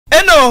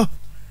no.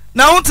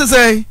 Now what to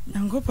say?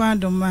 Nyankopa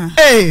adoma.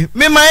 Hey,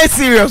 me my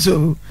serious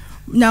oh.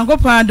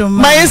 Nyankopa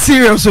adoma. My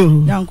serious oh.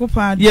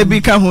 Nyankopa adoma. Ye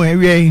bi ka ho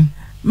awie.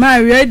 My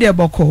awie de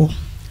boko.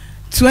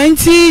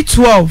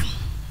 2012.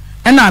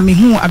 Ena me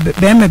hu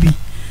abema bi.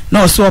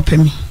 Na oso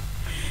opemi.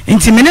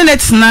 Nti me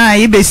net na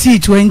ye be see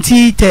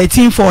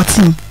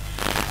 2013-14.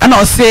 Ana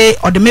o say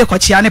o de me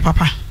kochia ne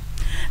papa.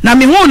 Na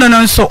me hu no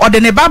nso o de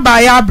ne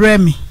baba ya abra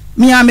me.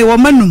 Me a me wo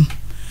manum.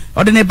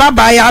 O de ne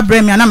baba ya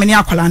abra me ana me ne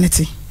akola ne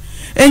te.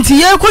 Enti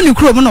ye ko ni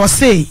kuro mu na o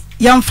say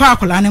yamfa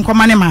akola ne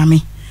nkoma ne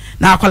maame.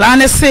 Na akola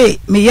ne say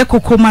me ye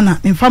kokoma na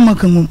me fa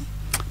makanum.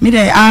 Me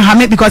dey ha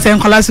me because en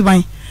kola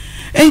suban.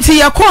 Enti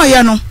ye ko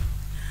ye no.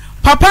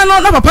 Papa no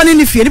na papa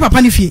ni fie, ni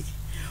papa ni fie.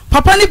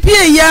 Papa ni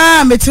pie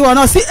ya meti wo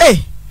na o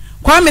say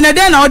kwa me na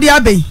den na odi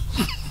aben.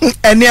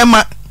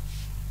 Enema.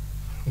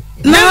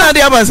 Na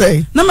de aba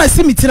say. Na ma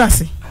si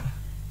mitirase.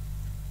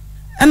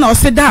 E na o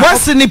say da.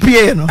 What's ni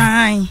pie no?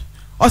 Ai.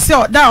 O say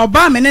da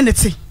oba me ne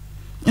te.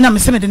 Ina me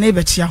se me de na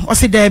ebechia. O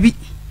say da bi.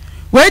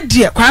 We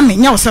die kwa me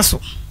nya wo se so.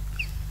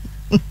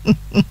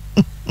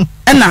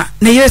 E na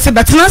ye se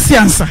betena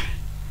siansa.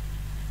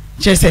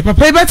 Je say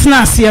papa e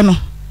betena ase no.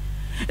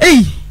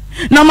 Ei,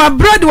 na my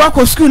brother wa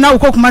ko school na wo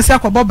kumasi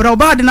akobo bra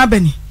oba de na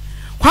bani.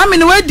 Kwa me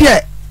ne we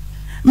die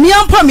mi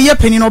ampa me ye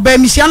pani no ba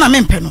mi sia na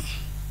me mpe no.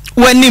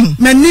 Wanim,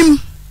 manim.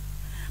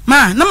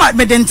 Ma, na ma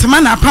me de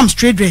ntama na pam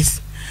straight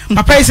dress.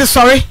 Papa is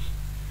sorry.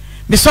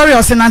 Me sorry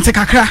o se nante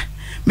kakra.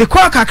 Me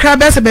kwa kakra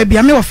be se ba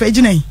bia me wo fa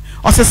gina yi.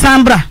 O se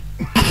sambra.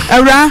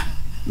 Awra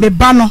me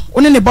ba no,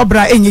 one ne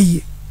bobra enye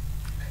yi.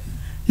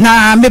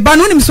 Na me ba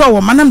no nim so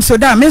wo manam so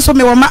da me so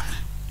me wo ma.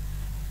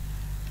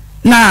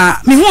 Na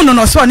me hu no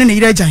no so ne ne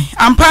yire jan.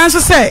 Ampa nso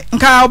se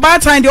nka oba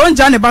time de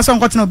onja ne ba so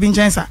nkote na obi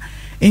nchensa.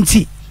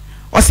 Enti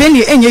o se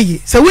ne enye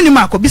yi. Se wuni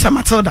ma akobisa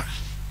Matilda.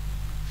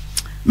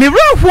 Me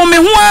bro me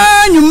ho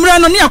anwumra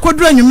no ne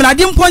akoduru anwumra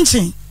de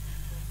mponchen.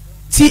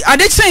 Ti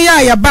adechen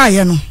ya ba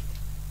ye no.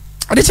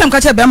 Adechen ka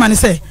che be ma ne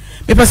se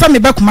me pesa me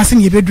ba kumase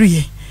ne ye beduru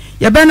ye.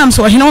 Ye be nam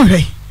so ohene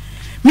ohwe.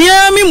 Me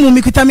mi mu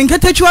mi kuta mi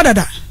nkatachu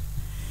adada.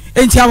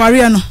 Enti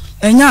aware no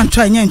enya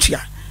antwa enya ntwa.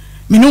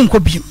 Me no nko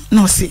biem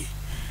na o se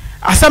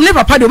asam ne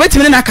papa de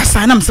obetimi na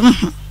akasa na msem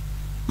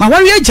ma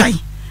ware agyan.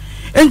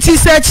 Enti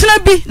se kina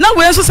bi na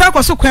we nso sa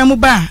akoso kwan mu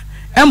ba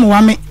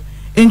emowa me.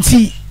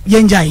 Enti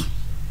ye njai.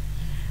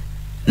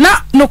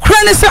 Na no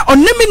kra ne se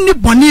onemi ni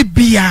bone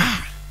bia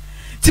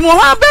ti mo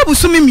ha babu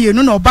so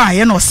mienu na oba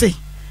ye na o se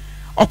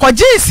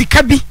okoje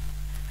sika bi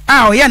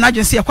a o ye na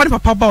adwen se ye kwani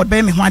papa ba o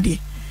be me ho ade.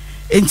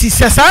 Enti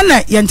se sa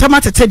na ye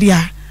ntama tete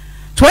dia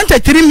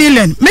 23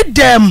 million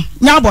medem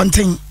nya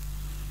bonten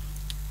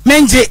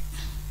menje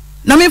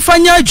na me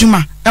fanya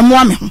adwuma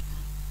emoa me ho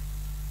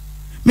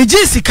me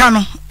je sika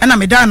no na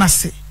me da na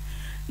se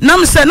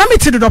nam se na me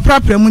ti do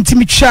prapra mu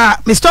ntimi twa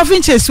me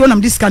stuffing chesi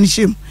wonam dis kan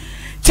shem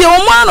ti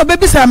omo no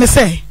bebisa me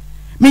se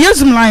me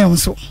yezum lion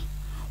so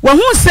wo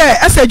hu se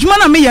asa adwuma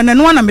na me ye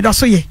nanu na me do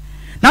so ye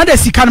na da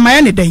sika no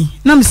maye ne den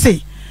na me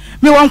se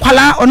me won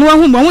kwala ono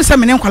wo hu se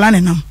me ne kwala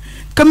ne nam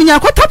ka me nya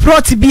kwata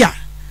prot bia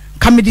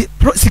ka me di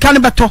sika ne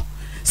beto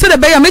se de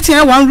be ya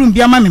metin one room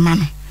bia ma me ma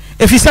no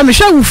efi se me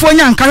hwa wufo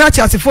nyanka hwa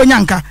ti asefo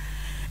nyanka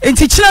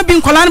enti kina bi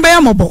kwala ne be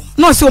ya mobo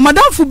no se o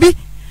madamfo bi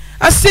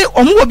ase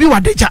omo wo bi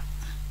wadeja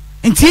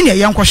enti ne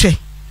ye nkohwe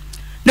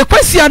ne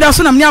kwasi ada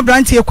so na me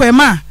abrante e kwa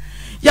ma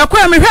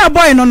yakwa me hwa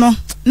boy no no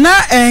na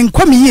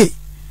enkomiye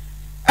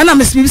ana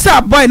mesbi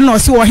bisa boy no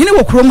se wo hene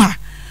wo krom ha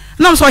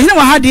na so hene wo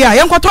ha de a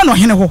yenkoto no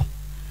hene ho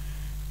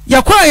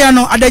yakwa ya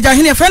no adaja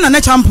hene fe na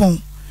champon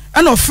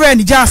ana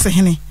friend jase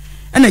hene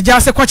ana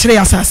jase kwakire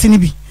ya asase ni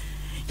bi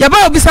ya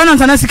ba obisa na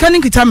ntana sika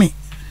ni kitame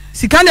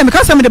sika ne me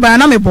kasa me de ba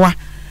na me boa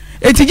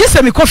etiji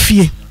se me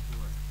kofie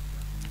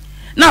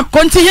na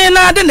kontihe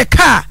na de ne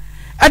car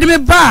ade me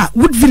ba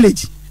Wood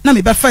Village na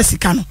me ba fa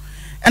sika no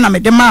ana me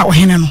de ma o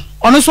hene no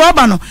ono so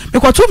oba no me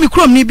kwato mi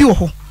krom ni bi wo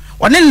ho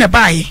one ne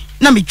baaye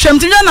na me twam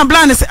tinwa na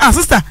blan se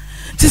sister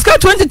tiska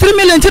 23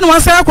 million tin wan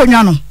sa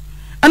akonwa no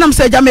ana me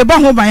se ja me ba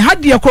ho ban ha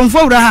de konfo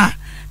wura ha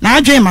na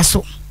adwen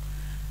maso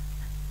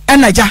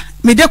ana ja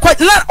me de kwa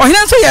na o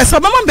hene so ye so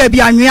mama ba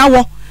bi anwea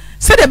wo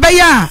se de be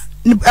ya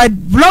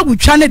blog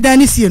twa ne dan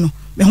ni sie no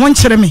me ho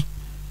nkere me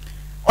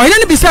o hene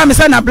ne bi sa me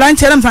sa na blan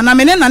cherem sa na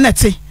me ne na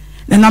nete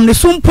na nam ne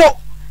sumpo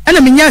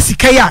ana me nya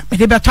sika ya me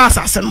de be to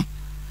asase no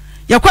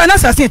yakwa na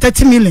asase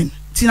 30 million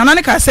ti na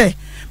ne ka se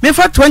me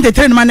fa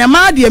 23 no na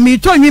ma de me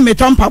to nwi me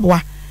to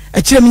mpaboa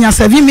a kire me nya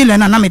 7 million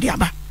na me de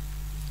aba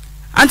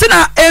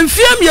antina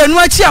emfie mienu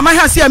achi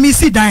amahase a me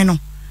si dan no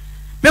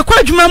me kwa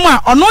adwuma mu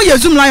a ono ye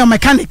zoom lion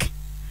mechanic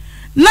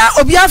na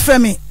obi afre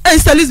me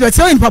Elizabeth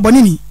so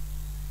mpaboni ni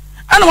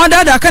ana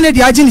wadada aka ne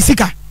de agi ni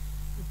sika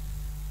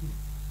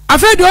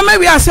afedu o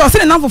mewi ase o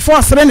se na fofo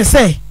osere ne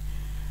se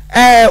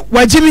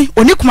wajimi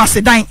oni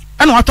kumase dan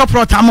ana wato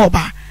prot ama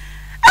oba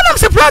ana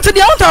mse prot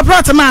de wonto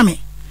prot maame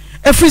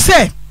efri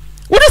se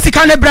wodi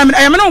sika ne bra me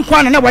ayame no nko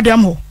ana na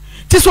wadam ho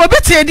ti so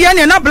obeti de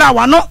ne na bla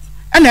wa no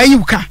ana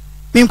ayiwuka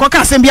me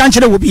nkoka asem bia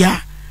nkere wo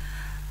bia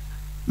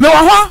me wo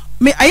ho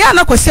me aya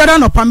na kwasiara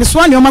no pa me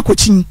so ane o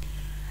makochin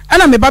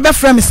ana me ba be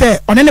frɛ me se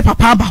one ne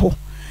papa aba ho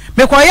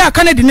me kwa ya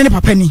Kennedy ne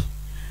papa ni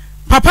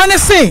papa ne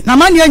say na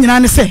man nyina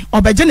ne say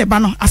obeje ne ba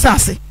no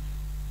asase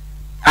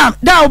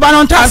da oba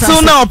no nta asase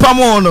aso na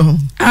opamo no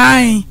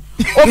ai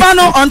oba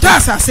no onta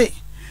asase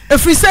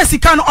efri say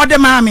sika no ode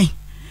maame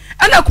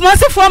ana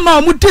kumase fo ma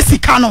o mu de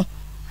sika no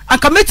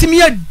anka metimi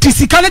ya di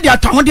sika ne de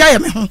atahode aye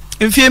me ho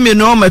mfie me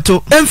no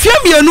meto mfie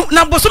mienu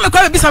na boso me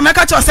kwa bisa me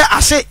ka che say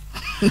ahye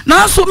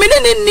na so me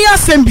ni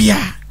asem bia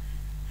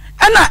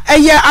ana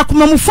eye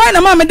akomamufan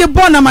na ma me de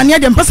bon na mane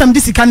de mpasam de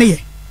sika ne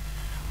ye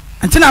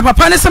antina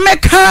papa ne se me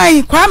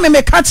kai kwa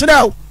me ka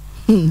kira o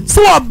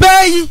so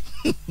obai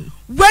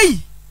wei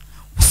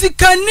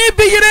sika ni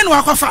bi yire no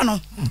akofa no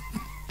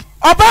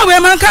oba we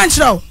man kan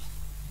kira o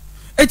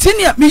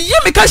etinia me yi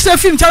me ka kira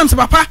film chalam se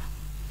papa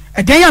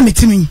eden ya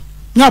metimi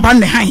nya oba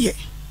ne han ye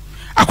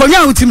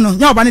akonya utim no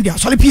nya oba ne de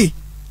asole pie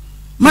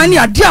mani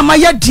ade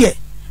amaye de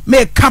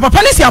me ka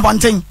papa ne si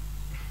abonten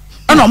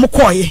ana mo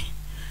koye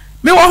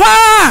me wo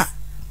ha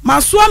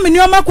maso ameni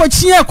o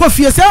makwachi e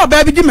kofie se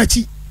oba bi di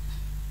machi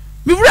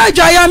me wura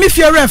gya ya me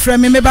fie refre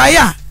me ba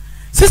ya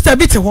sister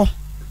bi te ho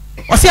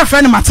o se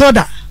friend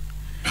Matilda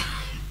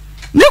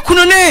ne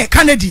kunu ne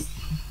Kennedy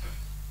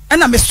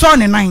ana me so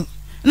ne nan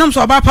na me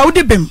so oba pa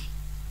udi bem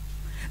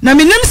na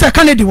me nim se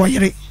Kennedy wo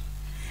yere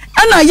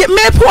ana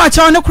me po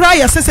acha ne kura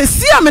ya se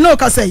si ame no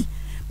ka sei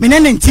me ne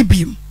nti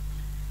bim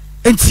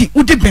enti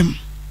udi bem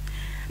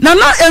na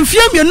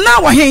emfie mi na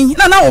wo hen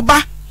na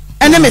oba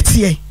ene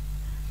metie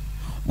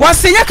wo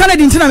se nya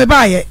Kennedy nti na me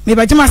ba ye me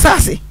ba jima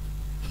sase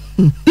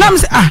nam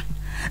se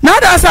na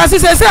da asase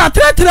se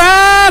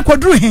atretra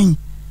kodru hen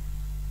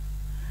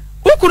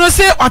ukunu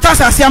se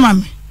otasase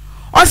amame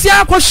osi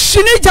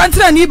akoshini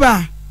jantra ni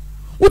ba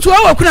utu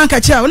awa kuna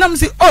nkacha nam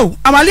se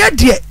amale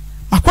de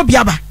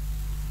makobia ba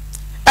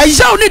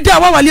aja oni da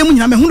wa wale mu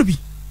nyina me hunu bi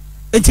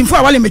entimfo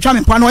awale metwa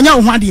me mpa na onya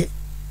wo ho ade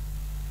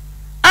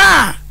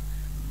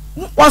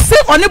wose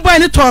oni boy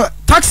ni to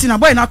taxi na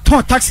boy na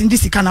ton taxi ndi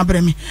sika na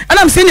bremi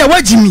anam se ne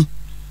wagimi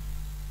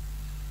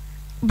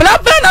bla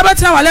bla na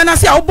betra wale na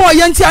se a wo boy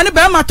yanti ani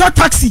be ma to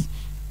taxi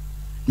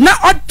na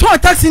o to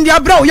taxi ndi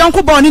abra o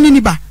yanko boy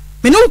ni ba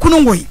me ne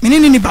ukunu ngoyi me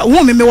ni ba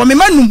wo me wo me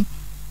manum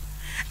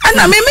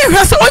ana me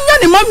hwe se onya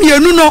ne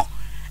mamienu no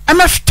e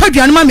ma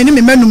twaduane ma me ne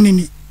me manum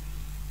ni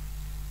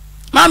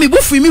mami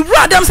bufu mi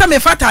wura dem se me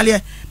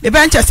fatale me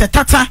be nche se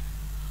tata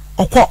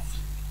okọ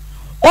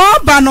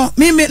oba no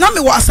me na me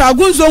wo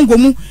asagunzo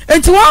ngomu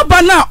enti wo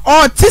ba na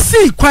o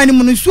tisi kwan ni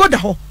mu no suo da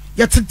ho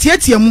ye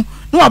tietie mu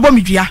na wa bo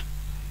medua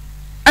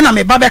ana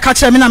me ba be ka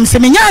kire me na me se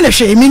me nya na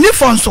hwe me ni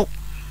fonso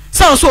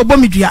so obo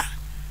medua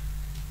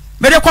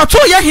me de kwato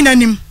ye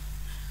hinanim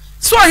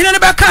so hina ne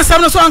be ka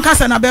sam no so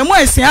ankasa na be mo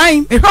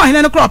esian me hwe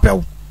hina ne kro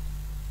pew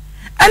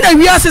ana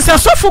wi asese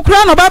sofo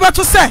kura no baba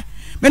to se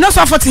me no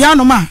sofo te ya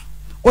no ma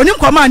onim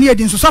kwama na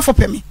edin so sofo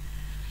pemi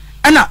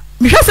ana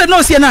me hwe se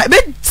no se na be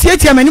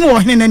tietia manim wo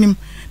hina nanim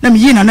na me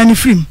yi na nani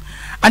frim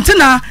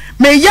antina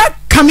me ya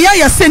kamia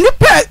ya se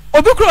nipa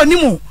obi kro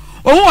onim o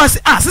wo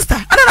sister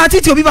ana na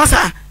titi obi ba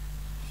sa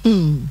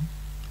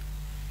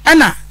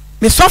ana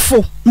me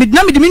sofo me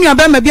na me de minua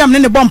ba ma bia me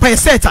ne bompa ye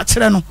set a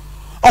kire no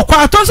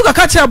okwa atonso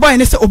ka kire boy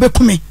ne se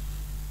obekume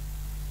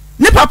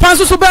ne papa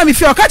nso so ba me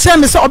fi o ka kire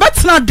me se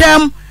obetena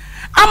dam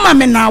ama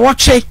me na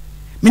woche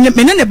me ne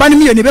ba ne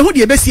me ne be hu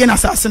de be sie na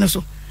asase ne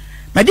so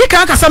me di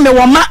kan kasa me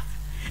wo ma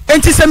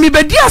enti se me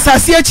be di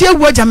asase a chi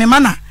ewu agya me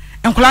mana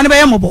enkola ne be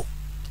ye mobo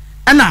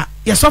ana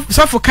ye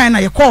sofo kan na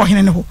ye ko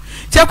hene ne ho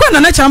ti akwa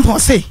na champion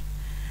se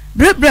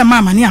bre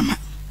mama ne ama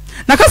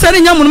na kasa ne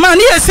nyamu ma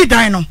ne ye si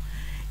dan no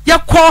ye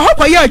ko ho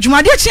ko ye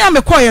adwuma de chi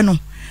am ko ye no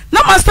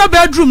na master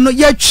bedroom no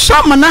ye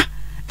twamana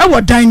e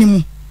wo dan ni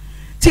mu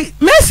ti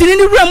mesi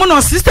ni wura mu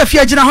no sister fie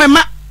agina ho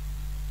ma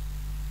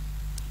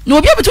no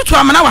obi abetutu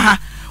amana wa ha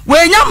we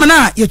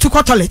nyamana ye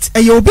tukọ toilet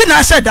e ye obi na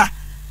aseda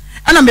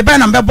ana me ba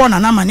na mbebo na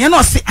na ma ne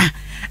no se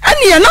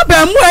ani ye na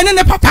ba mu ene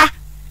ne papa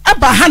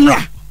aba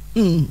hanra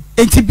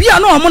enti bia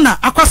no omo na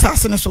akwasa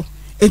ase ne so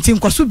enti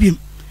nkoso biem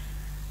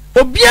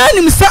obia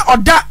nim se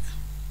oda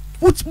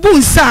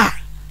bunsa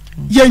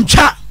ye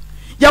ntwa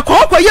ye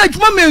ko ye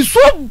adwuma menso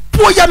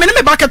po ya me ne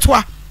me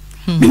baketoa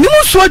minim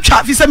so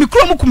atwa fi se me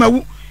kuro mu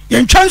kumawu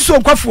ye ntwa nso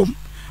kwafom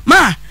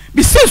ma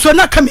bi sinso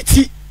na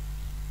kameti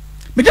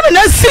me de me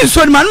na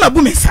sinso ni ma na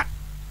bu mesa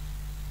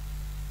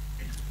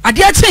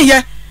ade a chen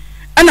ye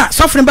ana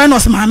sofren ba no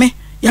se maame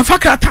ye fa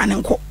krata ne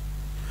nko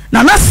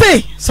na na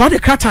se so de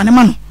krata ne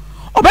ma no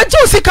obaje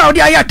usika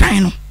odi aya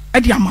dan no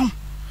ade amam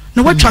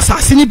na watwa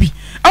sase ne bi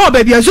awo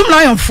ba bia zoom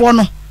lion fo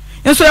no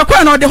enso ye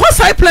kwa na de ho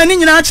side plan ni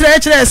nyina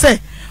kire se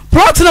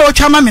plot na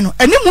watwa ma me no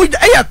animu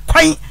eye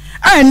kwan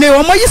a ne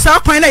o moyi sa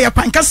kwan na ye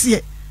kwan kase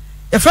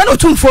ye fa no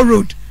tumfo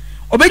road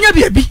obenya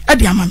bia bi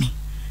ade amame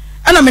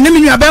ana me ne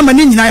menua ba ma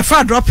ni nyina ye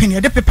fa drop in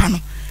ye de paper no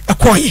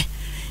ekoye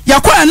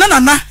yakwa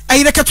na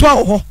ayire ketwa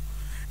wo ho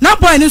na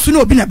boy ni su na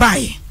obi na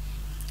baaye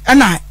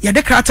ana ye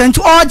de krata nti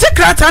o je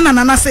krata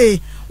na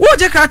se wo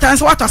je krata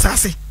nso wato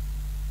asase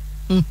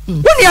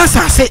woni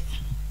asase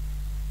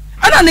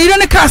ana na ire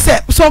ne ka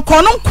se so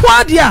kono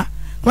kwa dia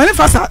kwa me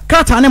fa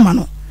krata ne ma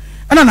no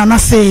ana na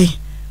se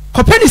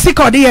kopeni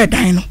sika ode ye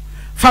dan no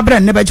fa bre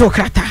ne beje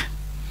krata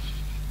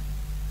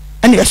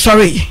and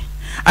sorry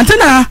until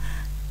now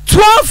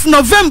 12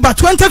 November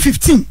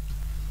 2015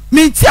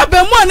 me tia be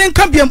mo an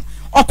nka biem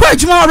okwa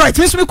adwuma right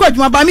me so me kwa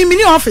adwuma ba me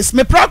mini office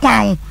me pra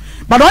kwa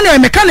but on the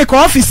mechanical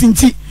office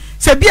nti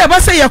se bia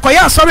ba se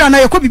yekoya sorry na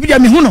yekọ bibidia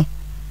me hu no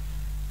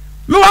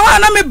me wa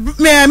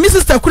na me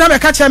sister kuna be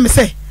ka che me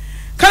say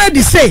can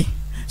I say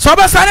so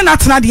ba sa na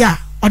tena dia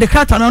o de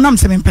krata na nam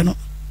se me mpe no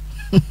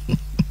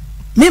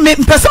me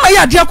person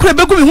ya dia kura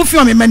begu me hu fi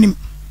o me manim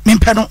me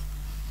mpe no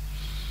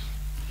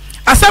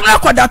asem na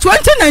kwada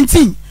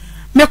 2019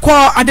 me ko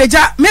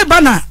adeja me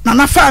bana na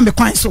na fa me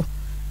kwan so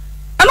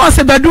ana o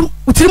se badu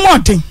utiri mo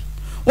den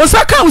wo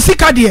saka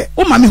usika de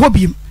o ma me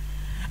hobiem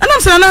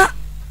ana se na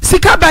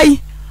sika bai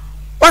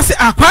wo se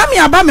akwa me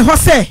aba me ho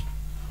se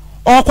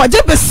o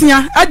kwaje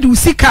besia ade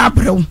usika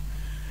abrew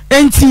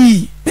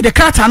enti me de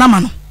krata na ma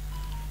no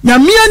nya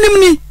mi anim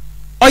ni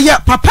oye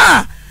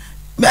papa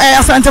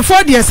asante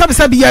for de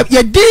sabe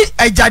ye di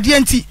ajade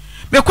enti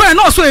me ko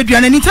na so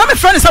aduane ni ta me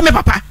friend say me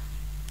papa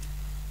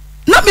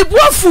na me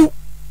buafu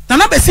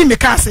na besi me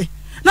kase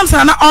na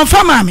msa na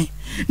onfa mame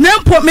na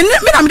mpo me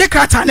na me de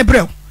krata ne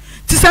brew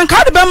ti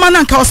sanka de be ma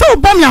na nka o se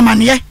obom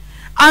yamane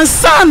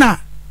ansa na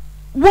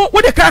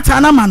wo de krata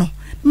na ma no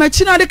ma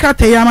chi na de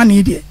krata ya ma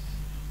ne die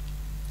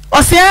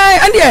o se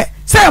ande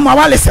se mo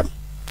awalesem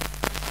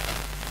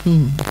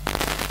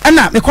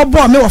ana me ko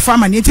bo me wo fa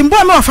mane ti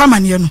bo me wo fa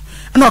mane no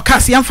na o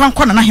kase yamfa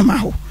nko na hema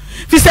ho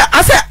fi se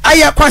ase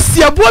aye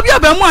kwase abuo bi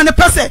abamu ane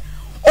pese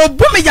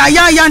obum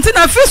ya nti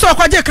na fi so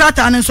kwaje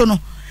krata ne so no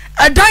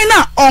edan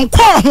na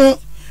onko ho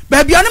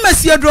ba bia no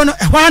masie dro no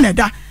ehwa na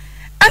da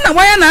ana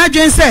waya na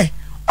adwen se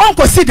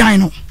onko si dan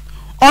no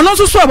ono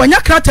so so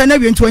abanya krata na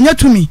wi nti onya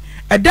tumi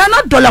edan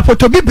na dollar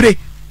poto bibre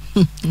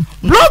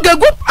blog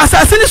egu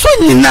asase ni so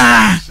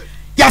nyina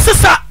ya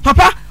sesa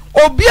papa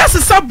obi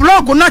asesa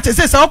blog na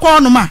chese se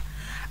okọ no ma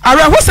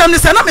ara hosam ni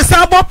se na me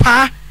sa bo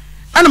pa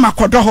ana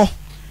makodo ho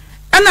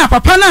ana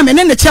papa na me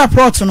ne chia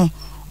plot no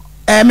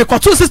me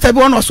koto sister bi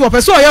won so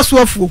opeso oya so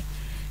afuo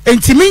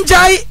enti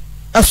minjai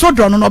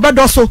asodo no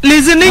obedo so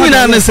lizi ni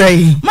nyina ne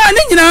sei ma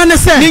ni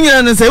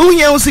nyina ne sei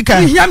uhia usika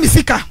uhia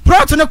misika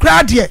plot no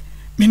kra de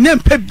me nem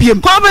pa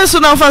biem ko be so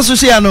na fa so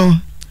hia no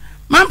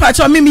man pa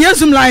cho me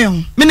yezum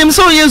lion minim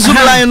so yezum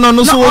lion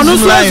no so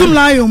yezum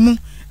lion mu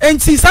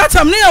enti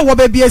satam ne ya wo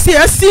ba bia si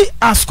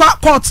asqa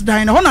court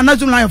dan no na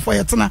zum lion for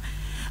yetena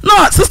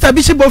no sister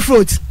bi chibo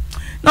fruit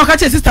no ka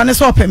che sister ne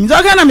so opem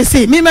zo ga na me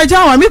say me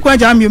meja wa me kwa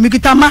ja me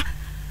kita ma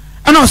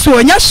ana so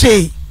onya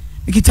hwe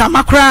kita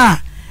ma kra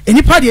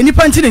enipa de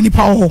enipa nti na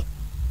enipa ho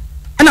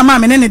ana ma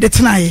me ne de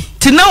tena ye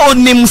ti na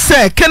onim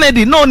se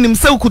Kennedy na onim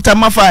se ukuta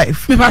ma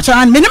 5 me pa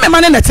cha me ne me ma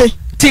ne nete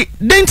ti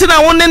denti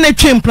na won ne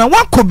twempna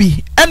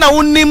wakobi ana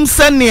wonim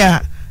se ne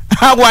a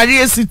awari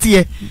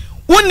esitie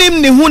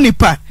wonim ne hu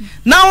nipa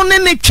na won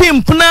ne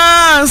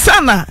twempna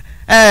sana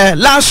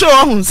la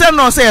show hun se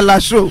no se la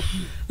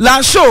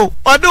show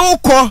odo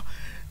ko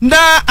na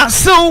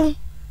aso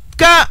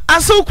ka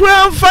aso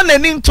kura fa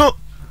nani nto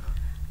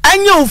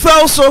anyo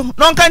fel so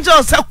no kan je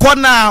se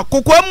kona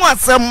kokoamu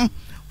asem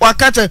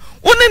wakache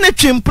woni ne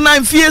twempna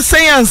mfie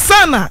sen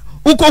ansana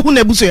ukohu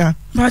na buso ya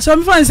ba cho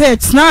me fan say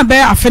na be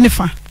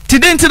afenifa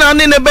tidenti na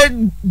ne be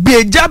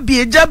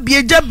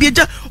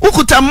bieja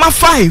ukuta ma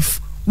 5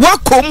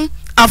 wakom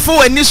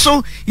afo ani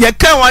so ye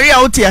kan ware a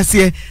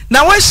otiase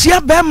na wa hia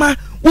be ma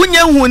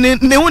unya hu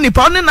ne hu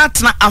nipa one na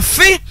tena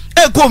afe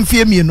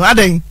ekomfie mienu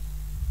adan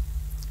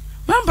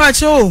mampa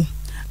cho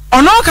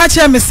ono ka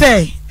che me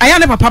say aya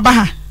ne papa ba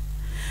ha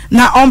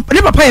na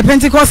ne papa ye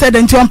Pentecost said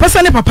nti on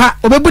pesa ne papa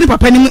obebu ne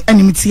papa nim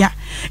animtia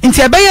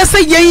nti ebeye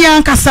say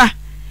yen kasa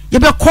ye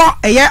be ko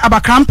eye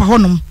abakrampa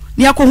honom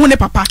ni akohu ne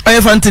papa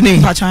oye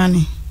fantini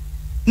pachani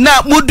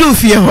na mudu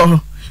fie ho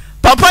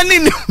papa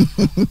ni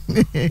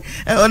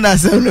ona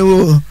se no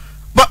wo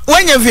but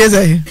when you fie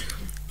say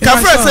ka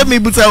friend say me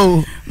buta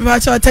o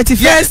bacha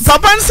 31st yes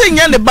papa say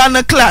nya ne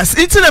ban class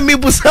into na me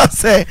buta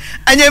say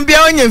anyam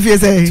bia onya fie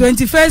say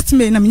 21st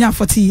May na me nya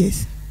 40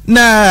 years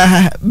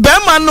na be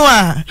manu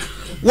a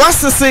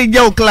what's say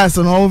your class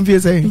no on fie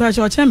say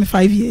bacha o chen me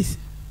 5 years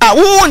ah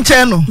wo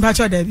nche no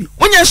bacha dabi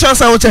onya sure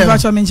say o chen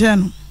bacha me nche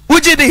no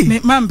ujidi me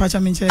man bacha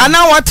me nche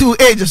ana what to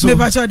age so me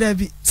bacha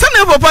dabi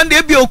sene papa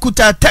de bi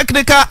okuta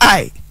technical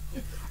eye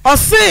o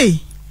say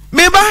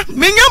me ba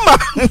me nyama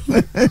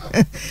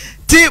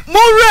ti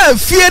mura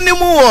fie ni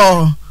mu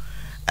wo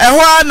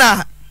ehwa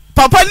na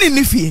papa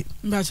ni fie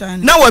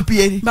na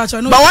wapie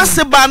ba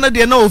wase ba na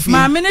de na ofie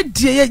ma me ne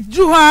de ye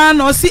juha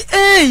na o si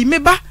me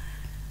ba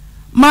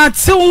ma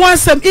ti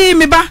wansam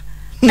me ba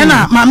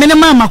na ma me ne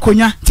ma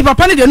makonya ti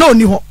papa ni de na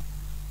oni ho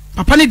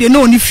papa ni de na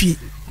oni fie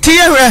ti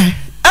ye hwe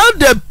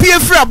elder pie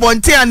fra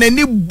bonte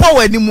anani bo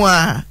wani mu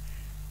a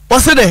o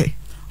se de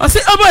o se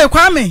oboy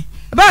kwame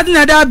ba de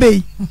na da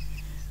be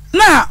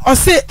na o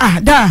se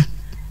da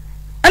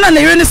ana na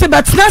yere ne se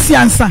batnasi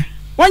ansa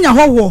wanya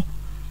howo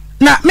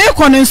na me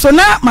kono nso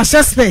na ma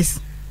share space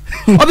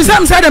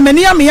obisam say da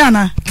mani ya me ya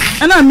na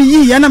ana me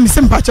yi ya na me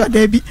simpa cha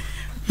da bi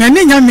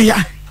mani nya me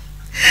ya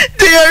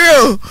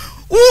dear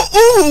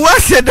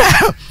wase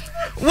da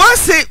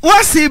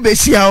wase be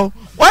hia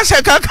What's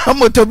a kaka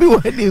moto be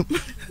with him?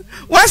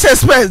 What's a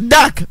space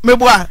dark? Me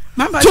boy.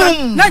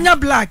 Tum. Nanya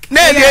black.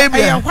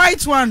 A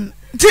white one.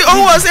 Ti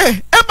o was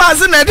a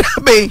bazin at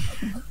bay.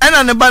 And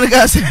on the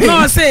bangas.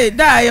 No say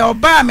die or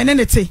bar me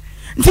nenete.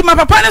 Nti my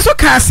papa ne so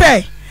can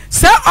say.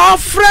 Say our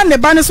friend the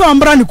banner so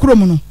umbra ni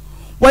kuromuno.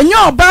 When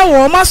you're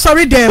bow or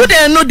sorry there. But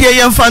they know dear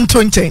young fan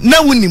tonche.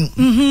 No winning.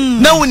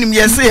 No winning,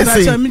 yes, yes.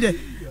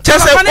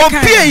 Just a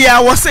opia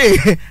ya was say.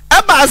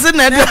 A bazin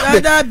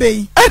at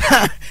bay.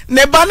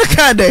 Ne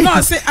banaka.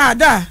 No say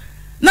ada.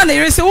 None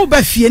is a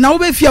Ubefia, now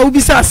Ubefia will be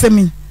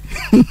sassing.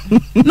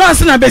 No,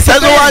 son, I bet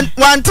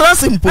one trust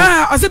simple.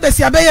 Ah, I said,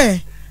 Bessia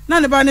Bay.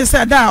 None of us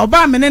said,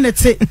 Obama, and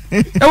it's it.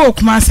 Oh,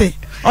 Kumasi.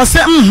 Or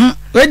say,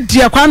 red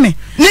dear Kwame.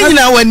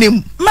 Nina, when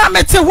him.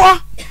 Mamma, tell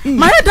what?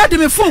 My daddy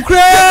me phone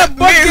crab.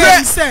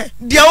 What say?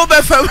 The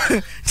Obefour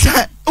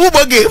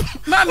Uber gave.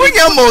 Mamma,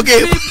 your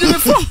gave.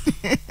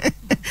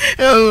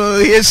 Oh,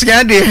 yes,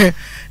 Yandy.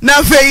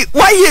 Now, Faye,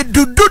 why you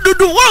do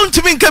want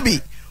to make a be?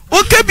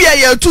 What can be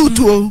a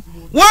tutu?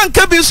 One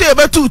can be say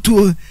about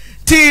tutu.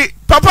 Ti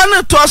papa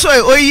na to so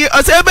oyi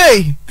o se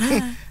be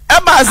e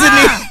ba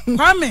zini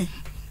kwame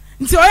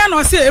nti oya na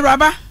o se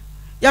eraba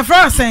ya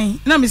fra sen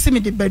na me se me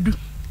de badu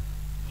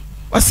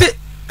o se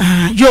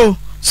yo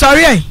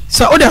sorry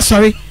so o de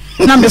sorry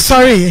na me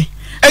sorry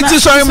enti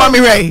sorry mami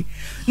ray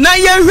na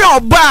ye hwe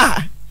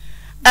oba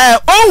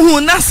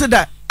ohun na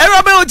seda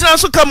eraba o jina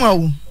so kama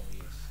wo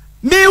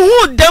me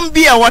hu dam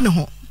bia won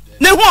ho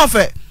ne hu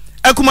ofe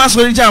akuma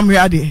so ri jam hwe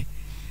ade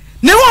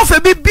ne hu ofe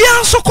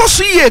bibia so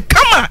koso ye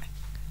kama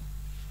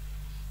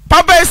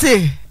Papa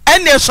say,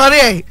 and they're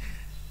sorry.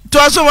 To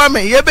us,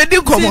 woman, you be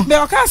do come. But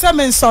I can't say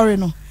men sorry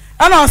no.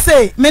 And I'll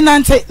say, men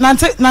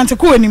nante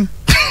kuenim.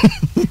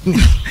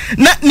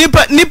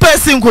 Nipa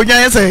sim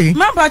kunya say.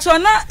 Man, but you're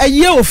not a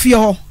year of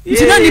fear.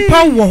 It's not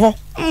nipa wo.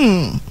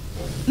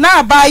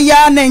 Now by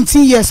ya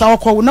 19 years, I'll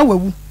call no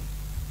wo.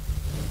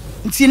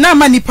 It's not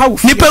my nipa wo.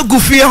 Nipa go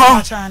fear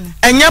ho.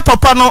 And your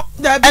papa no,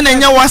 and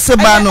then your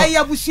wasabano. I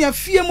have seen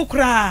fear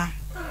mukra.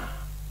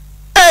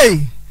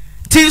 Hey,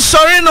 ti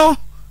sorry no.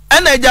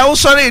 And I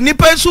just sorry,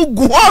 nipa su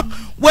go.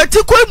 What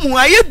you call mu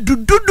aye do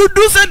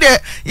say the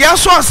ya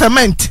so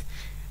cement.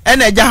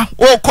 And I just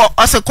walk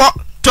as a cock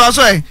to us.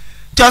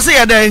 Just say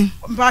a day.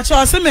 But you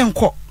are saying,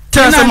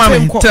 tell us,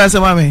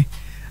 mammy.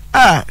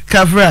 Ah,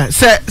 Kavra,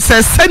 say,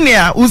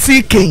 Senia,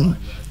 Usi King,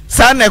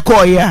 son a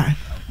call ya.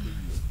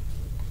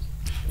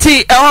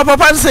 T, our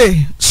papa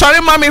say,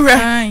 sorry, mammy,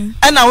 and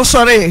I was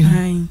sorry.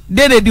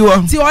 Did it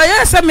do? See, I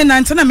asked me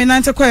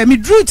 99 coin, me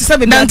drew to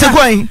 7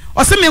 coin,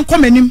 or some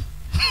coming.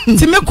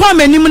 Ti me kwa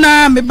manim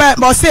na me ba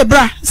o say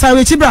bra sa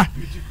we chi bra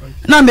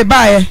na me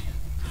ba ye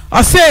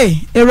o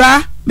say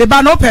era me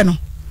ba no pe no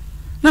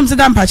na me se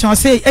dan pa che o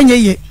say enye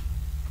ye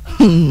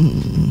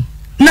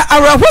na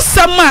ara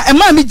hosam a e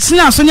ma me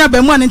gina so nya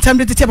ba mu an ntam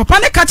de tete papa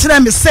ne ka kire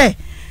me say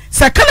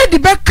Canada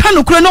be ka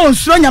no kro na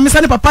onsuro nya me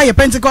se ne papa ye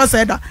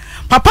Pentecost da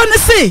papa ne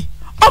say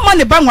o ma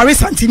ne ba nware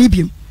santini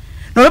biem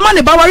na o ma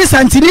ne ba ware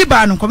santini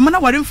ba no ko me na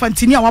ware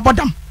infantini a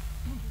wabodam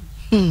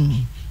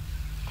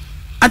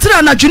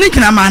atira na dwuni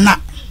kina mana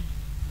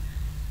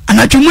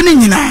anadwumu ni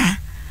nyina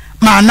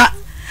mana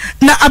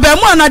na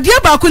abamu anade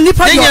ba ko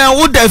nipa yo nya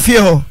wo da fie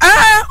ho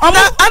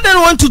I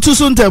don't want to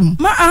tusuntem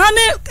ma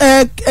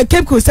ahane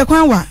Cape Coast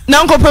kwan wa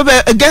na nkope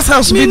be guest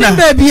house bi na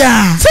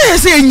bia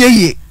say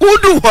enye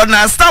udu ho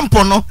na stamp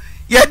no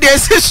ye de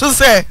sisu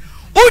say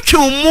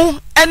utwumu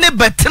ene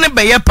betene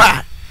be ye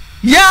pa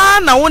ya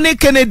na wo ne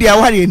Kennedy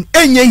aware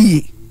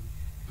enye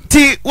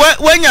ti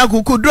wanya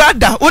kukudu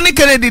ada wo ne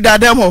Kennedy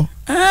dadam ho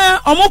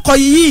omo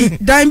koyi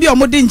dan bi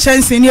omo de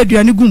nchanse ne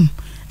aduane gum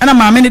ana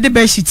maame ne de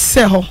be sheet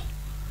se ho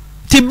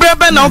ti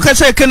brebe na o ka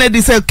say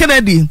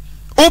Kennedy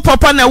o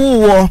papa na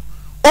wo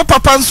o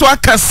papa nso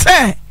aka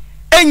se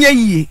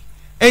enye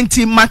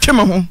enti matwe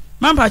me ho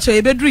mamba cha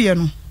ebedru ye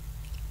no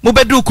mo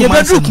bedru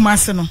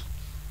kumase no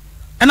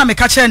ana me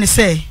ka cha ne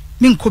se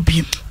me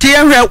nkobiem ti ye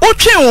hwe wo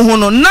twe wo ho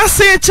no na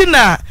se chi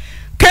na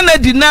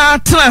Kennedy na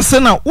trans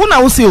na wo na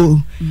wo se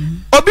o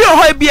obi o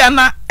ho bia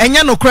na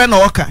enye no kra na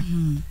oka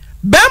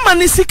Bema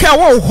ni sika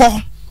wo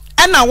ho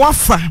ana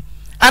wafa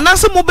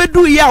anase mo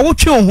bedu ye a wo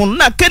twe ho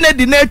na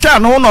Kennedy na etwa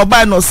no na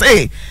oba no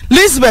say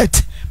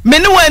Elizabeth me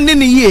ne wani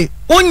ni ye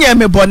onye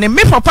me bone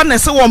me papa na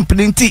se won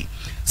plenty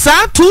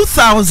sa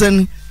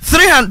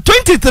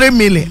 2323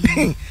 million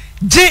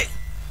je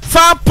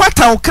fa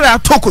pata okra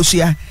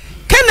tokosia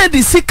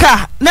Kennedy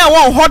sika na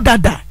wo ho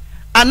dada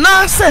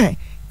anase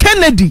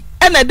Kennedy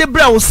ena de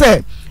bra wo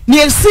say ni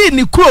esi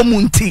ni krom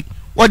nti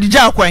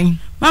wodija akwan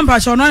Mamba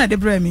cho no na de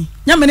bra mi.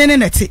 Nya me ne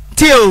neti.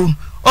 Tio,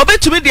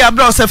 obetumi di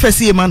abra o se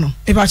fese ma no.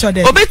 E ba cho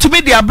de.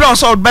 Obetumi di abra o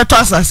so beto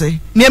asase.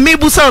 Ne me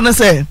busa no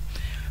se.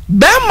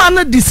 Be ma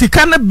no di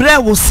sika ne bra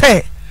wo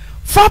se.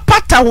 Fa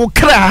pata wo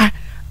kra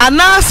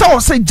ana se wo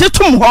se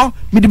jetum ho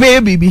me de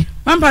be bibi.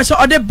 Mamba cho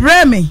o de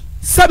bra mi.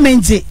 Se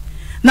menje.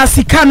 Na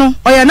sika no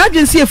o ya na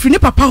dwensi efri ni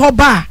papa ho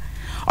ba.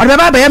 O de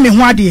ba ba ya me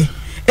ho ade.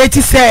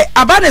 Eti se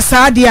aba ne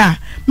sa ade a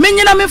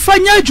menyina me fa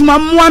nya adwuma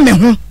mo me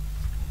ho.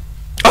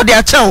 Odi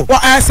achew.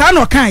 Wa asa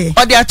no kan ye.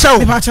 Odi achew.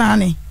 Me pa cha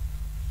ni.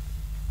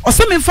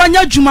 ose me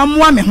fanya dwuma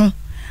moa me ho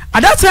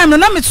at that time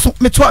na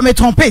me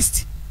ton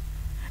paste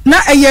na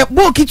eye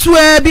book itu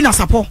bi na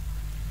sapo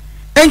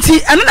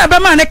enti eno na be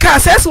ma ne ka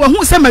se wo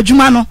hu se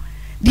madwuma no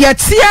de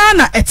atia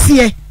na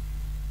etie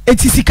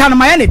eti sika no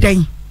maye ne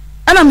dan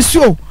ana me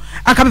so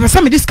aka be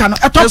pesa me disika no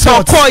etop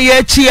so ko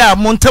ye chi a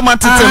montama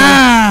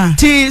tete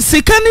ti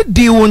sika ni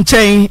di wo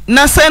nchen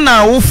na se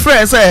na wo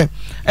frɛ se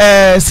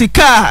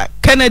sika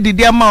Kennedy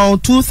di ama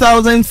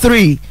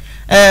 2003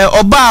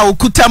 oba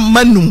okuta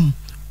manum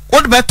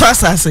wo de beto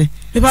asase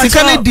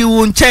sika ni di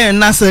wo nchen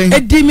na se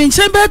edi me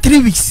nchen be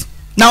 3 weeks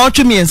na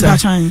otwe ensa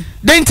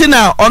denti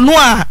na ono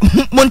a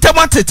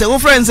montama tete wo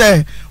frɛ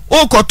se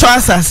o koto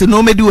asase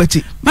no medi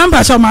wachi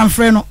mamba so man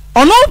frɛ no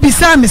ono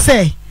bisa me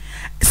say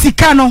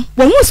sika no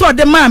wo hu so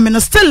de ma me no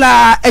still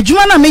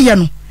adwuma na me ye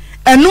no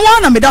eno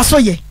na me da so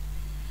ye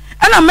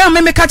ana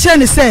me ka kire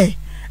ne say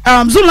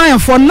Zulion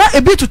for na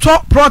ebi to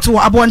talk prot wo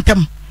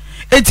abontem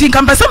eti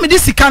nkampesa me di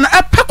sika no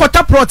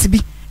epekota prot bi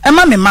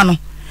ema me ma no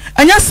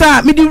anya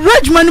sa me di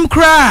regiment nim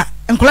kra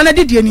enkola na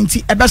didie ni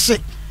nti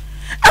ebehye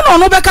ana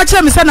ono be ka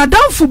kire me say na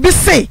damfu bi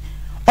say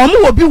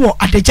omo wo bi wo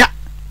adagya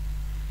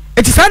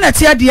eti sa na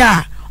tia dia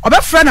a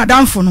obefra na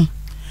damfu no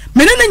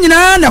me ne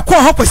nyina na kɔ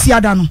hɔ kwasi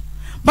ada no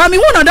ba me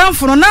hu na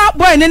damfu no na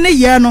boy ne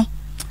ye no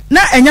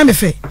na enya me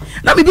fe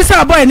na bibi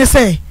sa boy ne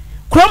say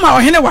kroma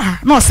ohene wa ha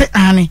na o se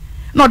ane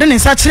na ode ne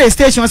sa kire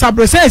station sa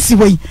bro say si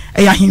hoyi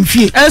e ya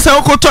hemfie ensa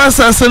okoto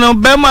asase no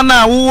be ma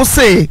na wo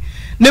say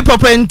ne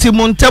papa nti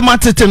montama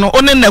tete no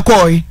one ne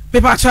koi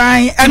be pa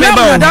try e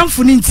na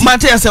damfu ni nti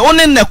mate say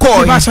one ne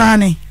koi be pa try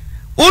ne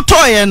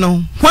utoye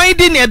no hwan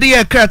di ne de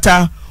ye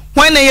krata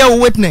hwan ne ye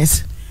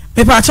witness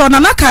be pa try na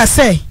na ka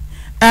say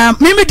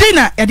mimi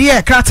dina e de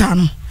ye krata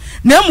no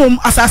na mum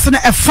asase no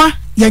efa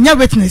yenya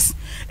witness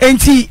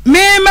enti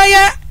me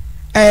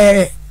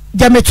maye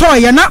Jameto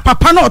ye na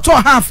papa no to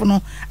half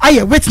no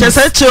aye witness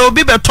se che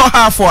obi be to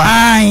half a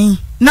ai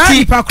na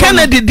ipa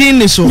Kennedy din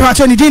ni so pa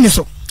Tony din ni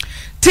so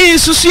ti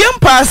susuyem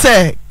pa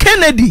se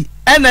Kennedy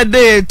ena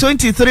de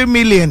 23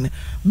 million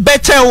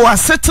beche wa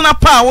setna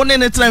pa woni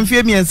ne tran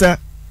fie miensa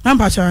na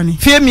pa chani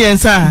fie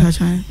miensa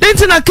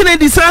den na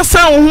Kennedy sa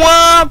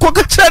ho ko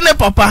ka kire ne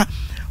papa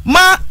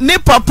ma ne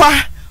papa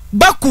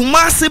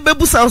bakuma se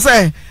bebusa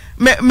se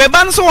me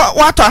ban so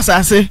wa to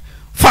asase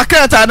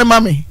fakrata ne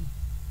mame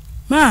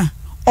ma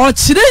o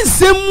chire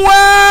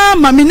nsemwa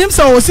ma minim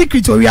se o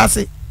secret o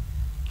wiase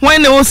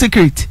when no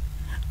secret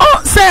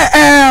oh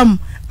say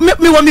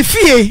me wo me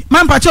fie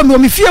man pa cho me wo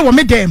me fie wo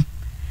me dem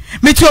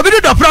me ti obi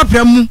do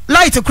propra mu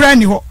light kra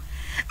ni ho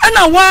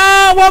ana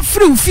wa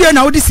free fie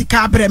na wo di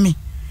sika abre me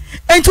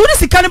enti wo di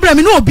sika ne bre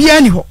me no obi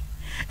ani ho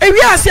e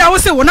wiase a wo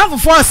se wo na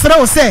fofo asre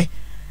wo se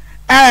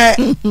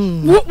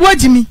wo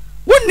jimi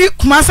wo ni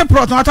kumase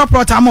prot na ta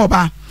prot am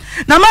oba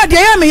na ma de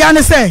ya me ya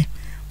ne se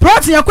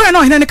prot ya kra na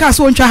o hene ne ka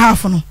so ntwa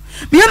half no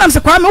me yanam se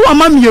kwa me wo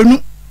ma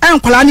mienu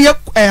enkola ne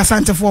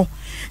asantefo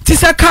ti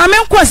se ka me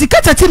nko si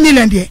 30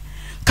 million de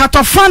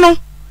katofa no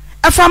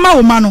efa ma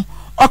wo ma no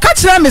o ka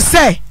kire me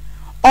se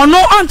ono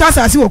onta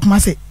asase wo kuma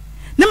se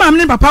ne mam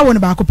ne papa wo ne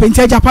ba ko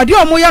penti Agyapade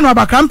o mo ya no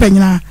abakra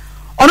mpanyina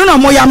ono na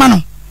mo ya ma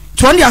no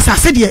to on de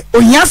asase de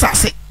ohia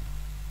asase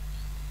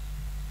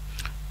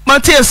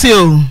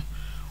Matthew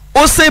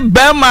o se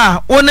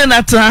bema one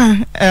nata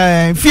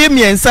fie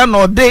miensa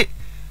no de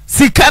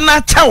sika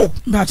na chawo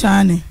ba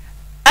chane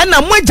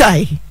ana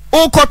mogai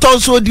o koto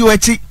so di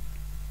wachi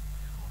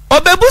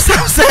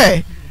obebusa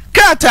se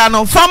krata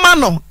no fama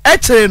no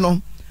ekire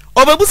no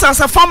obebusa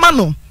se fama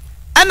no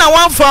ana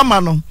wan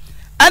fama no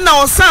ana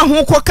osan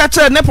ho ko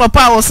kache ne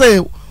papa o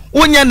se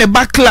wonya ne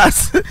back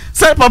class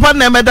se papa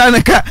na emeda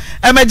ne ka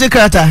emeji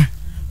krata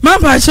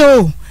mamba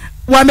cho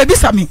wa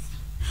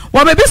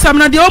mebisa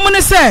na de o mu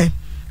ne se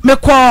me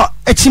ko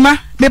echima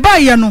me ba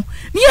ye no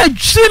ni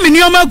adwiri me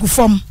nioma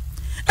agufom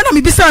ana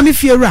mebisa me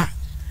fiewura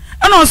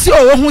ana o si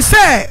o hu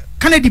se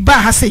Kennedy ba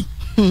ha sei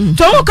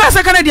to o ka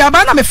se Kennedy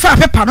aba na me fa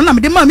paper no na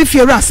me de ma me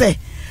fiewura se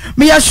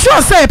me ya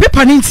sure se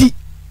paper ni nti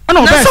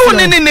ana o ba na so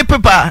ni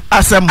paper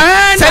asem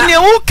se ne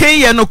wo ken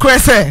ye no kre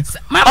se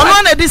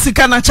ono na di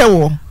sika na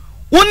chewo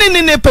wo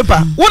ni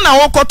paper wo na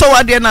wo koto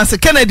wade na se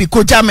Kennedy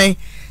ko jame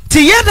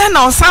ti yeda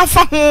na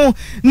osanfa ho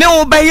ne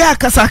wo be ya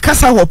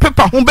kasa ho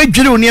paper ho be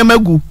dwiri oni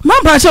amagu man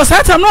ba sure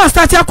say time no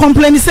start ya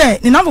complain say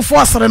ni na fofo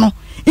asere no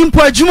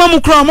impo adwuma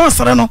mu kro mo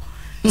asere no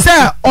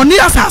say oni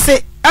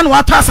asase ana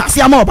wa to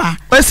asase ama oba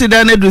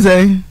president ne du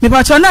say me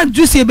ba sure na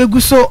juice e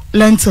begu so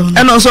lentil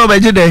and also be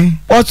gide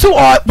o to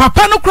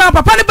papa no kra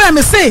papa ne ba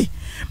me say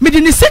me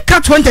di ni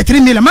sika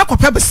 23 million ma ko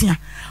pa besia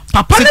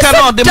papa ne sika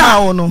no de ma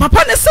wo no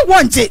papa ne se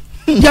wonje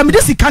ya me di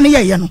sika ne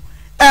ye no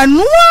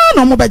enu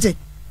no mo beje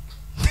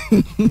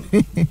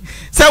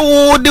se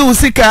wo de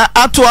usika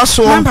ato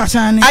aso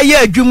aye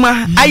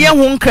adwuma aye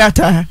ho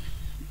nkrata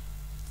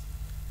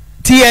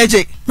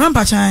TJ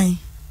mamba chan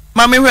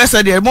mama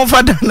hwese de mo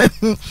fada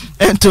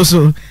ento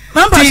so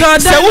mamba chan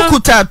se wo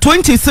kuta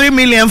 23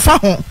 million fa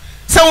ho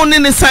se wo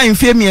ne sign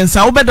fie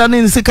miensa wo beda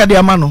ne sika de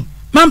ama no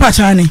mamba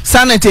chan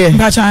sanete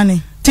mamba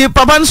chan ti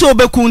papa nso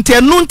obeku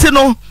nte nu nte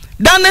no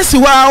dan si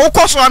wa wo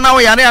koso na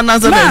wo yare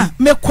anazebe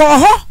me ko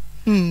ho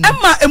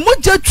Emma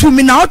emoja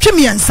tumi na otwe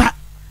miensa.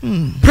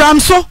 Pram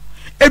so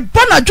e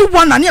bona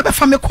dwo na ne be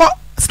fa me ko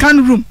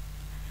scan room.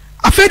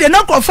 Afi de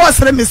na ko force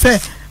me say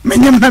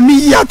menyam na mi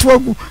yi ato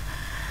agu.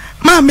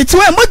 Ma me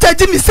tiwe emoja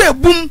di mi say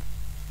bum.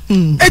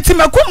 Eti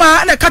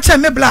makuma na ka che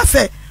me bla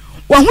say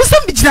wa hu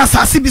sam bi gina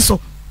asase bi so.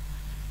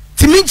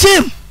 Ti mi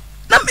jim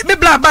na me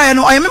bla ba ye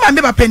no oye me ma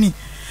me ba pani.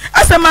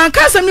 Asa man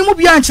ka sam ni mu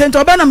bia nche nto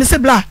oba na me say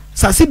bla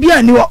asase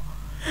bia ni wo.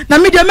 Na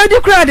me de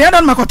medical de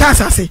don makota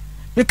asase.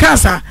 Me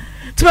kansa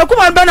ti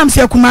makuma ba na me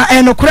say kuma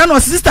no kura no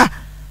sister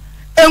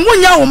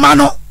enwunya wo ma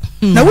no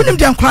na wonim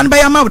de nkran ba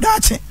ya ma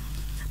wodache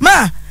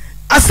ma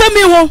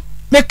asemi ho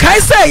me kai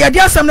say ya de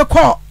asem no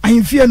call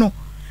ahemfie no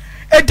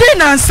edin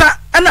na nsa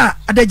na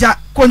adagya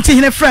konti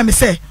hene frame me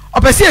say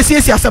opese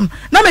asiesi asem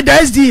na me da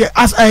SD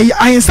as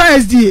ahensa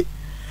SD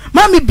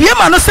ma me bia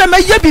ma no say me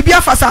ye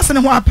bibia fasase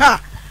ne ho apa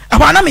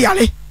ehwa na me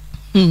yale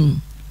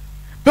me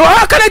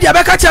wa kale dia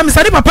be ka cha me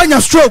say papa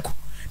nya stroke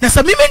na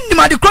say me ni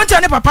ma de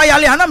kroncha ne papa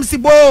yale ana me si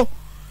bo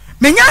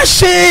me nya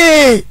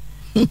she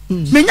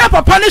menya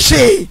papa ne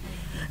hwe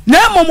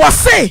na momo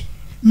se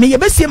me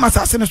yebesie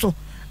masase ne so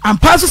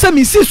ampa so se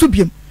me si so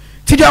biem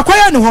ti de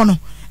akwaya ne ho no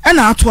e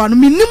na ato ano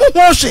menim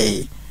ho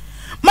hwe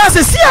ma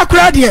se si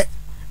akra de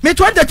me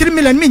 23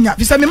 million menya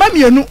bisa me ma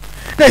mienu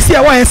na si e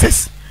wa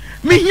SS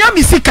me hia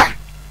me sika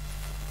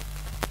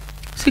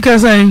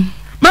sai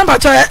mamba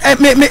cha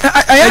me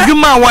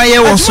adwuma wa ye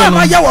wo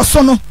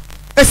so no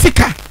e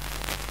sika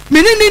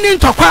me ni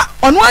ntokwa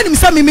ono anim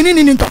sa me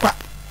ni ntokwa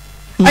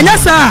anya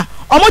sa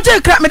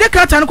omoje kra me de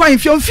krata no kwa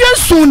mfie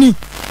nsuni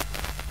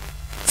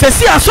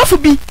sesi asofu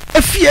bi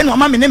efie no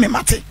ma me ne me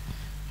mate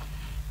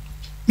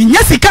me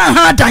nya sika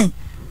ha dan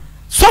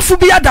sofu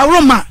bi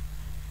adawro ma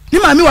ni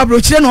ma mi wa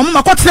brochire no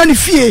ma kwotena ne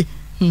fie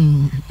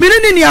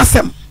me ni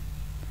asem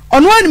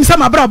ono anim sa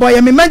mabra boy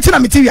me manchi na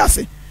me ti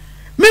wiase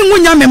me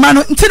ngunya me ma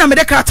no nti na me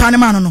de krata ne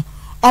ma no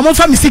omo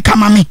fa me sika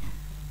ma me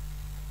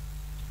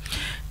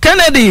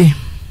Kennedy.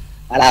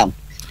 Madam.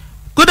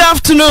 Good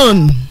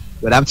afternoon.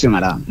 Good afternoon,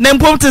 madam. Name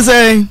to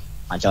say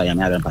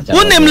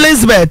Who name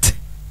Elizabeth?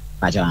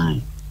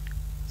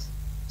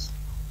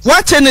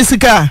 What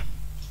chenisika?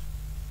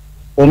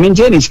 O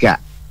minjenisika.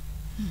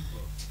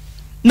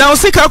 Now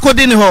sika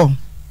kodini ho.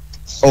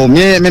 O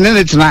me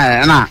ne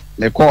tena na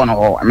le ko no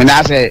ho. Me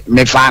na say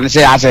me fan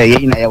say ase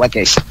ye na ye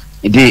wake.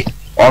 Idi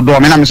odo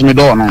me na me so me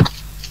do no.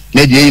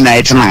 Na di ye na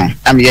etena.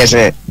 Am ye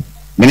say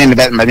me ne me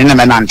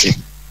nanti.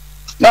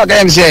 No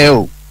ga em say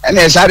o.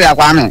 Ene sare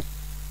akwa me.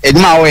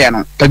 Eduma wo ye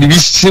no. Ka bibi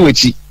si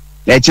wechi.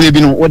 La chile bi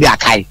no wo de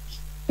akai.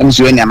 Em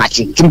so enya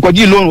machi. Tim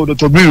kwaji loan wo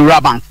to bi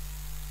raban.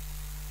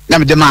 Na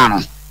me de ma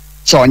no.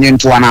 So onye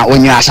nto na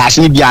onye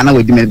asase ni bia na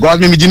wadi me.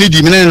 God me gini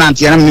di me ne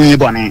nanti na me ni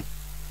bone.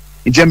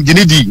 Item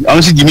gini di,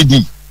 on si gini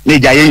di. Ne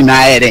ja ye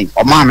na ye den.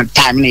 O ma me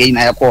time ne ye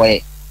na ye ko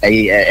e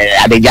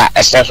adeja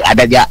excess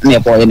adeja ne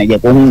ko ye na je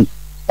ko hu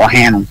o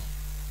hen no.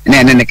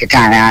 Ne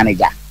keka na ne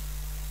ja.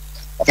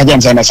 O ka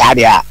jem se na sa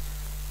dia.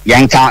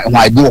 Yanka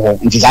wa du ho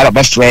nti sa ba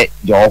bestwe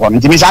jo ho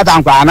nti mi sa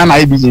tan kwa na na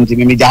e bi nti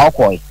mi ja ho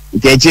ko.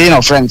 Nti e che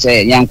no friend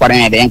say yan kware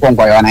ne de yan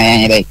konkwa yo na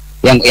yan de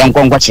yan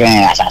konkwa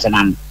chere asase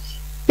na.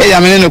 Ya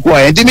me ne ko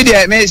e nti mi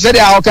de me se de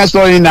a o ka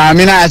story na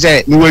mi na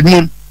say mi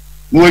wedum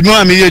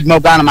a mi yedum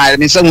ba na ma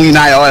mi se mu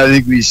na ya o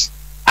English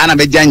ana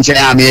be janche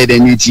a mi de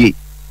ni ti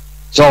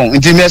so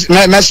nti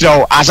me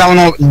so asa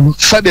no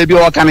fa be bi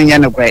o ka ne ye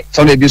ne kwe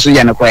so be bi so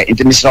ye ne kwe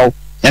nti mi so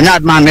ya na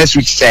man next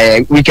week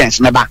say weekends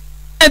me ba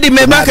Edi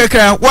meba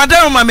kakra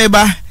wada ma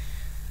meba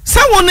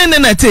sa woni ne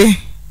nete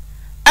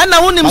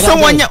ana wonim so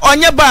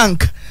onye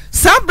bank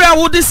sabra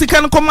wodi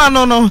sika nkoma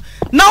no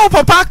na wo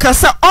papa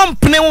kasa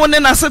ompne woni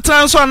na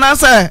setan so na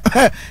sa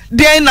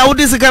de na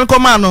wodi sika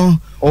nkoma no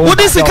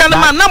wodi sika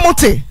ma na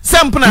mote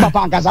sempna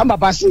papa kasa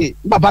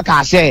papa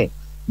ka say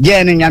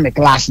je no nya me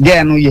class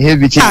je no ye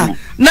heavy chin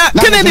na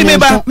Kennedy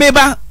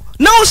meba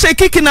na wo se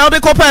kiki na wo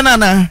de kopa na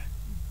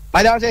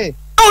madam say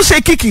o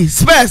se kiki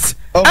space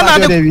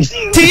ana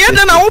ti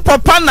yeda na wo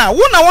papa na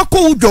wo na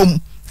wako udom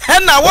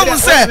na wo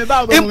se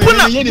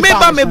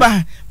impuna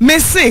meba me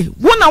se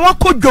wo na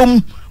wako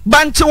dom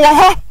banche wo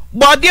ho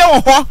bode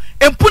wo ho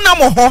impuna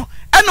mo ho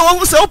ana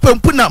wo se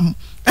opempuna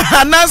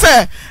ana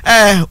se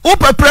wo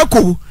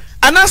pepreko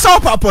ana se wo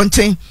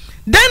paponten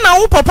den na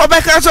wo papa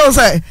beka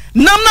se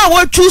nam na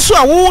wo chusu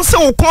a wo se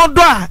wo kon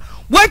do a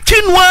wo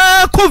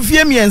twinwa ko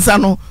vie miensa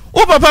no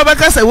wo papa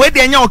beka se we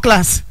de anya o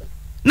class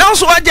now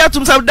so waje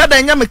atum sa dada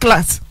anya me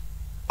class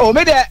oh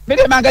me de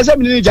man ka se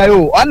me ni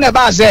jayo on ne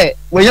ba se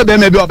we ye be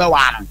me bi obe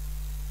wa no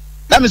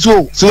let me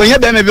so we ye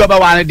be me bi obe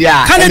wa no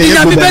dia kan ni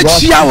nya me be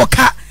chia wo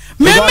ka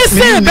me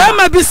say be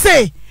ma bi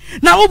say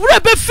na wo buru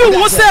be fi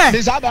wo say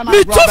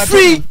me too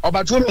free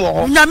obatu mi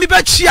wo nya me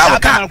be chia wo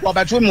ka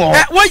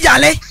wo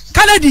yale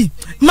Kennedy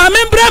ma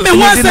me bra me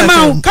ho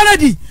asema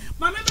Kennedy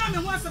ma me bra me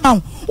ho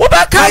asema wo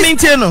ba kai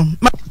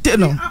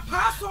no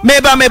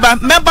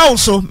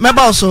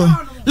meba also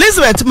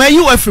Elizabeth my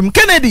you from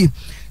Kennedy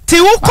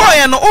ti wo call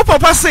ya no o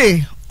papa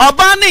say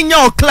oba na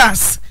nya o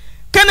class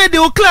Kennedy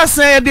o class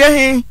na de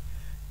he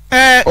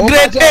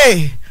grade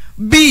A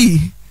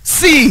B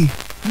C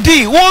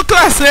D wo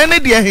class na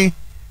de he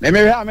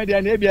me ha me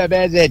de na bia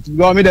bezet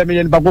go me de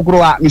me ba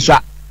kokoro a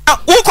miswa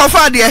wo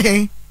kofa de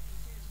he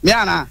me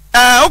ana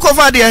wo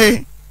kofa de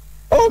he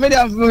oh me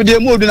de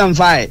mu do na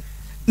mfai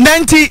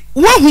nanti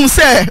wo hu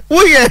se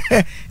wo ye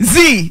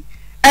z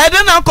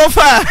ede na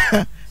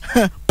kofa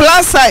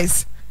plus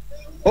size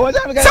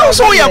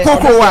so ya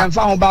kokowa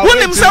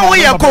wonim se wo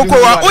ya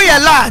kokowa wo ya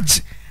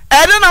large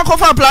ede na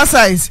kofa plus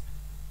size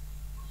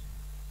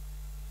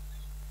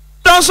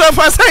don't show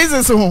for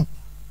sizes ho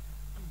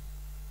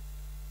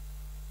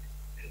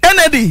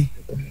Kennedy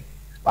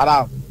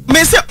para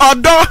me se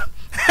odo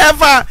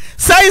have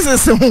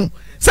sizes ho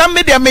some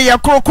media me ya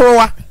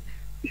kokowa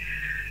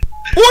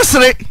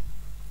wosre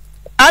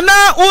ana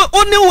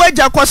oni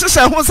waja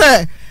kwosese ho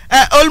se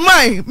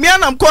olmai me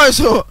anam ko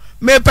so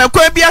me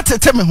pekwa bi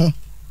atete me ho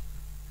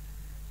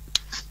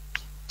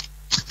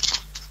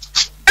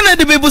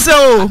Kennedy be buse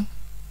o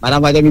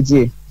madam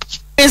Agyapong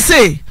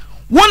ese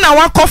wona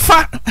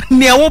wakofa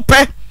ne wo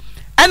pe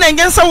ana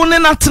ngensa woni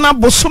na tena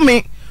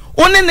bosome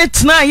woni ne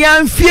tena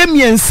ya mfie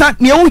miensa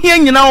ne wo hia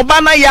nyina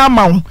oba na ya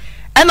amawo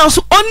ana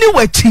so oni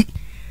wachi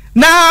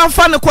na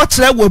fa ne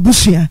kwotire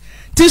wabusua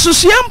ti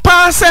susua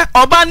mpa se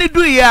oba ne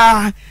du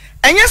ya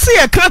enye se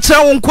ye ka tire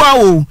wo nko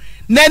awo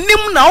na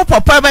nim na wo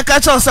papa be ka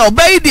tire se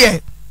oba yi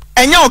de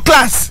enye o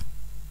class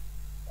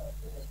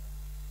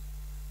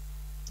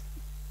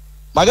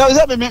Maga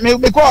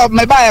me ko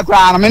me ba ya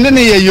kra na me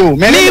ne ye yo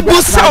me ni bu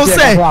saw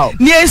se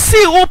ni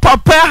esi wo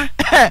papa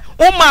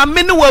wo ma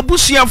me ne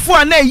wabusuafo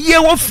a na ye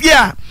wo fie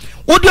a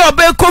wo de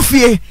oba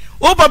kofie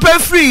wo papa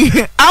free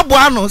abo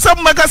ano se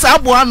mmeka se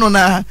abo ano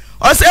na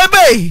o se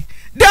ebe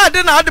dad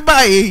na ade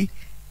ba yi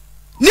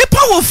nipa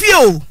wo fie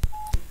o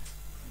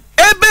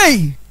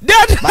ebe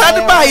dad na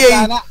ade ba yi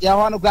ya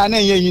wonu kra na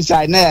ye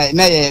inside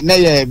na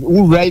ye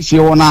wo right fie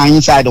wona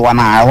inside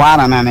wona wa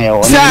na na ye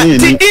o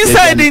ni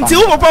inside nti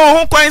wo papa wo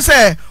ho kwan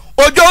se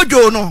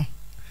ojojo no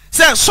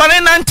se sore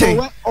nante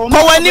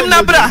ko wanim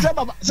na bra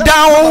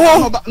da wo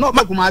ho no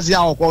ba kumasi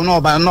a ko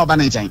no ba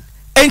ne nchen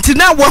enti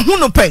na wo hu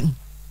no pen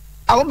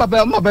awo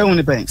papa mo ba hu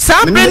no pen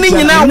sabre ni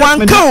nyina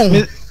wanka o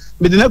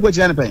me de na ko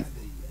chira no pen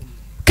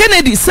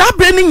Kennedy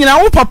sabre ni nyina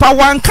wo papa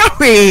wanka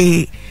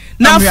hwe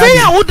na fe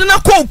ya wo de na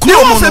ko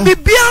kuro mo no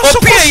bibia so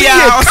ko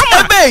ya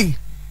kama be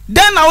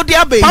den na wo de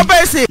abe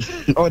papa say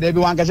o de bi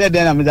wanka say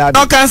den na me da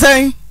o kan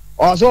say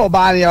also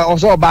ba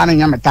ne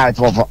nya me tight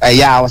for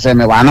ya o say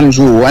me wa nam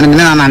so woni me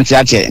na nan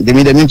tiache de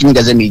mi ntumi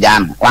gaze mi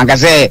jan wanka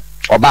say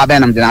o ba be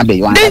na me na be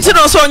wanka den ti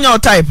no so nya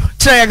type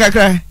kire ya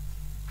kakra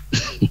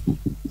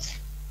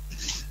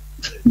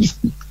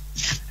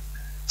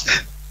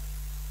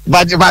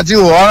but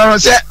you or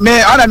say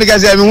me ona me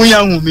gaze me hunya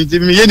hu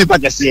me ye ni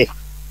pakese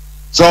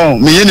so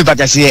me ye ni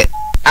pakese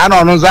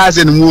ana no so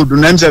ase ni mudu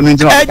na mse no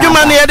ntina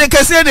adwuma ne ye de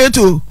kase de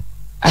to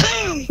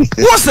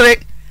wosre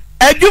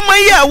adwuma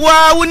yi a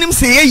wa wonim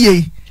se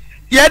ye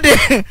ye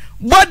de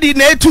body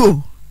na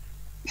etu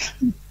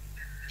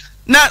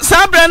na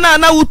sabra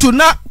na wutu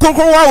na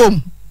kokrowa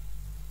wom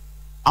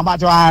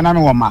abato ana me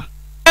woma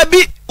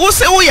abi wo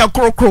se wo ya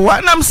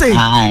kokrowa nam se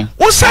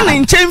wo se ne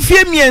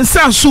nchemfie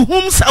miensa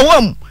suhum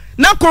sawam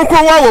na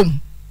kokrowa wom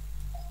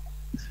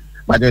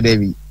bajo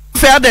David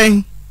fair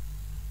den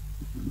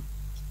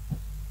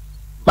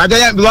bajo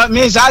ya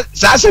me sa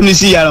se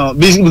see ya no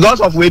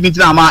because of we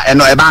meeting ama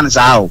no e ban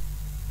sa o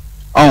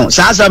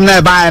sa sam na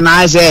e ban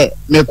na say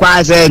me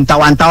kwa say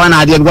ntawantawa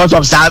na dey because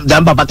of sa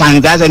jam papa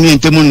kan ga say ni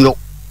ntemu nlo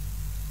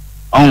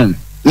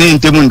ni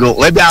ntemu nlo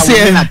we bia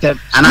wo na tem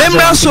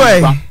memra so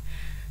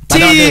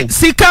ti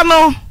sika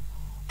no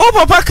o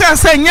papa ka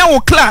say nya wo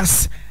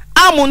class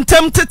am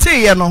ntem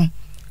tete ye no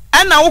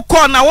ana wo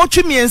ko na wo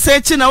twemiensa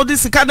echi na wo di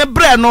sika ne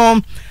bre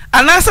no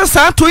anasa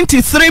sa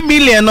 23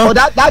 million no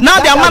na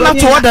dia mana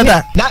to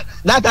dada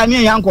that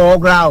ani yan ko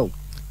okra o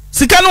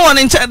sika no won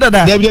nche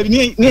dada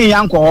ni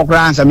yan ko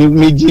okra ansa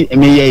me gi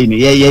me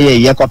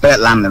ye ko pe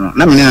land no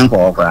na me yan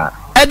ko okra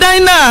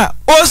edan na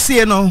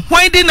osie no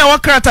hwan di na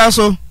wakrata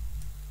so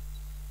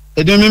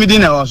edun mi di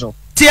na wo so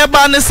ti e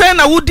ba ne se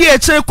na wudi e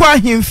kire kwa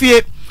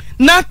ahemfie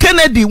na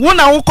Kennedy wo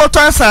na wo koto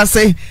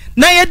asase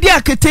na ye di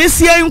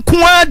aketesia nko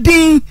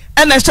adin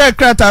na share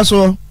krata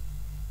so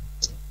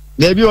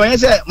debi o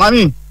yese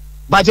mami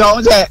but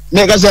o say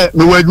me ka say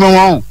me wadmo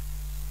won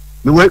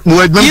me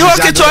wadmo you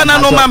okito na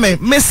no mame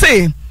me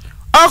say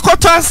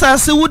okoto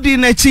asase wudi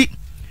na chi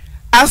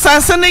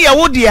asase ne ye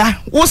wodia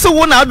wo se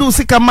wo na adu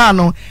sika ma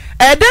no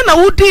ede na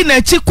wudi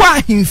na chi kwa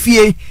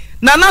ahemfie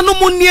na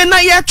nanom nie na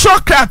ye tro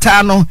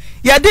krata no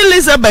ye di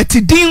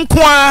Elizabeth din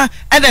kwa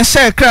na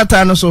share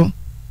krata no so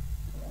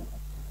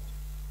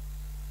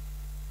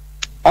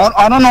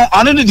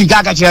ono di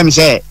gaga chere mi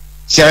say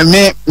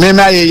me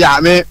ya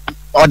me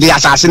odi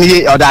asase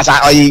ni odi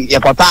asa oyi ye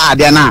kota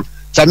ade na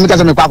se mi ka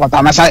se me kwa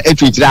kota ma sa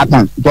etwitiri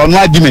aton to no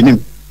adi manim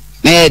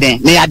na ye den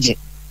na yaje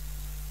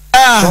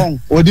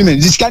odi me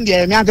diskan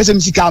de me anka se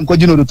mi sika am ko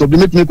jino do to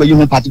me ko yi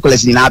hu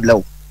particulars ni na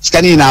ablew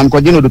sika ni na am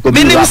ko jino do to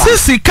bi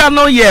sika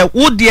no ye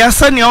wodi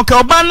asa ni o ka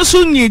oba no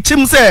so nyi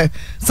chim se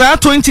sa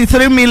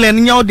 23 million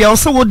nya wodi o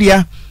se wodi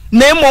a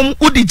na emom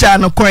wodi ja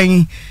no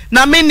kwan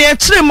na me ne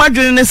kire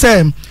madwene ne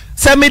se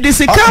se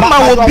medisika ma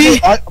wo bi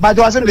but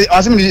was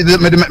me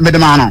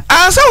man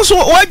asa so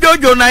wa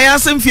jojo na ya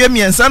sem fie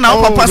miensa na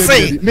wo papa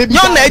say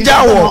nyo na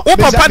eja wo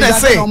papa na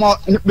say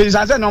me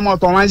say no more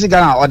ton sika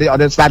na or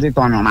the starting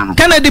ton no man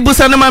Kennedy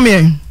busa no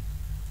mame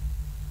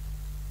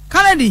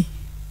Kennedy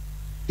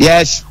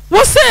yes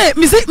wo say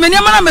me say me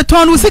nyama na me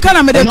ton wo sika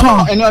na me de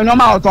ton no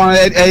ma ton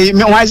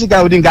me wan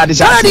sika odin ga de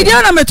sha Kennedy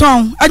dia na me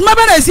ton adwuma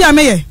ba na esi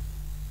ameye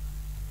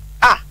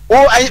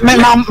oh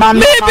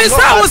me be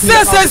sa wo say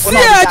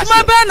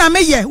adwuma ba na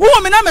meye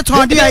wo me na me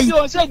ton dia yi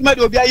say adwuma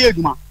de obi aye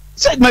adwuma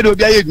say adwuma de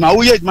obi aye adwuma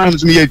wo ye adwuma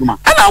so me ye adwuma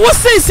ana wo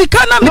say sika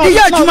na me de ye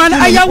adwuma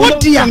na aya wo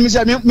dia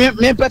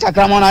me peta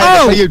krama na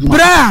ye adwuma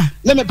bra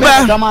le me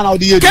peta krama na wo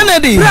de ye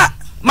Kennedy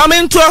mama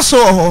nto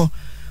so ho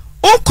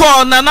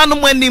uko na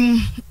nanom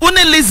anim une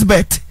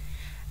Elizabeth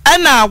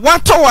ana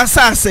wato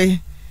wasase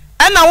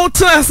ana wo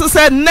tena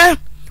se ne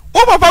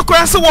wo papa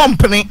kura se wo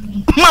mpene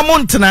mama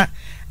ntena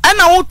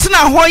ana wo tena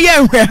ho ye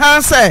nhwe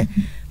ha se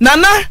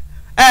nana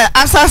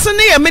asase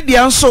ne ye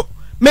media nso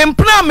me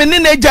mpena me ne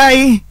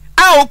nagai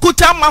a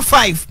okuta ma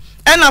 5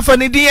 ana fa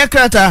ne din ye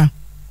krata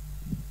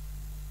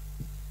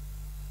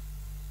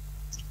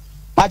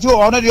Pati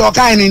ono di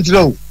okai ni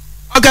ntiro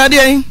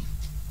okade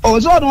o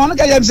so no no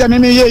ka ye se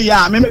me ye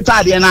ya me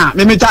tade na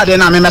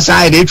me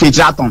sai de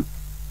twitira aton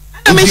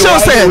me show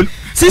say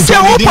sisi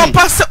wo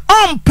papa se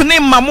ompene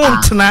mama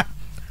ntena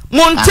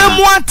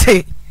montemu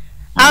ate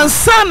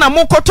ansa na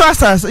mokoto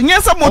asase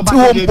nyesa moti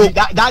wompo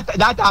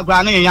that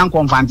agra na yan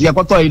confront ye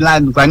koto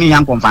ilan kwa ni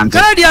yan confront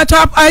Kennedy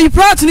atop ai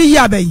prat ni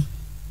ya bai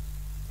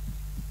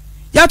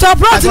ya to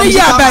prat ni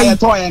ya bai ye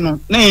to no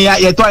ne ya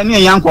ye to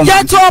ni yan confront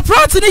ya to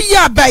prat ni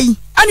ya bai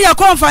ani ya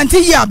confront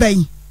ya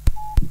bai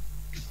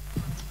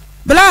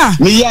bla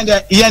mi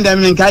yende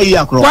mi nkai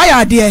ya kro why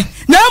are there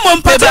na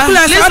mo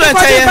particular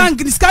say bank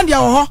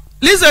scandia wo ho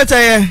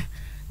Lizette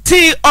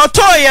ti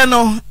otoye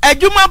no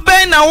adwuma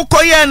ben na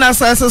wokoye na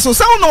asase so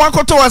se no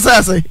wakoto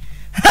wasase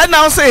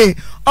na wo say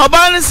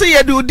oba ne se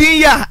ye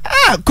dudin ya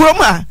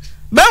kroma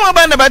ben wo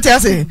ben na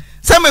batiase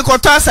se me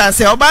koto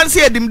asase oba ne se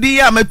yedimdin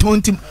ya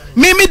metontim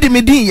mimi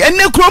dimidin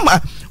ene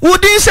kroma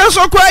wudin hye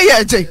so kwa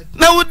ye je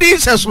na wudin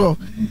hye so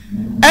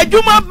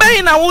adwuma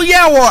ben na wo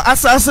ye wo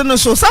asase no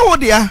so sa wo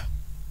dia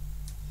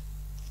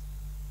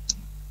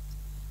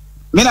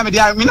mina me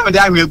dia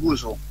hwe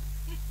so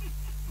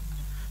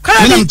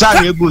Kennedy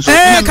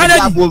Kennedy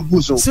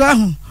so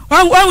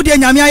wan de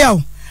nyame aya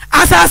o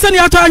asase ne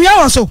ato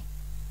anwa wo so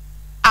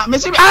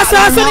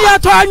asase ne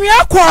ato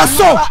anwa ko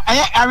so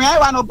anwa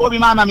wa no bobi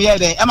mama me ye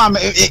de e ma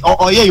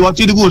oye yo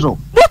ti digu so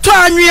buto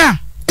anwa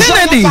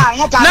Kennedy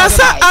na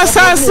sa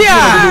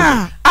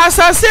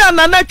asase a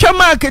na natwa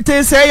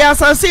market se ya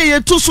asase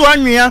ye tuso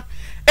anwa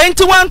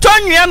enti wanto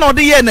anwa na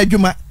ode ye na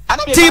dwuma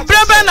ti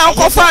brebe na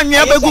kofa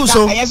anwa begu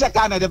so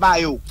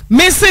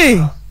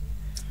missy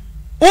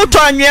uto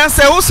anwa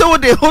se wo se wo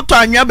de uto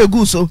anwa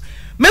begu so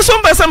me so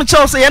mbesam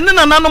Chelsea ye ne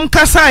nananom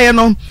kasa ye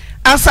no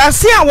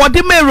asase a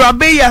wode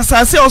mewurabe ya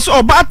asase o so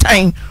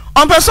obatan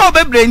on person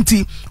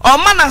obebrenti o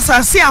ma na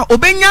asase a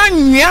obenya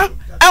anwa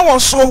e wo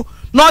so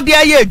na ode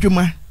aye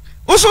adwuma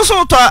wo so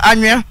uto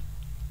anwa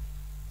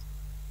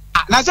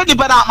na se di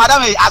pana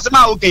madam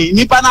asema okay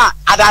ni pana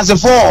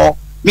adasefo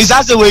mi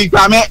sa se we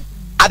kwa me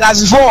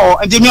adasefo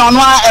enti mi ono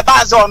e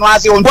ba se ono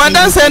ase on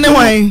wadan se ne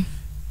wan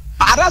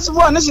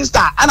adasefo ne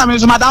sister ana me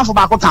so madam fo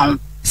ba ko kan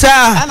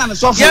sa ana me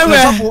so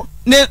fo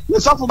ne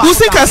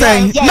usika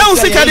sai na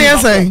usika ne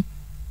sai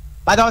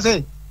ba da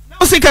say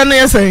usika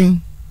ne sai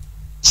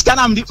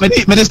skana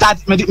me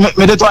start me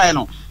de to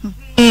no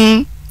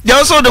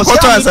je so de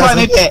koto asa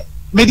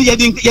me di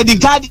yedin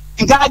card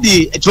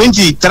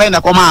 23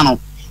 na koma no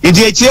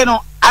edi echie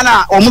no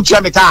ana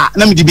omutua me ka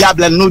na me di bia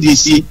bla no di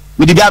esi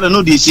me di bia bla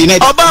no di esi na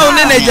oba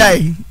woni ne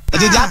jai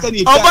edi jaka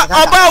ni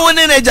oba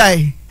woni ne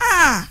jai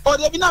o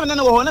de bi na me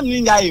na wo na me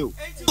ni jai o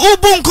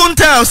ubu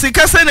nkunta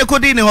sika se ne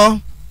kodi ni ho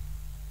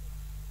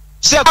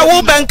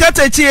awu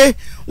benkata chie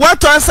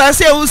wato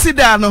asase e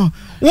usida no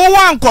wo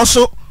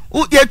wankoso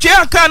yetwe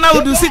aka na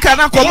udu sika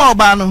na koma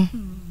oba no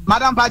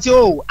madam party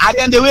o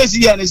at the way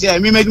see here say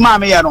me meduma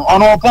me here no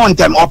ono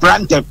pontem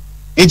operantem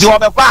enti wo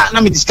be kwa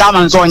na me discover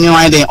nso onye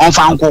wan den on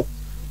fanko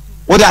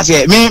wo da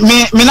say me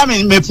na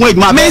me fun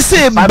eduma me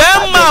say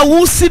bema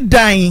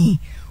wusidan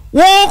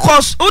wo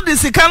kos udi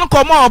sika no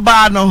koma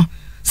oba no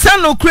se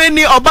no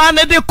kreni oba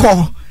ne de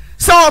ko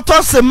se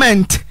oto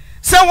cement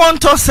se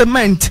wonto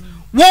cement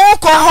wo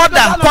ko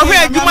hoda ko hwe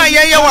adwuma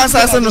ye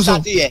wasase no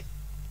so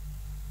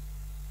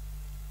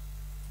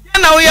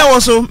na wo ye wo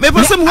so me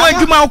pese mu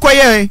adwuma ko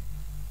ye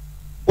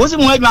wo si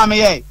mu adwuma me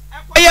ye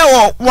ye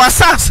wo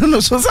wasase no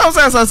so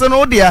asase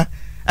no dia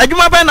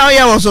adwuma ba na wo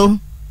ye wo so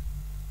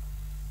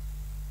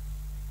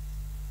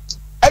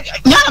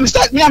I'm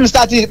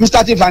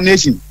starting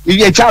foundation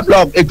a chat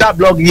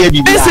blog here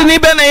bi Messi ni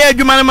be na ye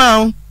adwuma no ma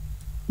o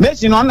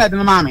Messi no na de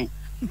no ma me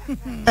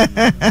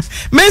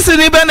Messi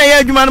ni be na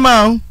ye adwuma no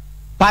ma o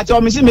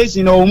Pacho me si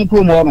Messi no um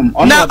krom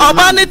onum na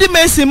oba ne di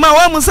Messi ma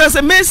wa mu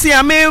se Messi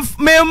a me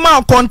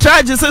ma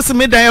contract se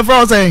me dan e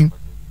frozen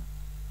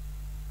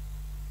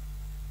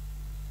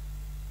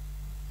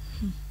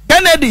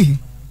Kennedy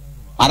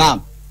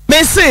Madam.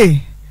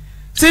 Messi.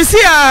 Sisi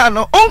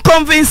no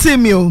unconvince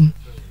me.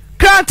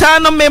 Krata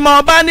no me ma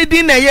oba ni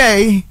di na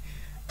ye.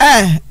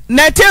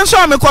 Na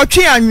tenso me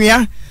kwatwe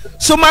anwea.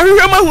 So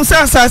mahwehwe mahu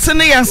sa asase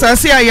ne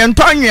yansase a ye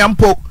nto anwea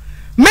mpo.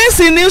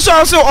 Messi ni so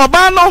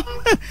oba no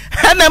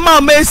na ma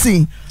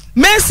Messi.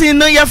 Messi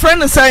no your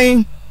friend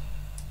saying.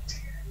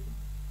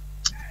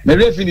 Me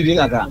re fini di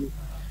kaka.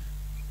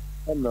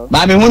 Hello.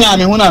 Ba me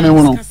hunu.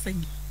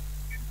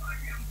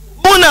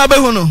 Una be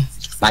hunu.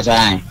 Ba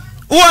jai.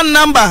 One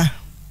number.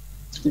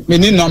 Me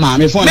ni no ma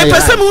me phone na. Me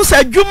pese mu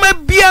sa dwuma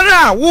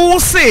biara wo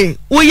se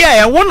wo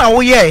ye wo na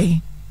wo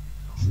ye.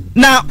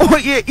 Na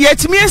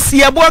yetimi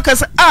asia bo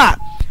akasa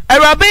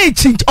arabe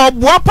echi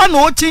oboapa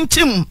na o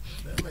chinchim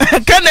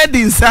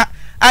Kennedy nsa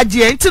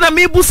agye ntina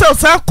me busa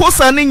sa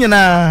kosa ne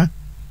nyina.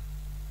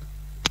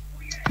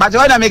 Ba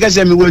jai na me ka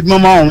se me wo dwuma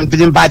ma on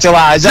pidin pa che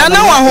wa.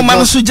 Na wa homa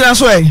no so gina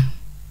so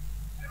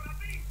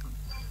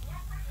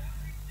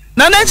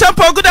Nana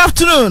Chapo, good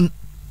afternoon.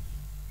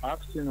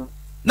 Afternoon.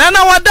 Nana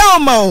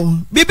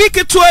Wadao, Bibi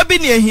Kitua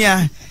Binia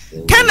here.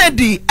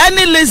 Kennedy and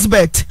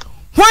Elizabeth.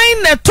 Why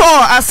neto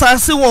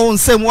asasi won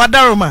sem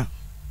wadaroma?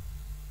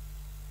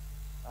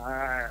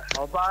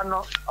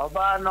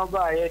 Obano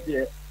ba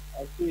ye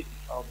asi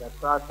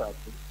obasasa.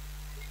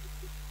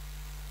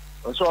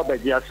 Oso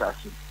obeji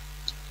asasi.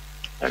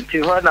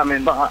 Until when I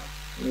mean ba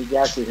ni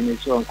jasi ni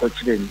so on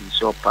kochire ni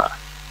so pa.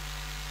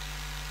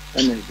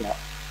 Eneza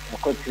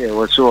kochire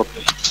wo so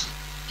pe.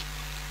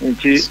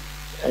 Nti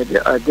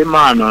ade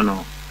man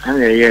no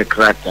ana ye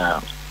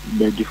krata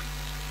bedi.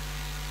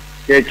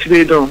 The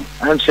children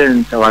I'm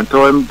saying to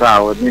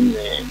empower in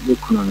the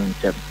economy.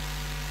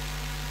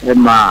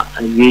 Emma,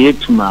 ye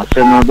to my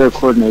son, the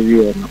corner,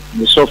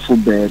 the sofa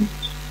bed,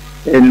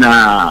 and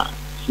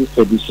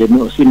sister, the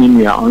no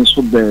senior on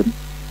so bed,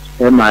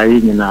 Emma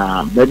in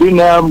a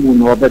bedina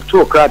moon or the 2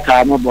 o'clock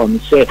time about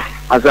say,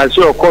 as I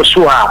saw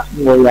Kosua,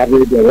 no, I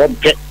read the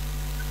red cat.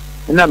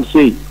 And I'm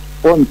saying,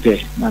 one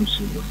day, I'm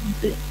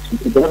saying,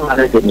 don't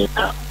matter the name,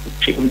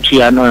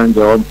 Chiano and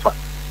the own fire.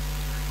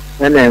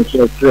 And then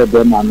so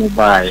Bema no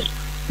buy.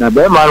 Na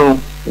Bema no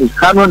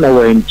kano na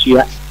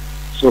wentia.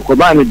 So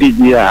koba ni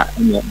bidia.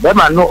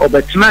 Bema no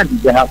obetina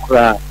di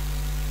akra.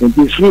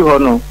 Nti free ho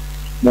no.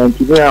 Na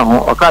nti be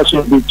ho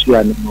okaso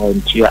bitia ni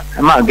wentia.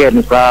 Ema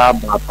again fa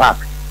ba park.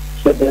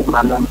 So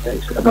Bema no se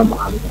na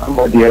ma.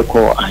 Ambodi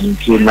eko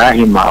anti na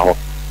hima ho.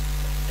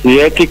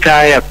 Ye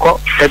kika ya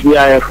ko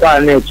ebia ya kwa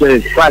na che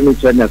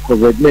na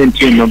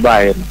COVID-19 no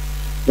buy.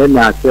 Nana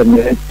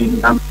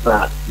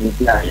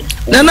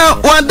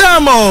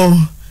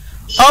wadamo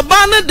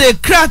obana de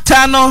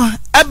krata no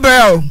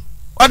ebrel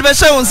what be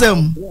say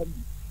wonsem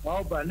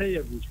oba na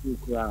ye bushu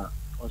kra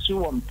osi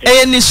won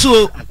ni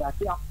so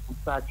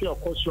atati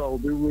okoso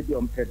obi wedi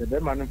ompede be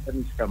man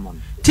fani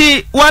skaman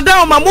ti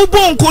wadamo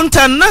mamubo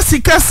nkunta na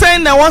sika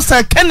sen na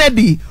wasa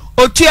Kennedy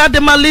otua de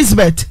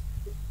Elizabeth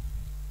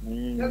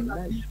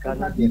na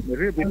iskana de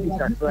rebe ni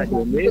kanwa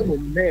de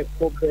me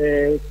ko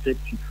be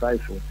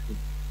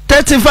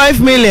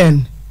 35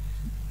 million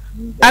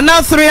and now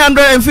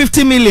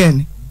 350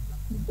 million.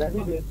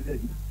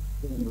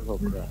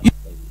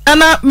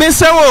 And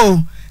Mr.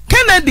 O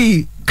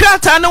Kennedy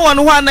krata no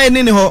one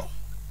any ho.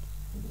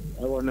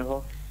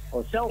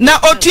 Na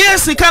otie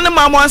sika ne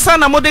mamwansa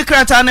na mode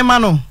krata ne ma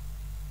no.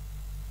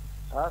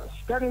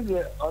 Sika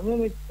ne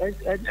onye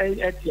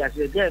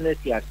etiase de na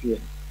etiase.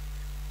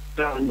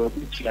 Na no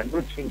tiya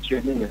no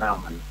tinche ne na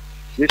ma.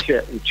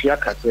 Yese utia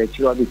kakra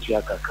ti o de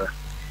tia kakra.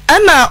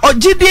 Ana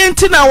ogidie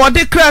ntina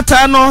wode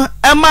krata no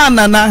ema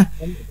nana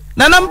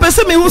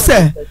mpese me hu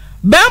se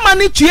be ma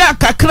ne tua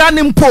kakra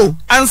ne mpo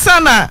ansa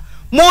na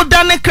mo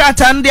da ne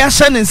krata ndi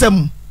ahye ne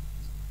nsam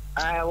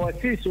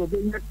what is so be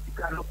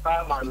kano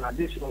pa ma na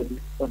this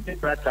o de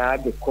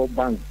krata the co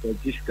bank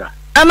register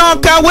ana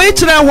ka we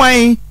kire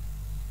hwan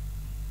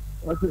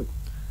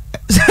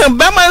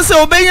be ma se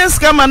obenye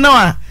scam na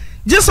a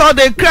jiso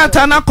de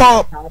krata na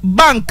ko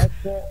bank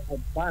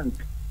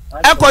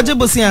Kojo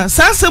busia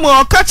sanse mo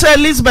okacha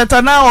Elizabeth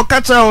na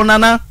okacha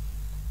onana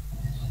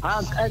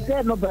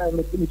again no ba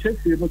me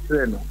chesi mo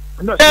treno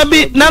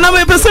ebi nana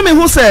me pese me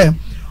hu se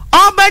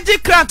obaji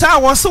krata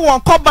wo se wo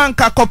ko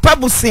banka kopa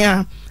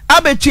busia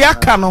abetua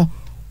ka no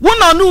wo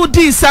na no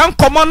di san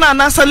komo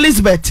na sa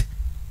Elizabeth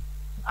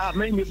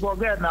me mi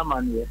boga na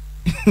manie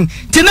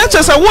tina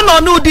chese wo na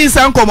no di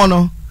san komo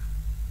no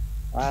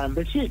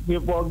be shi mi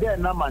boga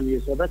na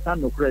manie so beta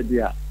no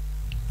credit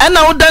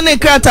ana wo da ne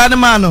krata ne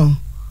ma no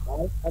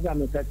Ada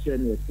me ka che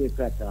ne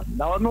krata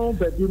na ono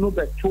bedu no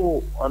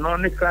beto ono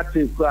ne krata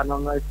ku ano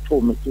na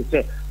to me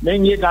se me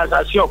nyi da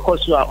asasi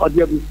okoso a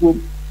ode abufu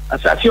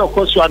asasi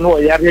okoso no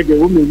yare de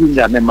wo me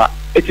winya ne ma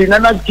eti na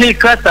na je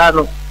krata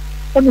no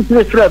ono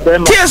se fra be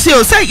ma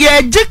tiesio se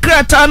ye je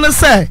krata no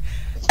se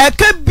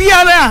eka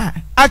biara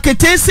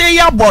aketese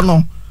ya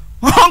bono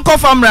honko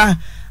famra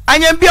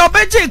anya bia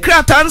obeje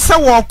krata nse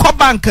wo ko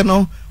bank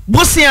no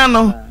busia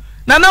no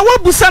na wo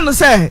busa no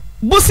se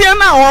busia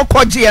na wo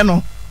koje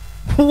no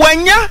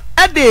wanya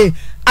ade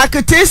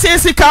aketese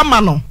sika ma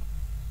no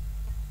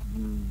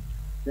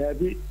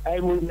Debi I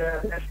will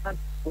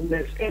on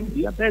the same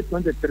year,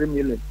 23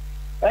 million.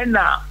 And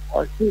now,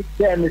 or see,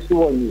 then is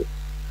 1 year.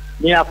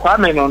 Near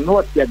farming on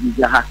North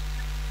Yabizaha.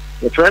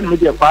 The friend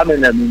with your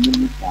farming and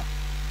minister.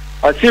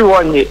 I see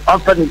 1 year,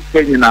 often is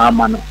paying in our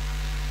manner.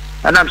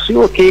 And I'm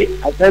sure, okay,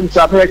 I think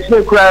I'm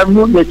actually crying,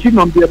 the chin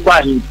on the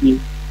party.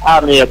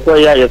 I'm a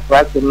player, a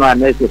fraction,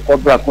 and a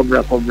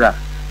cobra.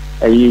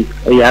 A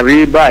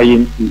riba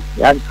in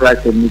the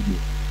fraction media.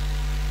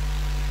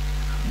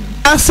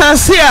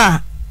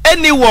 Asasia,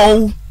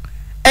 anyone,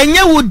 and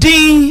you would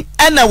ding,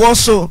 and I was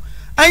so.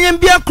 I am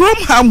be a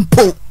chrome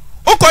hampo.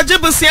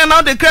 Okojibusia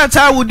now the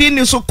crata would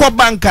in so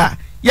banka.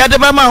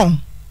 Yadabamau.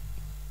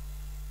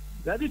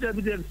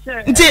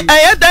 I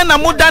had done a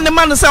more than a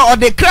man or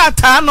the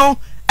cratano.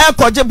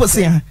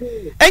 Kojibusia.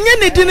 And you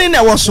need in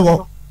a was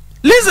so.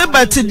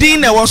 Elizabeth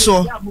Dina was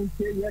so. Nana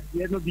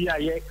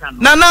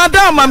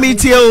Dama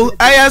Mitio,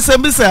 I asked a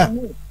missa.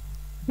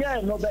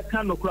 Yeah, no, that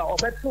kind of crowd, or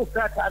that two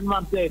crack and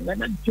man, and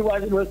then she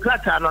was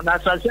crack on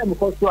that. I said,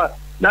 because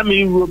that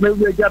means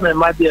maybe a German,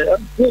 my dear.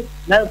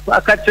 I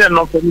catch her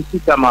not for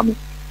Mr. Mammy.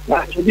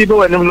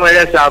 People and no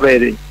less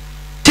already.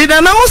 Did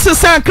I know to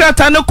say crack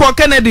and no call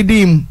Kennedy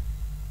Dim?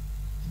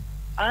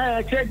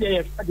 I said,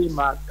 yes,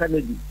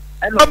 Kennedy.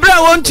 And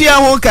Obra won't you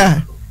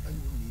hoka?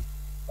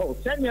 Oh,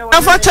 send me a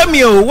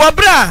Fatamio,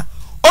 Wabra,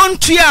 on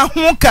Tia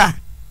Honka.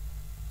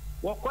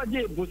 What could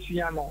you,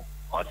 Busiano?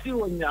 Or see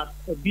when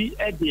you be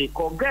a day,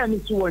 or Granny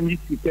to one you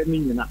see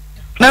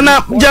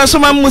Nana,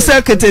 Joshua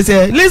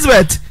Musakete,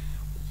 Elizabeth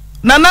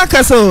Nana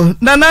Casso,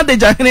 Nana de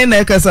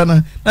Jacqueline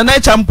Casana, Nana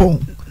Champon,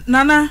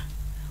 Nana,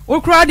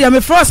 who cried, I'm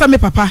a frost, I'm a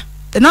papa,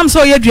 and I'm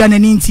so Adrian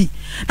and Inti.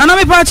 And I'm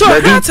a part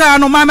of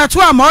no mamma to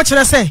a much,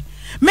 I say.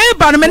 Maybe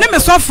my name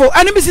is Sofo,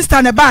 and Mrs.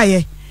 Stanley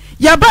Baye.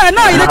 Yaba,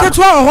 now you let it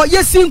to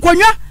yes, in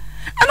Konya,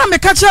 and I'm a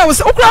catcher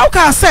was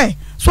Oka say,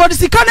 so the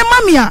Sikane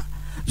Mamia.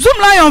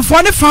 Zoom lion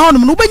for the found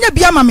Mubenya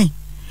Biamami.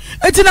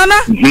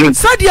 Etinana,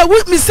 Sadia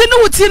with me,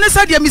 Sinu Tina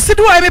Sadia,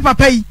 Missidu, I may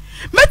papa.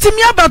 Met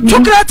me about 2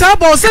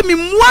 crata, send me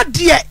what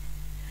dear.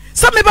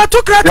 Some about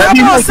 2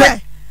 crata,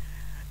 say.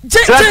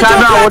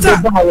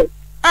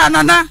 Ah,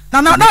 Nana,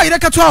 no, you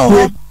can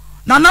tell.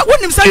 Nana,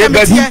 wouldn't say a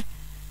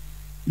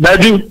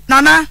Badu,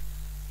 Nana,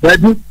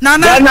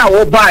 Nana,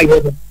 will buy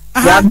it.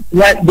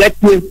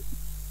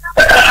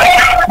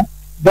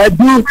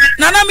 Badu,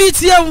 Nana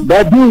meets you,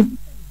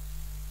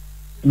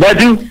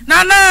 Badu,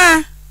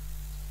 Nana.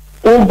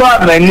 Over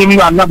my name,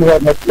 I'm not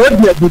what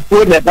you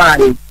before the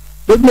body.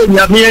 What you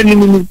have me,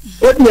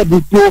 what you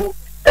before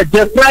a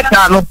just like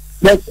I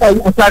that I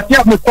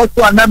have first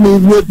one, I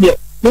mean, would you?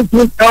 This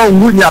is how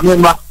would you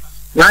remember?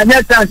 I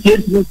never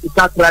said to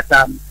start that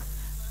time.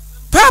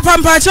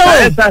 Papa Pacho,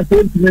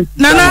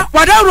 Nana,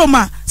 what are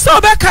Roma? So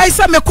back I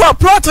said, me call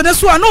plot to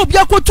this one, no, be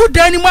a good 2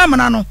 day anymore,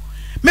 Manano.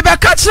 Maybe I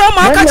catch him,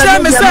 I catch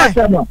him, say.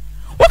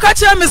 What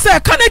catch him, say,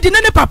 can I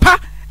deny papa?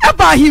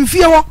 About him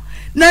fear.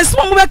 Na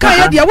small back I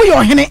had we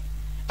are henny.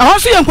 I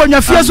also am going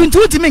to feel soon to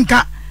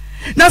Timinka.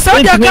 Now,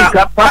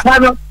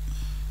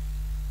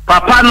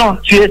 Papa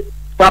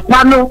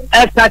no,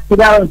 extra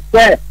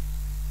say,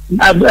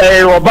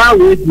 about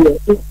with you.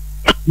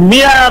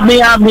 Mia,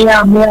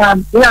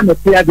 the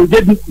fear the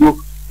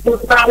debut.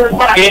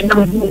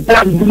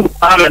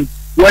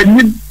 When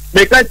you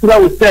make us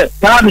say,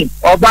 Tommy,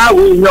 about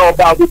we know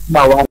about this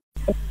now. And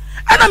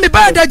I'm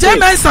about the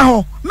German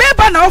Saho.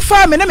 Maybe now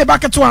farm and I'm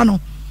back at Tuano.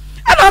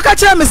 And I'll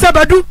catch him, Mr.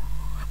 Badu.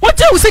 What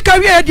you see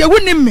career, you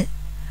wouldn't me.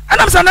 And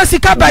I'm Sanasi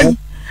Kabai.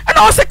 And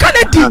I was a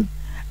Canadian.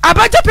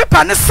 About your paper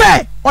and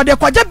say, or the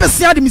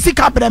Quajapasia, the Missy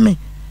Cabrami.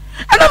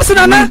 And I'm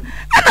Sanana,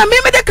 and I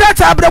made the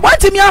crater, but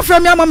wanting me out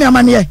from your mamma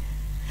money.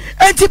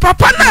 And ti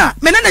papa na,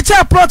 men and the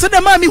child brought to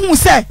the mammy who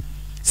say,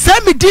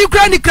 send me deep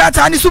granny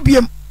crater and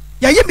subium.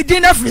 Ya me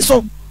dinner free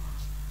so.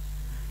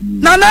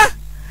 Nana,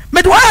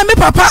 medwire me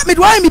papa,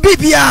 medwire me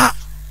baby.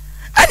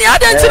 And the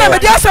other thing I'm a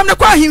dear some the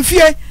qua him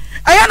fear.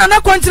 I am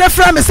not going to the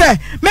frame, say,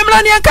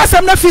 Memlani and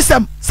Cassam, no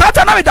fism,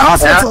 Satan with the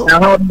hospital.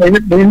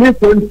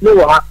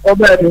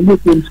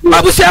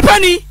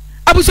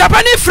 Abu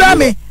Shapani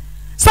frame,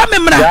 some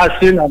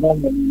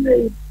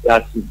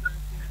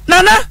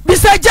Nana,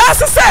 beside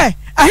just say,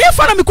 I hear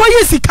from me quite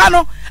easy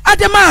cano at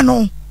the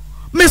mano.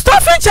 Mr.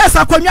 Finches,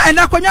 Aquania and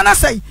Aquaniana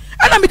say, and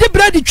I'm the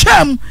bready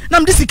charm,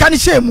 Nam this can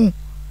shame.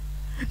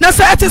 Now,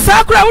 say at a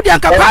sacra, would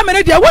yank a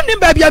permanent, I wouldn't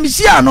baby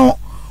Amiciano,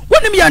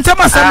 wouldn't be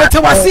Antamasa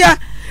Metawasia.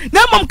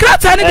 Na mom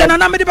krata ni de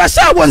na me de ba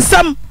sha won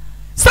sam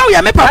saw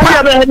ya me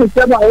papa na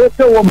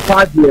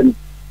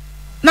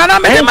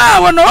me de ma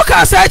won o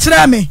ka sa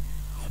kire me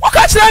o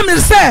ka kire me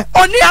se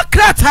oni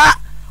akrata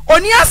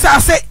oni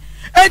asase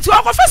enti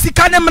o ko fa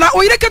sika ne mra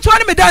o yire ketua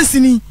ne me dance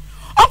ni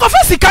o ko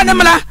fa sika ne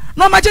mra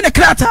no ma je ne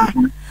krata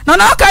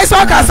na o ka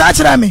isa o ka sa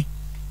kire me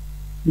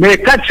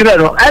ka kire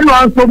no eno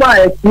anso ba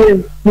e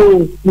tie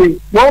wo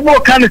mo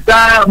kan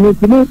sa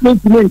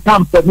mutumi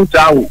kam for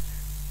mutawo.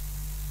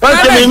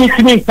 What's the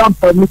meaning come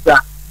for Mr.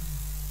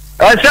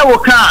 I say,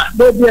 what can't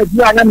be a good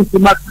animal?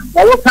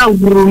 What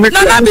can't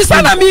Nana be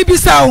son of me be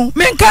so.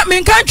 Men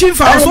can't dream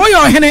for us. All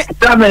your henny.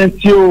 Summon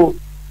you.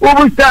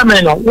 What we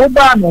summon? What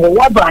ban?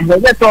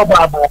 Let's all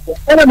about.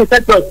 And I'm a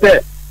set of say,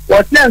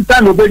 What then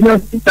son of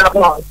business is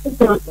about?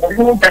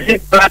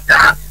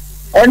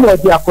 And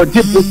what you are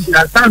contributing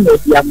and son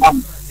of your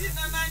mom.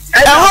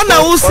 And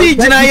how will see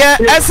Jaya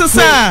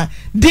SSR,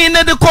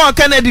 Dina the Core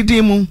Kennedy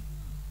Dimu.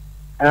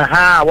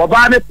 Aha,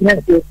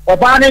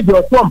 Wabane,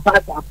 your son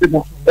part after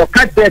or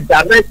cut their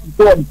direct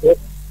form.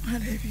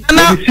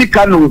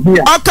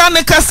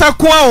 Okane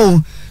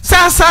Kasakwa,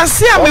 Sasa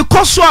Sia me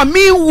Koswa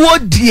me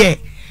wood dear.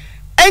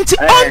 And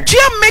on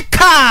me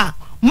car,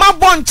 my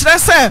bon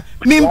tressa,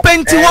 me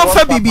penti one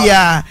for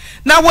Bibia.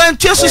 Now when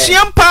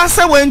Chesham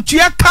passer went to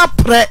your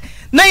capre,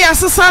 na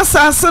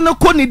yasasa no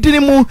koni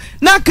dinimu,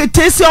 na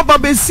ketesi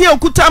obabesi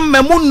okutam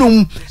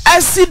memunum,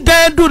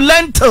 aside do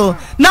lentil,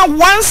 na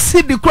one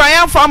seed the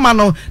crying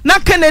farmano, na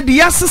Kennedy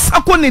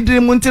yasasa koni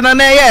dinimuntina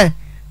na ye.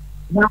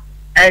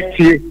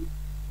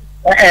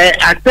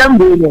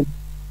 Assembly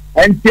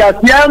and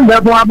Tiasian,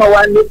 the Mama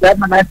one, the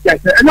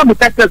Manchester, and I'm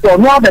Texas or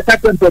no the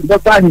second to the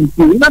time.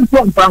 I'm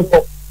from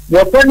Franco.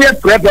 Your premier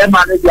prep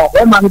manager,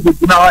 one man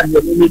is now and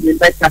you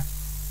better.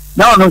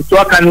 No,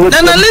 so can we?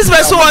 Then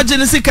Elizabeth so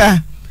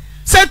Genesika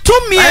said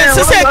to me,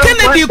 say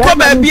Kennedy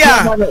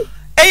Kobabia,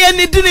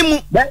 any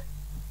didn't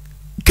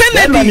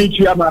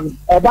Kennedy.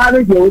 About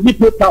it, you will be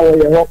put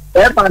away.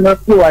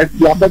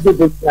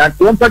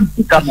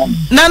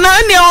 Nana,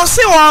 any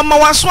also, I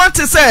was what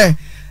to say.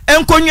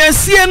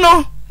 Enkonyasie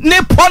no ne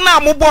pona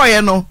mo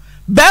boye no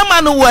be ma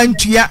no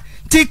wantua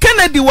ti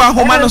Kennedy wa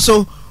homa no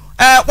so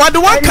wade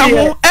waka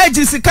ho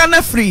agi sika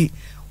na free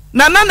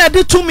na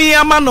de tumi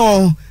ama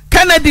no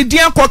Kennedy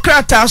dia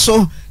kwokrata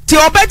so ti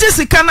obeje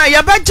sika na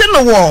ya beje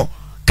no wo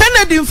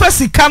Kennedy mfa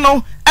sika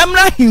no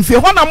emra himfe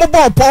ho na mo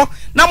bopo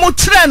na mo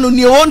kire no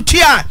ne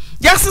wontua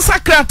ya sesa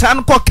krata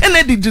no ko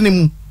Kennedy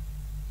dinimu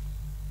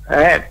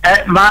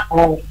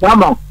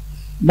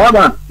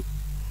mama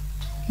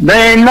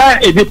then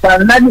it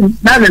depends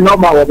na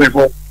normal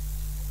before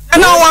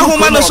and wa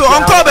homa no so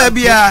onko ba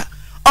bia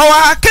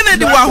o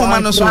Kennedy wa homa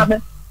no so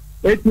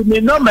it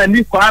me normal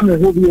ni kwa me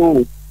ho bi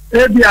o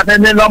e bia be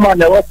me normal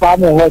na wo kwa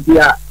me ho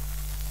bia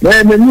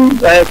me ni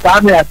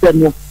kwa me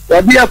atenu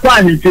e bia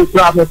kwa ni ti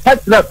so am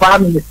petre kwa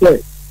me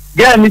se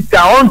ge ni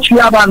ka on chi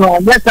aba no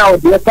nyeta o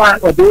de kwa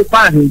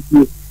ni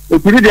ti e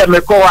ti de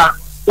me ko wa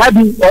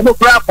labi o do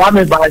kwa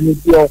me ba ni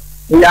ti o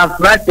ya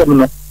fratem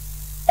no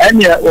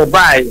ene o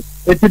bai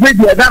it's a bit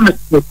of damage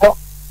to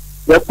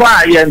the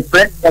quiet and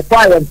the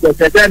quiet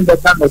then the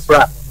time of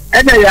crap.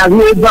 And they are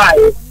here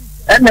by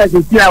and as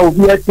you see, I will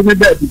be a timid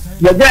baby.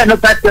 You're there, no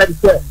factor,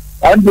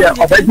 and they are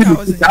already.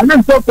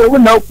 I'm so for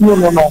no,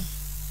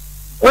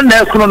 and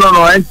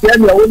tell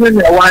your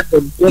women I want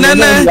them.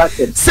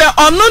 Sir,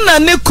 on no,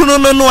 Nikuno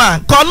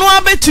noa,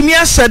 Konoa bet to me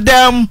as a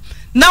dam.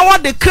 Now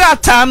what the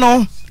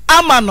cratano,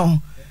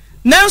 Amano.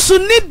 Nansu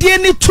need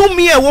any 2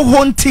 me a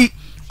wonti.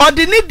 Or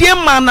the need dear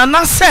man and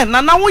I said,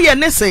 Nana, we are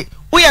nesse,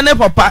 we are ne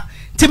papa.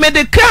 Timmy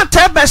the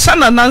crata by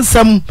Shanna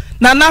Nansam,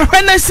 Nana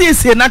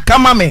Hennessy, na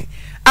Kamame.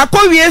 I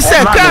call you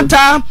say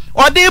crata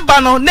or de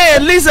bano, ne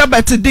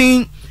Elizabeth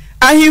Dean,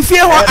 and he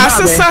fear her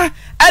assessor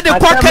at the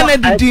Quack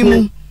Kennedy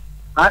Dimu.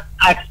 I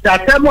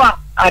tell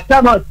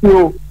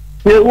you,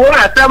 the war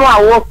I tell my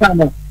walk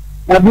on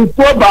a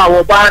before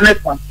bow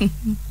barnet.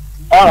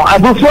 Oh,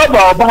 Afutuo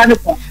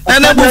Obaniko.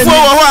 And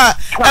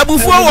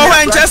Afutuo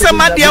and just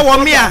my dear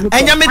Womia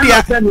and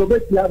Yamidia.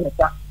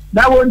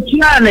 That won't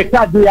Chiana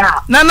Kadia.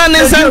 Nana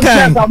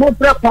Nezanka.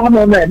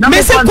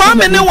 Mr.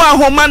 Kwame, no one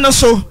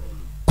Homanoso.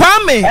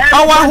 Kwame,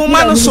 our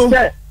Homanoso.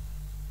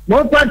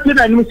 No person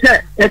and you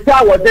said, if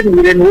I was in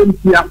one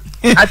here.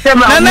 I tell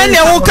my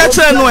Nana won't catch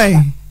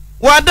anyway.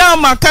 What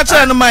down my catcher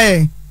and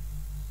my.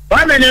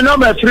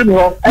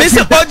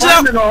 Mr. Kojo,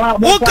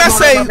 who can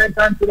say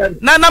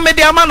Nana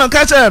Mediamano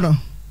Catcher?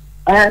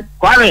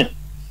 Kwame.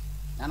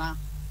 Nana.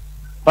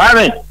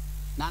 Kwame.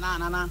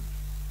 Nana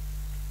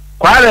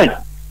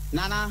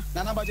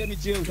Bajemi.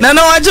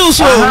 Nana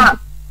Wajuso.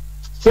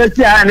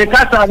 Setia and the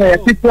Catcher,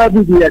 people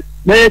do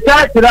may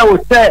catch that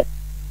would say,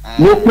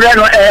 no friend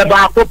or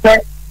ever cope.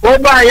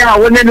 Over ya,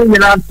 when you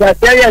answer,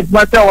 there is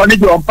matter on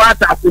your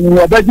part in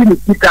your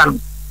bedroom.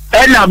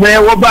 And I may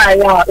over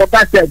ya, the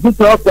Catcher,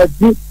 this offer.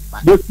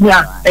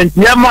 Bosnia and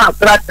Yama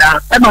Trata,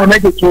 and I'll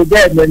make it to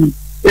them.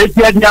 If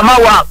you had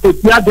Yamawa,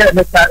 if you had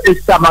the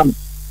Saman.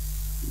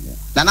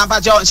 Nana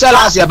Pacho, sell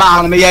us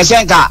about me,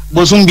 Yasenka,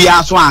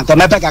 Bosumbia Swan, to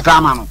Mepeka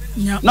Cramano.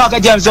 No, I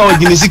can't say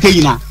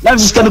Ginisicina.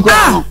 Let's just go.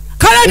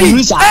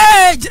 Kennedy,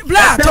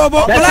 black,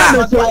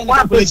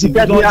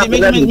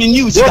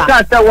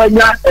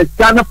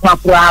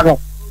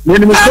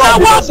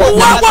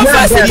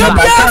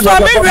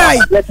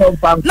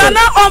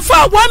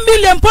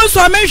 million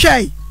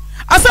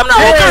asam na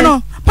wo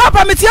kano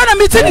papa metiana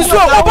metini so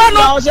oba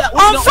no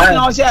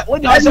onfa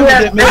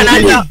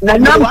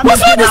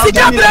so de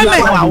sika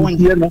breme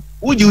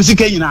uji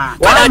usika yina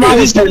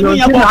Kennedy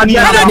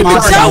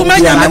bitia wo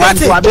manya me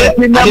wate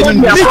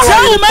bitia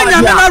wo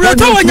manya me na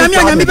reto wo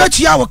nyame nyame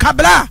betua wo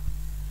kabla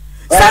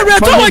sa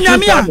reto wo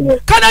nyame a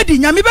Kennedy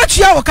nyame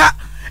betua wo ka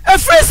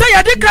efri say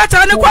ya de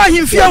krata ne kwa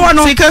ahimfie wo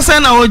no sika say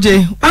na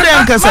oje ure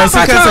nkasa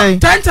sika say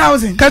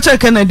 10,000 kacha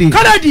Kennedy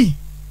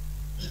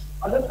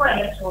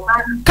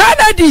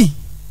Kennedy.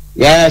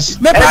 Yes.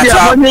 Me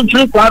pacho.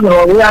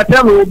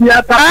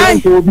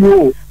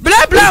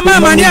 Bla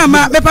mama ni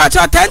ama me pacho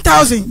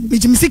 10,000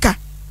 bijimisika.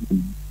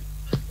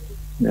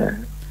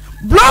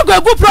 Blog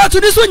go pro to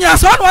this one ya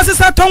so no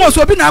asesa ton was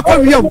obi na akwa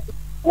me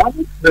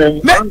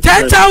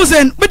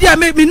 10,000 me dia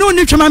me no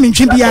ni twema me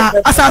ntwe bia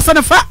asasa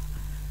ne fa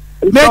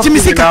me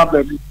jimisika.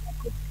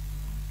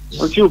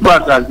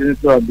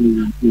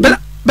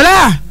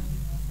 Bla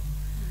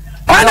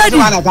Kennedy.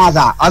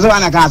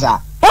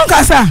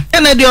 Onkasa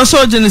ene de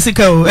oso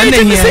jinisika o ene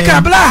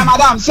jimisika bla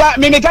Madam sir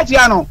me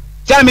katia no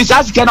sir me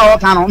sha sika na o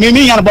kan no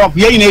me yan bop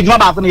ye na eduma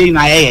ba ko na ye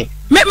na ye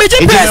me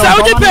jipesa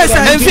o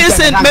jipesa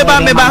enfiese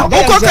meba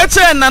ukoka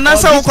kire nana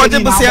se ukoje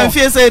busia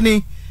enfiese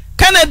ni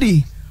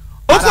Kennedy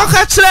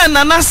ukoka kire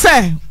nana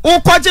se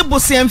ukoje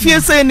busia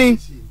enfiese ni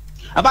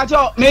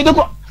abajo me do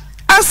ko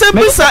ase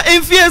busa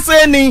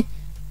enfiese ni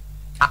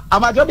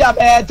abajo bia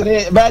be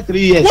 3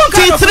 years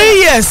 3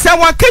 years se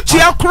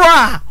waketua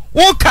kro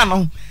wo ka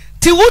no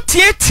ti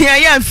wotie tia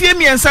ya enfie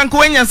miensa nko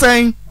wanya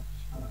san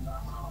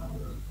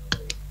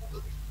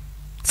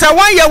se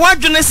wan ye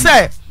wadwene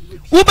se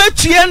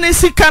ubetua ne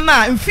sika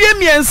na enfie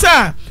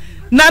miensa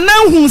na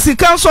hu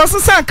sika so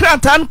sesa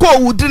krata nko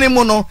wudini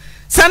mu no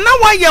se na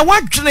wan ye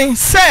wadwene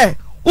se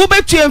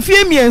ubetua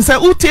enfie miensa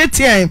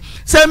utietia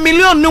se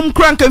million num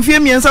krank enfie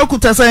miensa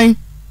kutasan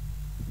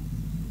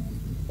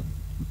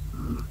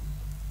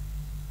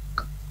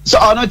so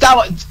ono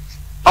ta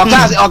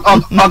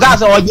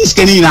ogas o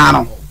jiskeni na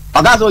no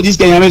ogas o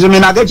jiskeni me so me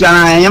na ketua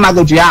na yen ma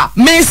ketua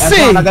me se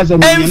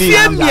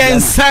enfie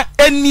miensa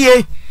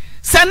enie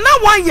se na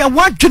wan ye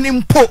wadwene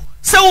mpo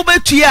se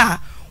ubetua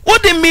wo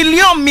de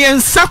million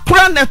miensa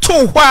kura na to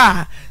ho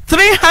a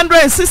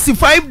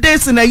 365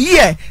 days in a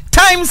year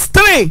times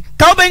 3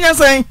 ka obenya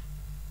say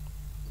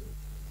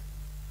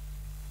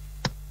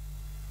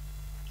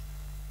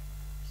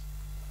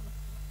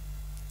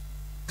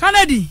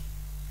Kennedy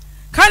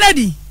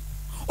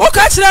o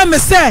ka kire me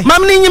say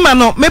mam ni nyima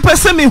no me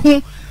pese me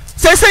hu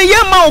se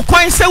ye ma o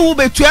kwan se wo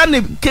betua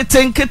ne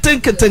keten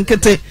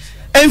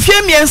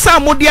enfie miensa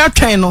amode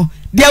atwen no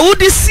de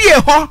wodi sie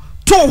ho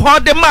to ho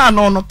de ma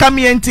no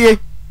kamientie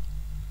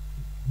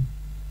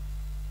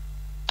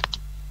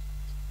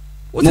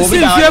o ti se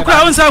fie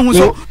kra won sa hu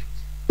so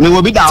me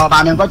wo bi da ho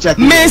ba me ko check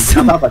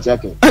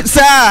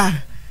sa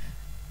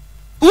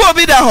wo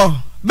bi da ho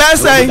ba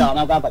say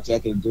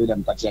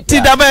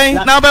ti da ben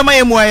na ba ma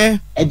yemuaye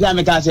e dia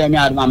me ka se me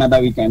aduma me ba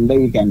weekend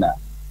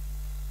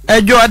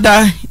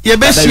ejoda ye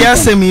be hia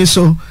semi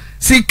so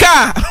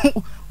sika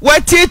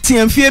wati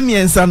enfie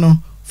miensa no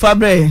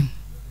fabre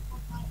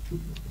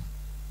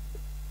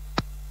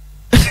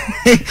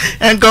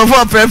enko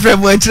for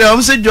preferable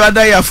chire so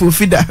joda ya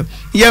fofida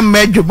ye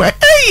medjuba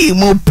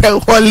mo pe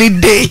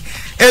holiday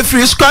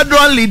every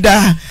squadron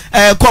leader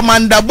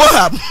commander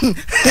Boham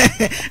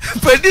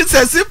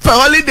producer super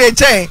holiday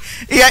chain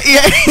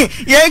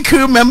yeah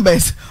crew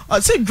members I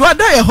say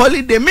joda a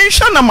holiday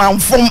mention am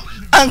amfom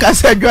anka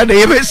say joda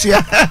ye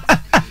besia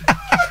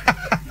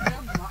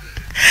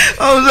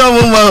oh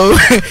so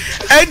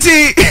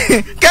enti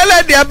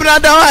kala dia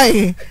brother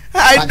why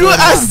I do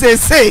as they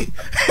say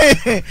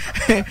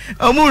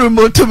omuru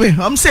moto me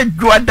am say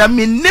joda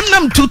me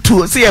nimnam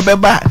tutu say e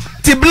beba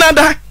ti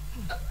blada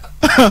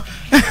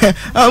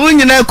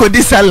amunyi na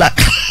kodi sala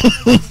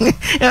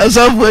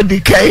so body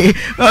kai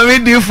we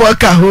di for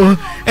ka ho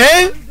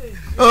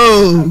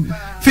oh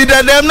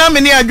fida dem na me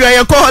ni adwa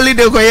ye ko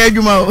holiday ko ye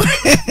adwuma o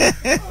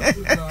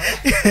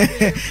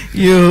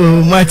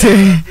yo mate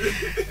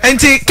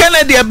enti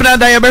Kennedy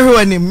brother ye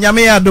behwe anim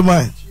nyame ya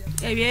adoma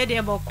ewie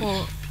de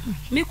boko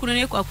mi kunu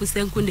ne kwa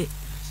kusenkune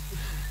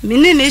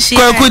mini ne shi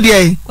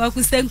kwa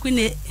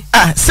kusenkune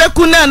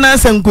sekune na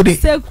senkude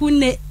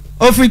sekune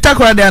ofita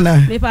kwa de na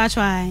me pa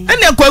try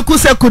ene kwa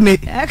kusekune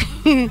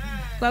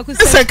kwa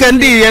kusekune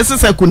second yes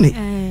sekune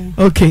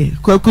okay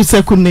kwa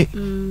kusekune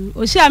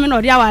o shi ami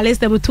no dia wa list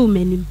them two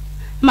menim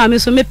ma me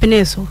so me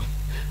peneso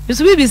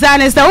so bi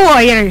bizane se wo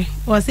yere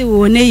o se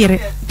wo ne yere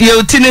ye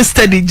utini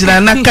study jira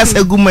na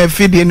kasa guma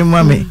afidi ni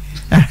mame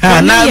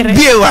na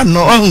bie wa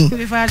no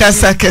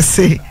kasa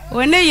kese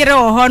wo ne yere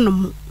o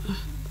honum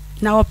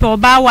na wo pe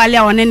oba wale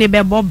a one ne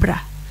be bobra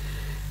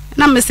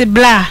na me se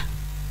bla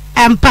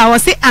empa wo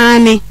se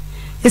ani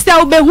ese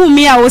wo be hu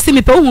mi a wo se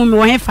me pe hu mi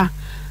wo hefa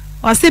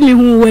wo se mi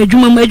hu wo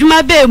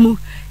adwuma be mu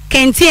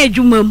kenti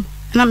adwuma mu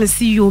na me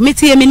se yo me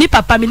tie me ni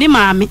papa me ni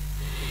maame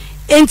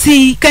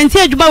enti kenti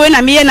adwuma we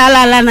na me ye na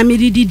ala na me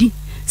dididi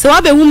se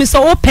wo be hu mi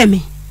so wo pe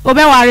me wo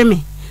be ware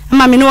me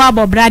ama me no wa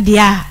bobra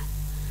dia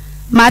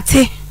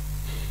mate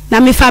na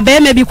me fa be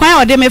me bi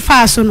kwan ode me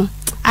fa so no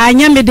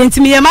anya me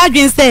denti me ye ma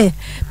dwen se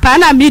pa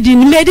na me di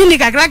ni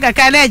kakra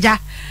na eja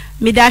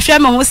me da hwe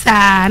me ho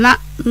saa na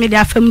me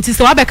da fam ti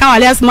se wo be kan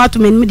wale asma to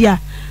me ni dia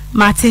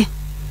mate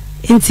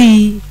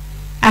enti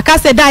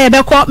akase da ye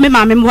be ko me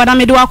ma me ho da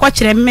me de wa ko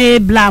kire me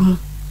blam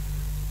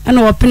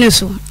ana wo pene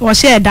so wo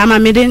she da ma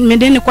me de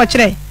ni ko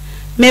kire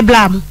me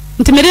blam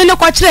enti me de ni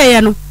ko kire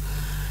ye no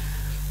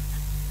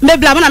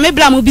me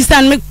bla mu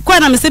bisan me kwa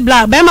na me se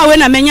bla be ma we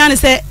na menya ne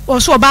se o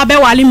so ba be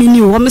wale mi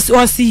ni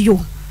o si yo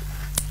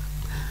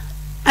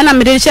ana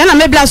me de che na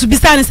me bla so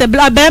bisan se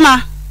bla be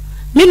ma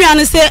mi nua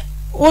ne se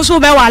o so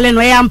be wale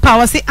no ya mpa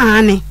o se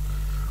ane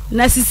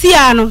na sisi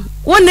ano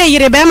wona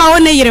yire be ma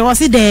wona yire o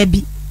se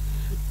daabi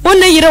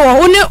wona yire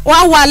wo wona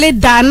wa wale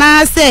da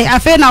na se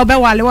afa na obe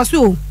wale wo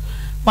so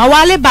wa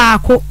wale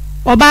baako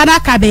oba na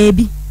ka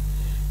baabi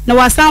na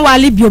wasan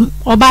wale biom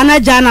oba na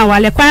jana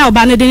wale kwan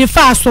oba na de ni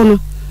fa so no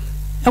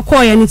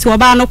ekoye ni ti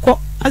oba no ko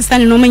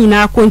asane no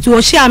manyina ko nti o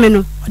hia me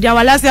no odi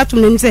awale ase atum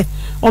ne se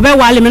obe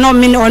wale me no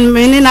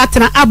me na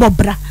tena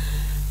abobra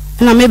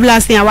na me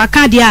blase ya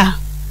waka dia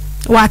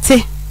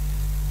wate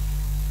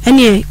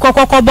eni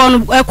kokoko bo no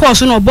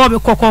ekoso no obo be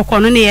kokoko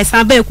no ne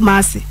yesan ba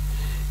kumasi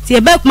ti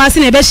e ba kumasi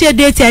na e be share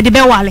date e de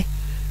be wale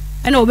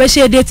ena o be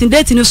share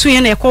date no so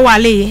ye na e ko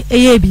wale ye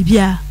eye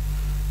bibia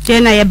je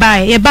na ye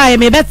bae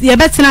me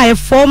tena ye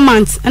 4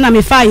 months ena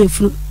me fa ye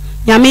funu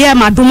nyame ye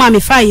madoma me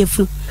fa ye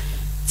funu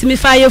ti me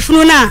fa ye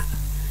funu na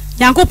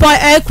yankopon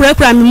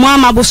kura me mu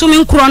amaboso me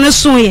nkro no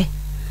so ye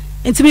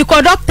enti me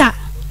ko doctor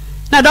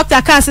na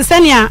doctor ka se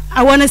senia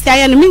awon se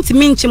aye no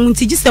mintimi nchim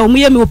ntigi se omu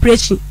ye me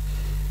operation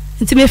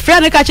enti me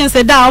frɛ ne ka chen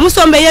se da omu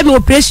so me ye me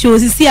operation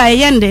osisi aye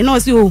yende na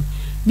osi o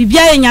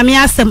bibia ye nyame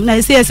asem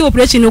na se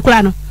operation no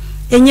kura no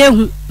enye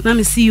hu na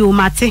me si o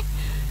mate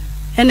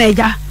ena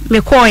eja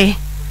me koye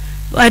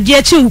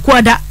adie chi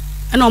ukoda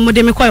na omu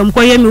de me koye omu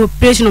koye me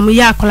operation omu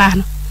ya akla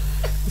no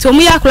nti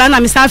omu ya akla na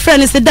me sa frɛ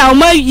ne se da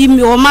omu yi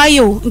me o ma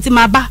ye o nti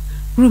maba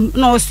room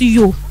na osi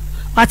yo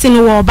wate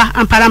no wo ba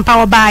amparampa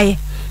wo baaye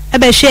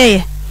ebe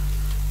hweye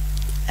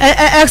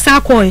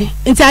exakoy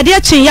nti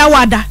ade chin ya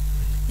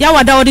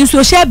wada odi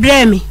nso hye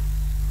bremi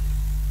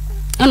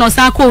ana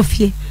osan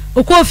kofie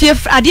okofie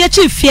ade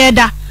chin fie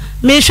da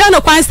me hwe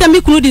no kwanse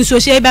mi kunu di nso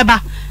hye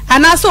beba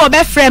ana so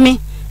obe fremi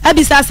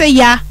abisa se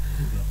ya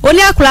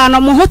oni akura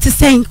no mo hoti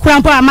sen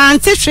kurampo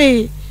amante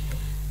hwe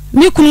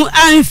mi kunu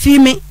anfi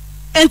me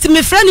enti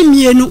me frɛ ni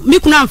mienu mi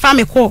kunu amfa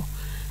me ko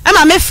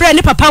ama me frɛ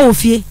ni papa wo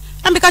fie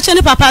am ka che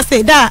ni papa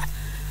say da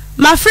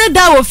ma frɛ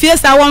da wo fie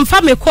sa won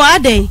fa me ko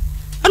aden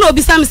ana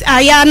obi sam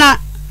aya na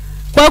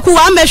kwaku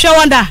wa mehwe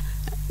wonda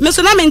me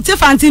so na me nti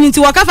fantini nti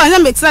waka fa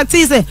me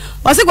exactly say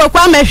o se kwaku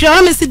amehwe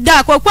na me si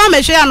da kwaku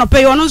amehwe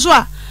anope yo no so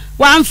a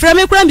wa amfrɛ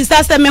me kura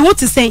bisa se me ho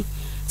te sen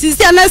ti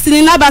si ana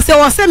sini na ba se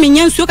wo se me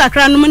nyansuo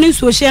kakra no me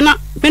nsuo hye na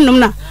menom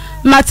na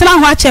matena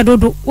ho ache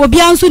dodo obi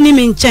anso ni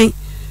me nkyɛn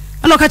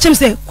ana ka chem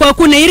se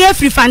kwaku na ire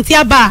free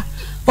fantia ba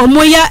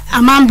omoya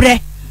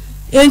amambre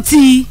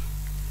enti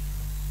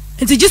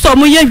jiso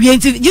mo ye wie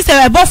enti jiso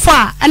ebofo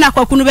a ana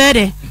kwaku no be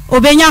de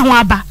obenya ho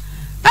aba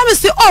am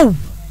say oh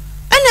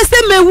ene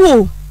se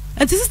mewu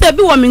enti sister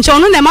bi wo me nche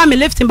ono na ma me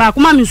lifting ba ko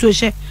ma me so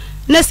hye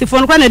na sifo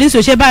no kwa na din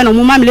so hye ba na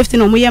mo ma me lifting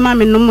no mo ye ma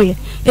me no mo ye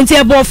enti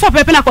ebofo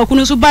pepe na kwaku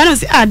no so ba na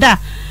say ada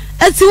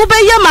enti wo be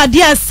ye ma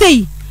dia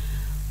sei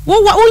wo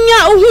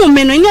unya ohu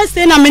me no nya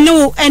sei na me ne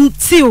wo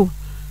enti o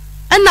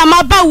ana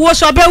ma ba wo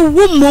so be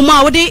wu mom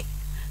a wo de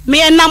me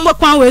enam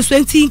kwan we so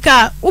enti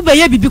nka wo be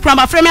ye bibi kran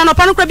ba frɛ me no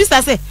pa no kra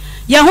bisa se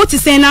ya ho ti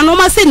sen na no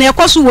ma se na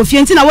ekoso wo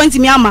fie nti na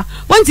wantimi ama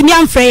wantimi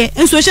amfrɛ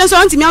enso hye so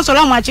wantimi ansoro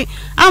amache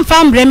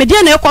amfa mbrɛ me de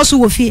na ekoso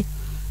wo fie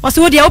wo se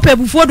wo de opa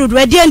bufuo dodo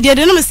de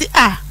de no me se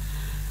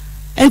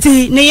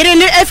enti ne yere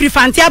ne afri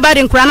fantia ba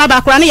de nkura na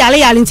ba kura ne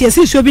yale nti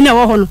esi nsuo bi na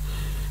wo ho no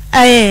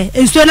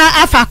ensuo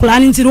na afa kura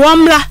ne nti wo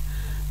mra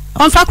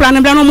onfa kura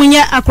ne bra no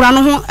munye akura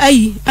no ho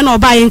ayi na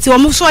oba ye nti wo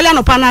mo so le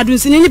no pa na adu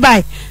nsi ni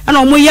bai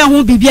na o mo ye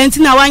ho bibia nti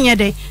na wanye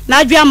de na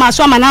adwe ama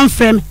so ama na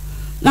mfrɛ me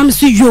na me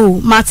se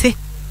yo mate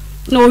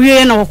na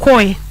owie na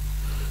okoye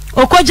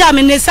okoja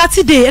me ne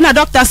Saturday na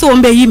doctor say o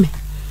mbe yi me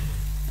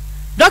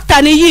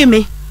doctor ni yi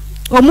me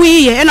o mu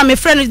yi ye na me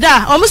friend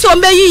da o mu so o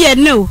mbe yi ye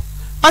no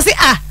o say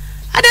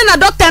ade na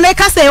doctor na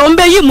ka say o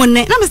mbe yi mu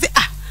ne na me say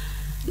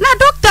na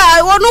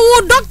doctor o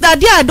no doctor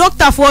dia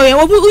doctor for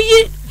o mu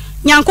yi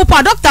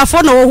nyankopa doctor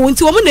for na o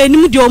nti o mu na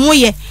enim di o mu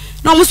ye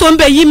na o mu so o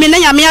mbe yi me na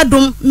nyame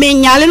adom me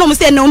nyale na o mu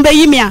say na o mbe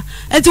yi me a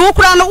enti wo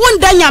kura no wo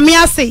nda nyame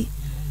ase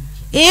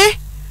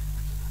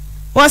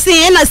wasi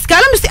ena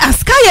skala mi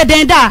aska ye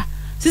den da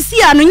sisi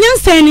ya no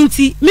nyensen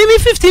nti mimi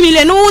 50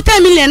 million no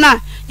 10 million na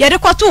ye de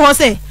kwato ho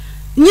se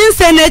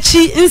nyensen na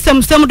chi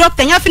nsem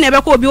doctor nya fi na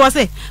be ko obi ho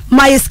se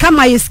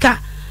mayeska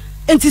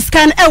enti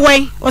scan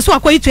ewen wasi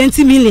akoyi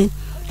 20 million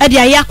e de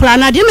ayi akla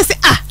na de mi se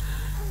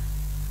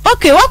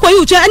okay wakoyi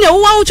uche ene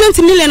wo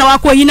 20 million na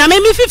wakoyi na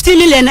mimi 50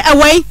 million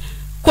ewen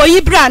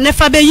koyi bra ne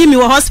fa be yi mi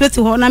wo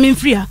hospital ho na mi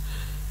free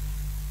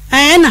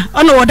na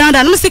ono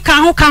wodanda no mi se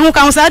kan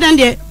ho sa dan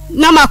de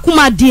na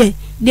makuma de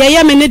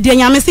ye me ne de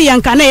nyame se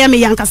yanka na ye me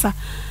yankasa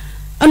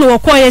ana wo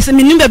koye se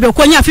minim bebe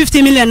ko nya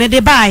 50 million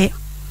de baaye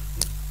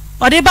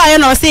o de baaye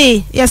no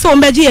se ye se o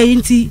mbeji ye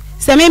nti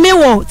se me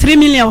wo 3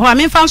 million ho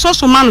me fa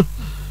so ma no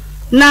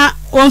na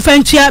on fa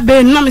ntua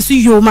be na me se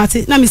yo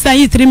mate na me san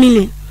yi 3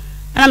 million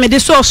ana me de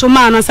so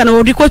ma na sana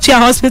o di ko tua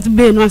hospital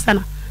be no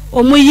sana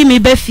o mu yi me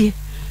be fie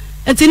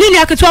enti ni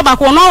aketo ba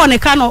ko no wo ne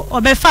ka no o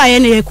be fa ye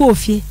na ye ko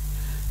fie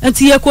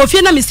enti ye ko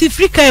fie na me si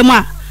frika mu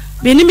a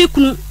be ni me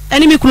kunu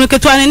ene mi kunu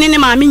keto ane ne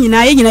maame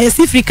nyina ye nyina ye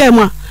si Africa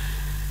mu a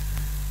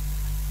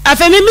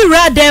afemi mi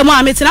wura dem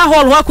a metina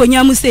hall ho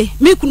akonya mu se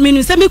mi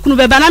kunu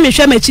beba na me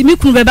hwe machi mi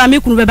kunu beba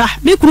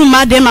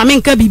ma dem ma me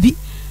nka bibi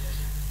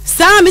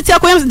sa mi ti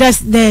akoyam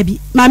da bi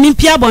ma mi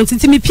pia bonti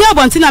ti mi pia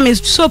bonti na me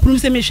so prum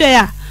se me hwe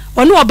ya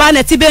ono oba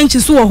na ti bench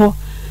so wo ho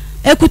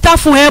ekuta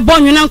fun e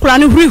bonyu na nkura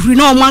ne hurihuri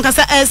na omo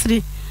ankasa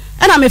esri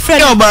na me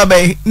friend yo baba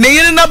ne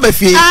yiri na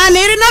bafie ne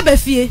yiri na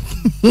bafie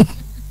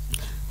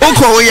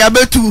oko we ya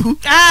betu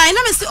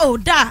ina me si oh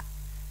da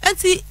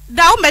enti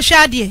da o me hwe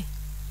ade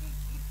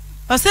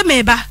o se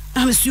me ba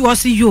na me si o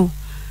si yo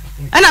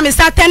na me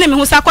sa tene me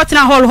hu sa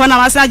kotena hall ho na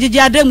wasa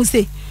agege adamu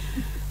se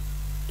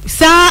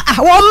sa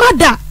wo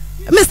mada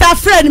Mr.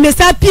 Friend,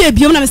 Mr. P.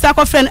 Biom, Mr.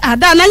 Friend,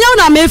 Ada, na nyaw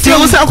na me fi.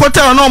 Ti usa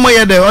kota no mo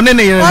ye de, one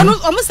ne ye.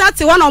 Omo sa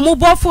ti wana omo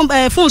bo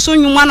phone so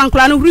nwuma na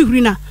nkura no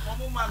hurihuri na.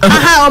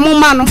 Aha, omo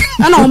ma no.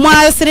 Na omo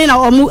asere na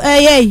omo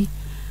eyey.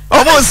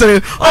 Omo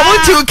sere,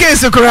 omo ti o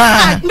case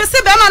kura. Me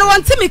se be ma no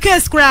want me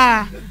case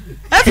kura.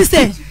 Efi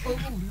se.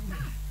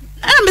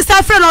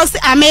 Mr. Friend o se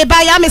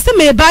ameba ya, me se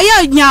meba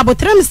ya nya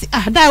abotre me se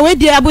ada we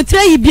di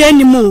abotre yi bi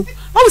animu.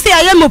 O se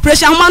aye mo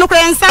pressure ho no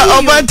kra nsa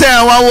o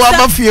banta wa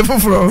abafie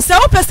foforo se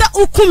o pese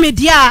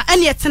ukumedi a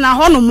ene etena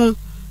ho no mu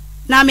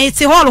na me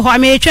ti hall ho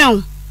me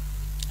etwen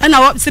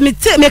na se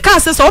me ka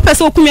se o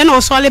pese ukumi na o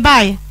so le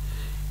bae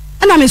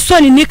na me so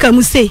ni nika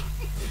mu se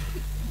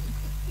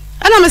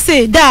na me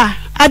se da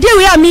ade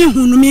we a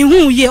me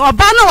hu ye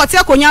oba na wote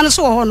akonya no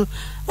so ho no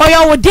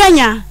oyo wo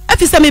denya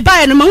afisa me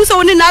bae no mahu se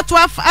oni na to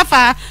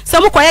afa se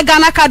mo koye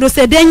Ghana card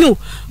se denyu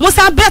mo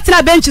sa bet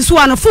na bench so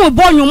ano fu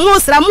bonyu mo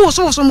sra mo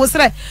so mo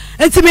sra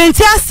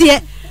entimenti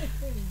ase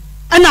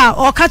ana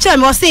o ka che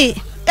me o se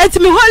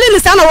entimi holi ni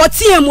sa na wo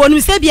tie mu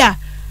onu se bia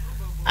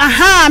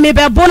aha me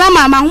be bona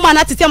mama huma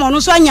na tete mo no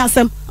so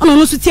anyasem ono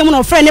no so tie mu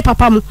no friend ne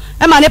papa mo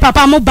e ma ne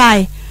papa mo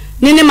bae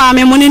ni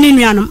maame mo ni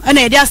nuanom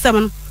ana e di asem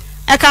no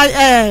e ka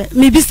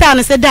me bisa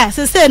no se da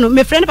se no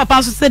me friend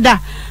papa so se da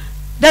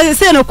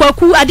say no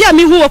kwaku ade a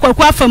me hu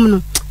kwaku afam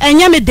no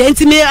enya me de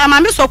ntimi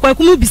amame so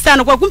kwaku mu bisa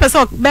no kwaku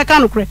pese be ka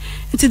no kre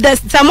nti da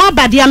samo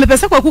bade a me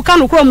pese kwaku ka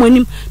no kro mo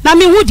anim na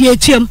me hu de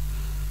atwam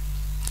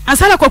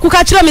ansana kwaku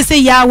ka kire me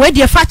say ya we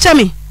de fa kye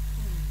me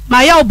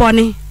ma ya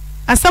obone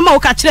asama wo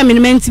ka kire me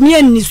me ntimi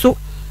anni so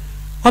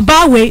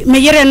oba we me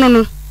yere no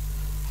no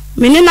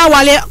me ni na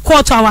wale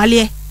court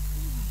awale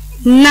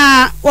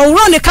na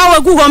owuro ne ka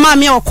wagu ho ma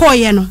me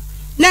okoye no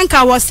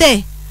nenka wo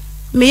say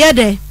me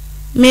yede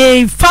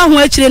me fa ho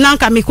akire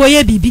nanka me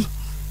koye bibi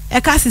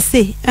e ka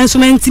sese enso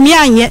mentimi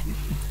anye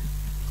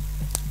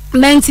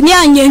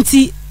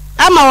nti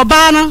ama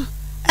oba no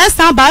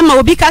esa ba ma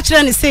obi ka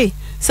kire ne se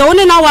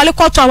woni na wale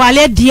kwoto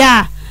wale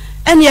dia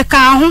ene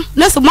ka ho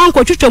na so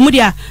manko twetwa mu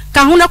dia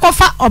ka ho na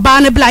kofa oba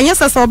ne bla anye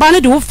sese oba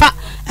ne de wo fa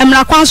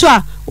emra kwan so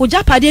a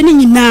ogyapade ne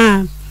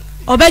nyina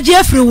obaje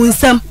afiri wo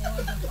nsam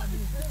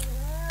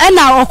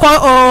ena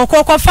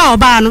okofa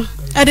oba no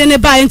e de ne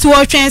ba nti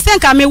wo twen se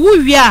nka me wu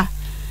wi a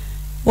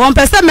won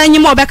pese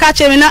manyim obeka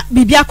cheme na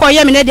bibia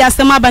koye me ne de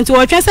asem abanti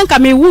wo twen senka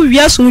me wu wi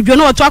asumdwo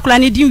na oto akola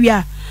ne din wi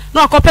a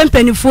na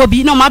okopempanifuo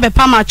bi na ma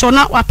bepa ma cho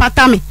na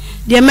wapata me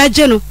de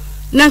meje no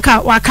nanka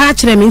waka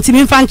kire me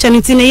ntimi mfa nche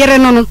nti ne yere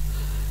no no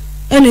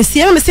ene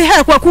sie me se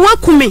ha kwaku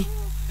wakume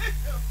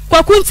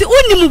kwaku nti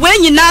unim we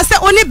nyina se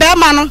oni be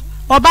ma no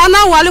oba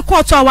na wale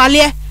koto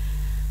wale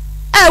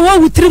wo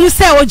wutrim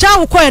se oja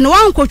wo koye no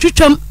wanko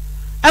twetwam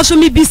aso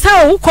mi bisa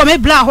wo kome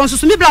bla ho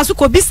so mi bla so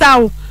ko bisa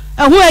wo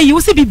ehu ayi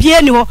wo se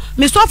bibie ni ho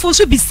me sofo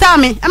so bisa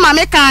me ma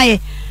me kan ye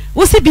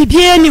wo se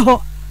bibie ni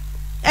ho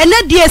ene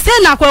die se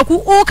na kwaku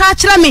o ka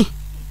kire me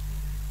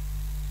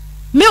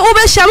o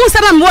be shamu se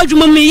na me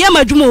wadwuma me ye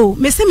madwuma o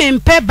me se me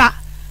mpeba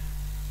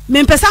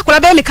me mpesa kola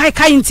be me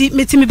kai nti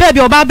me ti me ba bi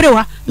oba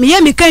brewa me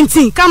ye me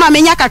kanti kama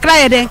me nya kakra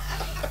ye de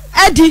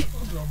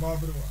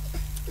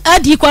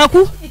adi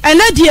kwaku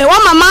ene die wa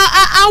mama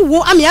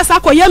awo am ya sa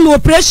ko ye me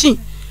operation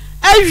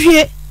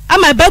awie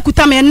ama ba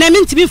kuta me ene me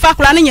ntimi fa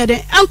kola ne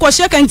nyede anko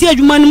hye kanti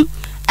adwuma num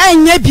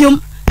anya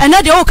biom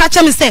ene de o ka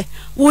che me se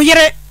wo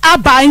yere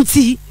aba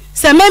nti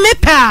se me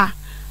pa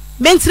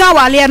me ntina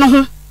wale no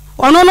ho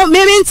ono no me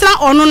ntina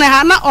ono ne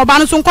ha na oba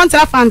no so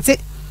nkontra fante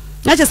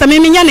na che se me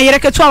nya ne yere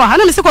ketu awa ha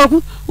na me se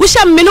kwaku wo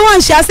hye me no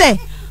wanhia se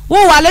wo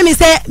wale me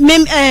se me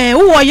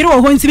wo yere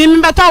wo ho nti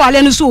me beto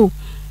wale no so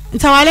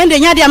nta wale de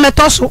nya de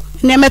metoso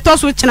ne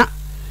metoso kina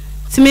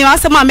ti me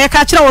wase ma me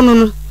ka kire wono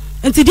no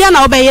nti dia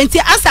na obaye nti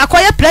asa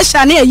akoye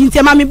pressure na yi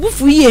nti ma me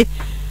bufu yie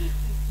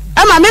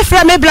ama me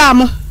fra me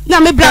blamo na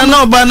me blamo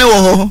na oba ne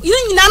wo ho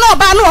nyina na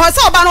oba no ho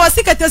se oba no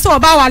sikete se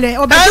oba wale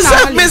oba na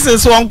wale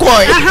Mrs.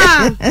 Wonkoi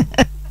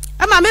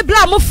ama me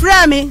blamo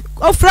fra me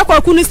o fra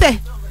kwaku ni se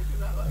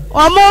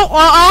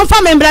omo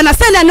fa me mbra na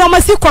se na ne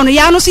omo si kono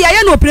ya no so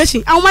ya na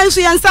operation awon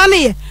so ya nsa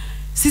ne ye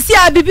sisi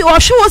a bibi o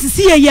hwe wo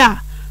sisi ye ya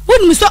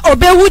wonu so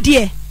obewu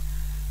de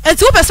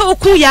enti wo pese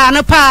okun ya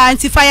na pa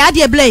nti fa ya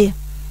de blay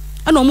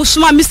ana omo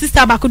suma mi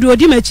sister bakodo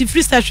odi ma chi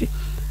free station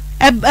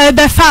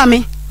be fa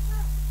me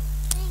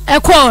e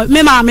ko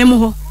me ma me mo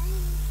ho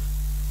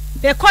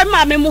be ko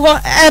ma me mo ho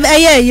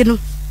ye yi no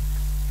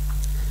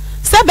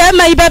se be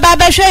ma ibe ba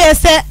be hwe ye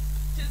se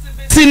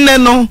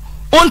tineno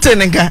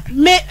ontenenka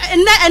me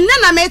enne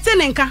na me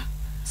tenenka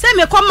se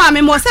me koma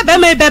me mo se be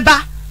me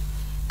beba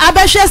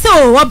abehwe se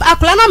o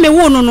akula na me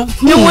wo no no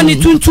me woni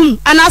tuntum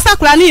ana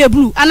asakula na ye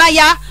blue ana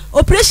ya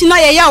operation na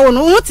ye ya wo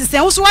no wo ti se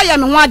wo so ya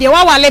me ho ade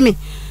wa wale me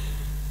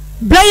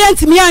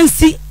brilliant me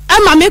ansi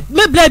ama me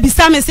bla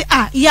bisa me se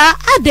ya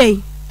adey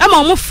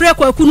ama mo frɛ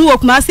kwaku no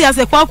kumasi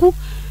ase kwaku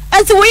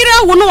enti wo yire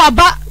wo no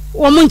waba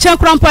wo mo nchen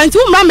krampo enti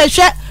wo mra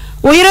mehwɛ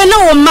wo yire ne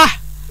wo ma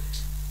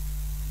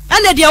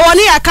ana de wo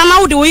ne akama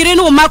wo de wo yire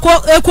ne wo ma ko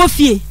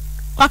ekofie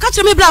waka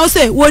kyerɛ me bla wo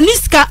se wo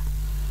niska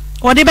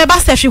wo de beba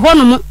se hwe ho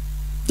no mo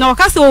na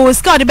waka se wo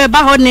ska wo de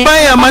beba ho ne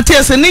baya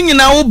Matias ne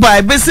nyina wo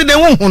bai besi de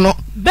wo hu no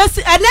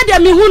besi ene de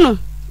me hu no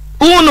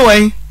wo no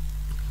wai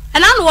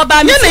ana no wo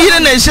ba me ne yire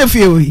na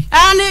ehefie wi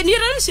ne yire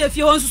na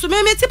ehefie ho nsusu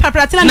me ti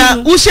papratra na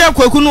wo hye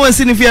kwaku no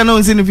wasi ne fie na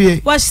wasi ne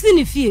fie wa hye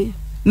ne fie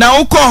na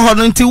wo kɔ hɔ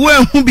no nti wo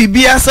hu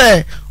bibia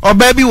sɛ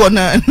ɔba bi wɔ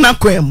na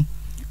kwam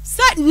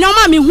sɛ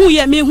noma me hu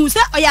ye me hu sɛ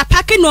ɔya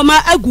pake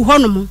noma agu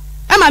hɔ no mo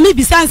ama me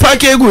bisa nsɛ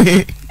pake agu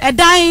he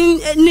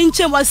ɛdan ne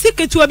nche wa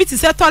siketu obi ti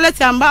sɛ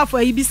toilet amba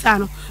afɔ yi bisa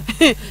no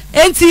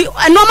enti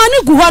noma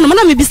ne gu hɔ no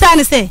na me bisa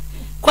ne sɛ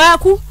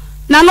kwaku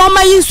na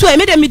noma yi nso e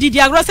me de me didi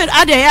agro sɛ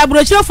ade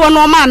abrochirefo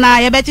noma na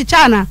ye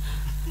bechicha na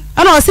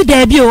ana o si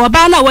da bi o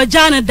ba na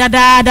wagya ne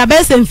dada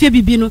be se mfie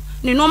bibi no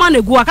ne noma na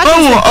gu aka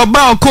o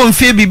ba o ko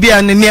mfie bibi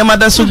a ne niema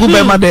da so gu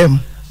be madam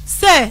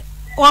se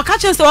o ka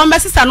chen se o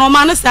mbesisa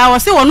noma no sa o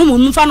se wono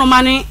mu fa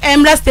noma ne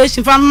emra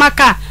station fa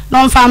maka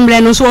no mfa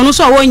mbre no so wono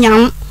so wo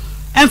nyan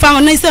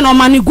emfa no se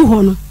noma ne gu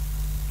ho no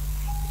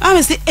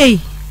am se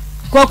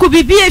kwaku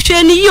bibi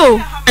ehwe ni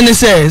yo ene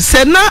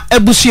se na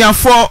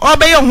abusuafo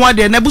obeye ho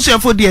ade na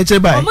abusuafo di ekire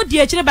ba omo di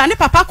ekire ba ne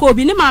papa ko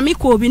obi ne mami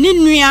ko obi ne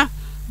nua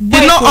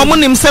dino omo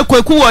nim se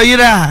kwaku wo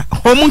yire a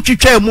omo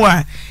twetwa mu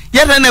a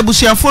yere na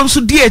abusuafo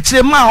nso di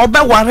ekire ma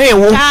obeware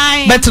wo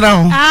betra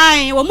ho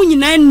wo mu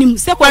nyina nim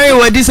se kwaku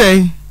wo di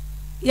se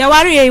ya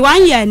ware e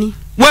wan ya ni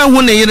wan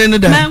hu ne yire ne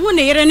da na hu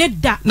ne yire ne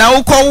da na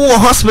wo ko wo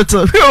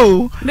hospital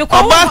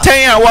oba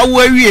tan a wa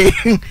wo awie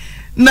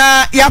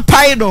na ya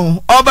pai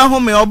no oba hu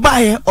me oba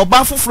ye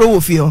oba foforo wo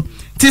fie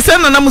ti se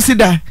na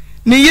musida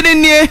ni yire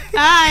nie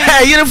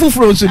yire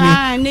foforo nso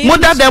ni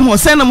moda dem ho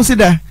se na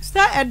musida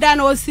sta eda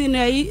na osi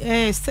na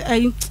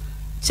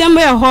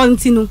chembe ho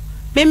ntino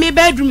me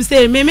bedroom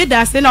say me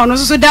da se na ono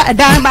so da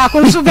eda ba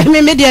ko so be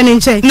me de ne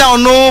nche na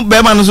ono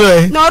be ma no so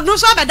na ono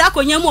so be da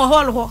konyamu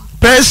hall ho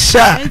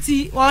pressure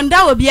enti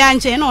onda obi a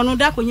nche na ono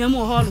da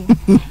konyamu hall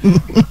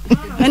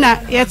na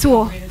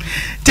yeto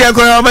ti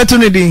akora obetu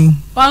ne din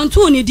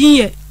wantu ne din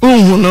ye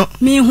hu no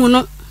mi hu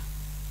no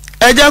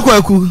eja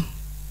kwaku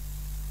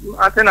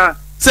atena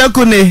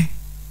sekune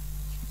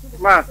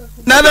ma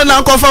na do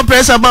na kofa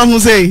pressure ba hu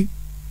say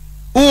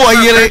wo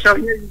yire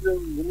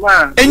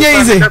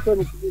enye ize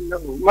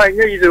ma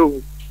enye ize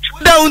o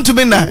da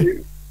untumi na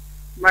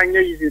ma enye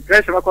ize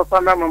pressure ba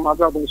kofa na ma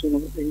do abo so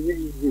enye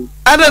ize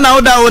ada na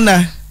oda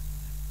ona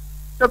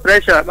the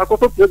pressure ba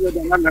kofa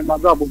problem na ma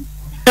do abo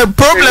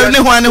problem ne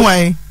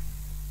hwan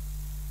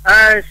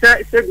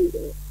se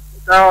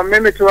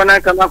meme to na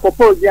ka ko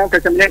pose yan ka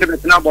chamne de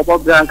betna bobo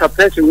bran ka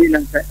pressure wi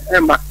nan ka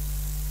emba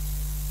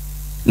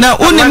na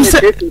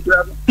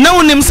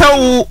unim sa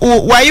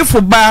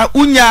wayefo ba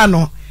unya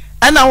no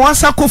ana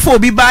wasa kofo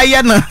obi ba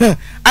aye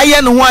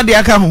no ho ade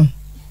aka ho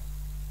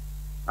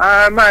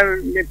ma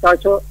mi ta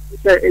cho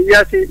se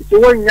ya si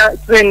wonya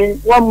training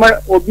wa ma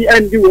obi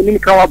andi woni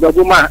ka wa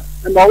babo ma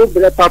na wo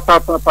bre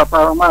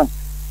papa ma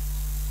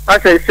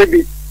asa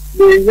sebi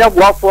ni nya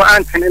boafo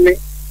antene me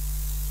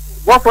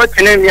boafo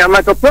tene mi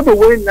ama to probo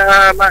we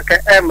na ma ka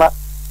emba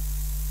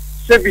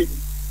sebi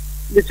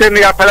ni se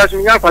mi apala su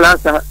nya apala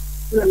sa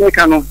le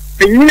kanu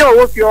eyi o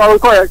wo fi o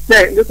ko ya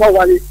se ni ko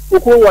wali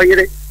ko wo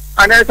yire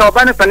ana so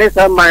ba ne fane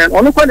sa ma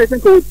onu ko ne tin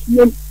ko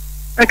tiem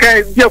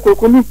aka bia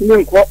ko ni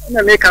nko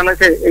na me kanu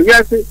se ewi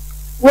ase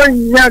wo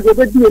nya go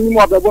be di ni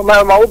mo ababo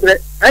ma wo bre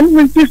ani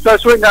mi ti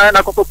so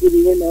na ko ko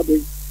ni na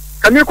be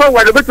kami ko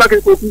wali be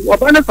twake ko o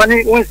ba ne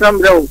fane won sam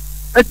bre o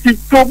ati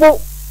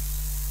tobo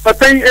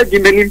patai e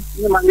dimeni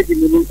ni ma ni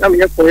dimeni am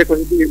ye ko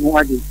di mo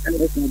adi ana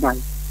so ba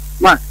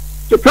ma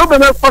so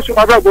problem ko so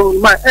ababo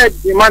ma e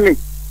di mami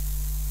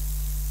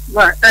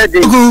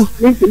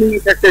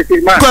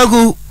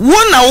Kwagu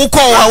wona wo ko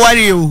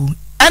waware o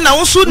ana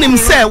wo so nim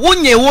se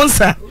wonye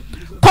wonsa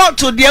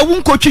court de wo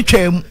nko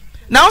twetwam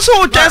na wo so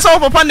wo twa se wo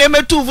papa na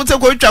emetu fu se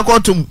ko twa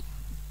court mu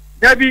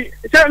dabi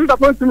se mba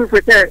pon tumi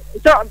fete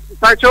so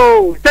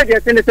pacho se de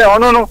se ne se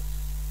ono no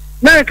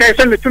na ka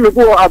se metumi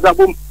go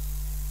abrabom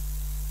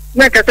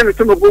na ka se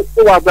metumi go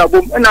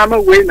abrabom na ma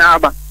we na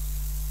aba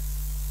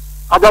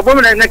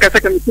abrabom na ka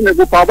se metumi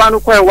go pa ba no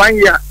ko 1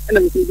 year na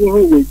metumi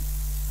hu we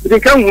bi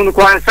kan hu no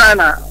ko ansa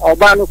na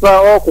oba no ko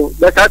oko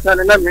be tata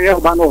na me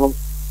oba no ho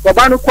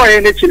oba no ko ye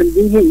ne chilim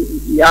bi hu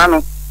ya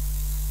no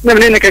na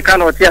me ne ke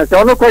kan o tia se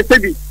ono ko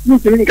sebi ni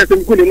chilim ka se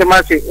ku ne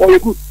ma se o ye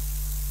ku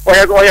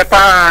o ye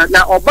pa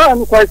na oba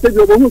no ko sebi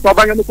obo hu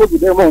oba no ko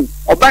gude mo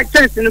oba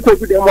chance no ko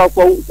gude mo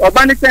ko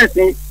oba ne chance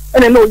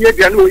ene no ye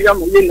bia no ye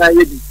mo ye na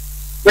ye bi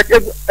but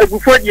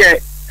egufo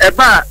de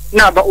eba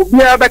na ba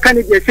obi abeka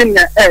ne de sin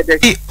na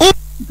ede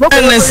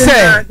ene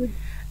se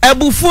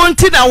Obofour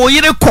nti na wo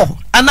yire kɔ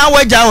ana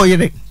wagya wo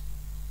yire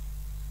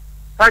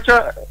pacho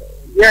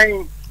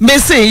yen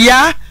mesi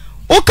ya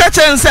o ka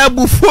chense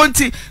Obofour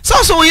nti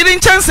so wo yire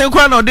chense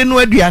kwa na ode no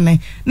aduane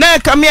na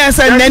ka me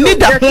asa nani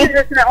da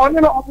ho ono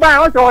no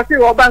oba o so se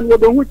oba no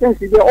do hu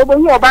chense de obo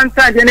hu oba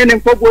nta de ne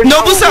mpobo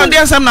no bu sa ode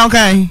asam na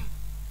kan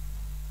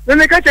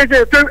me ka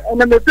chense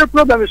na me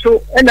problem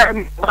so na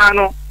ma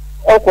no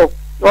oko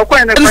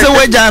ena nse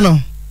wagya no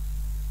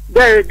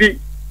there bi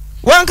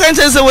wan kan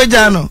chense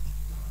wagya no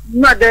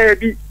na there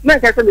bi na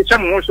ka se me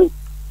cham ho so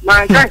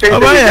man kan chense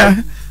oba ya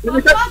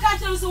wan kan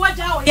chense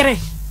wagya wo yire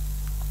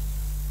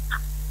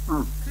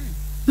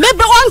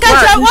maybe wan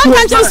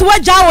kan chense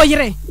wagya wo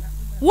yire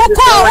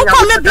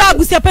woko me bla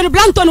busia pen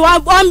blanton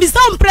wa mbisa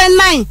mpre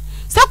 9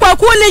 sa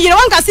kwaku ne yire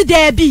wan ka se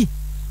there bi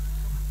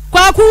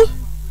kwaku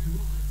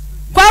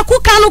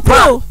kanu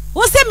pro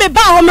wo se me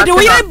ba wo me de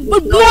wo yire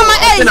noma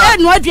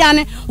no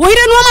aduane wo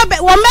yire noma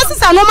wo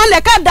mesisa noma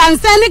na ka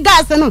danse ni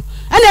gas no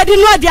ana di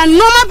no aduane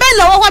noma be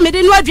na wo me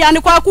de no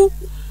aduane kwaku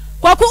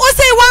wo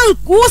se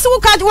wo se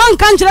wan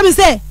kan kire me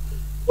se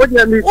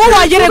wo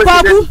wa yire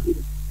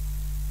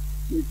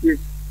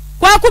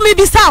kwaku me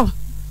bisaw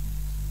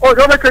o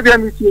do be ka bia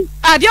mi tie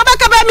ade o be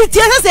ka ba mi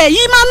tie se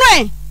yi ma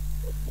no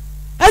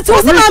etu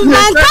wo se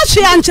man ka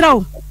hwe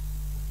ankyerɛw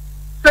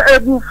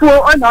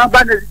Obofour ona ba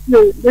na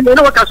tie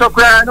ne waka so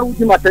kra na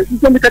wudi mata ti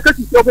mi kaka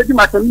ti obedi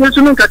mata mi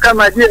sunu kaka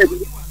ma die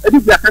edi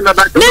bia ka na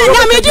ba ne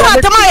na mi di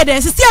wata ma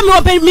yede sisi mi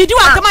obe mi di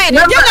wata ma yede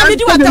na mi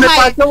di wata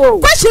ma yede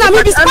question na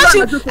mi bi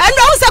question and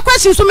no say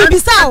question so mi bi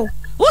saw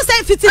who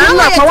say fiti na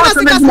ma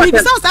yede na mi bi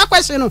saw sa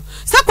question no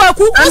sa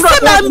kwaku who say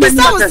ma mi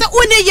saw say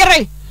oni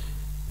yere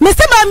me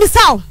say ma mi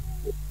saw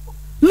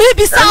me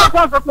bi saw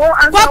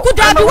kwaku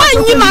da bi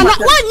wanyi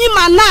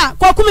ma na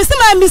kwaku me say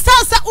ma mi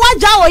saw sa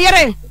waja wo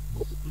yere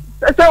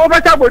so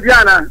obeta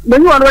bodiana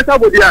menyi wona obeta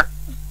bodia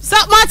sa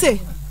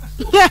mate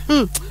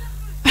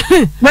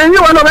menyi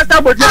wona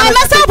obeta bodia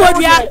na sa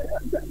bodia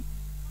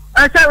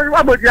asa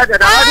wa bodia da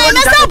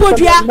na sa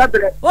bodia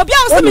obi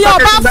a so me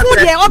oba fu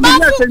de oba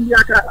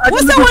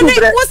fu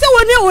wo se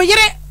woni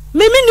oyire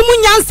me nimu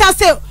nyansa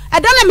se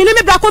edana me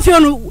me bra Kofi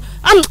onu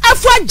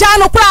afu agya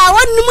no kura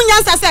woni nimu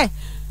nyansa se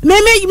me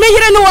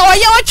yire no wo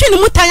ye otwe ni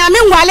mutanya me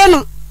nwale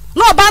no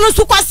na oba no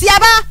su kwase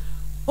aba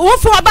wo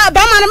fu oba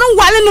ba ma na me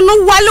nwale no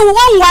nwale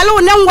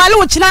ne nwale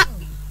wo kina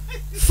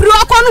firi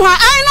akonu ha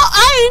ai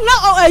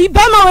no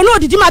ba ma we no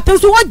didi maten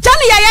so wo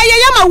jane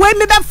ya ma we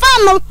me be fa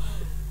no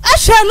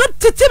ahwe no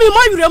titi mi mo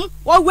wirem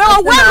wo we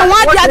no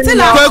wa dia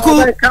tina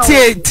kwaku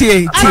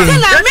tie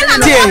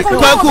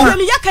kwaku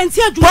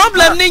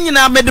problem ni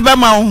nyina me de ba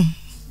ma wo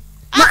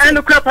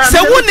se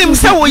wonim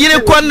se wo yire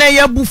kɔ na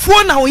ya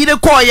Obofour na wo yire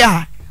kɔ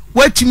ya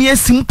watumi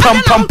asim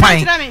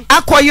pampampan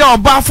akoye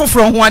oba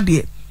foforo ho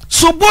ade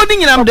so bo ni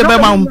nyina me de ba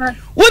ma wo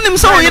wonim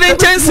se wo yire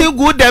nchanse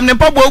gu dem ne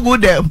pabo gu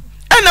dem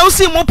ana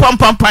usi mu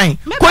pampampan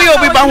koye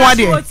obi ba ho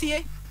ade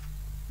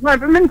ma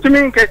be min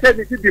tumi nke se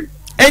bi dim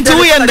enti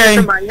wo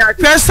yende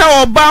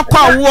pesa oba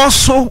kwa wo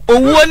so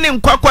owo ni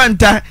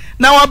nkwakwanta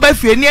na wa ba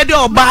fie ne de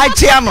oba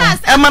agia no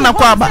e ma na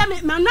kwa ba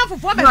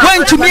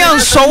wantumi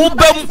anso wo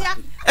bam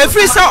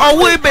efiri sa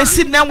owo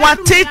ebesi na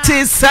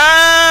watete sa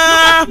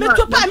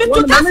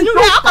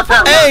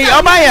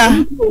oba ya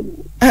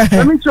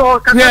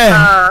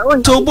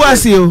to bu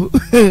ase o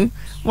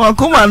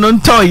wakuma no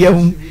ntoye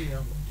hu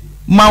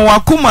ma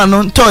wakuma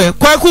no ntoye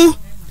kwaku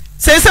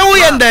se wo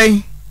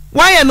yende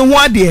waye no ho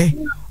ade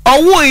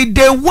owo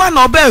ide one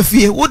oba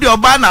fie wo de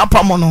oba na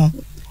apam no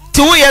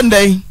ti wo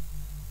yende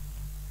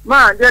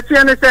ma de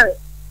tie ne se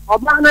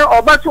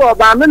oba to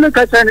oba me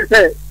ka che ne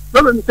se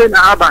no me se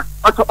na aba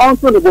oto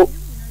onto ne bo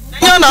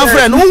yo na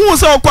friend hu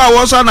se okwa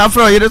wo so na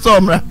friend yire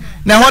so mra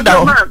na ho da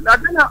ho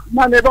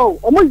ma ne bo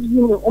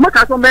o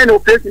ka so me no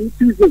person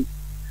Tuesday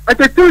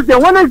at Tuesday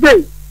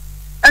Wednesday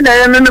and I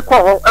am in the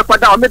call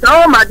ekwada o me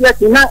da o ma de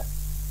ti na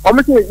o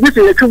me se you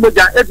say you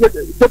moja e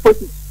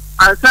deposit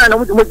and sign o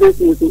mo de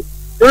ti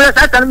so you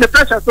say can the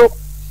pressure so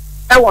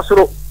e wo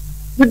soro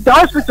with the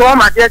hospital o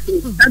ma de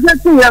ti and then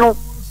you know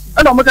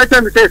and o mo ka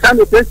tell me say sign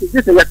the person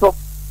this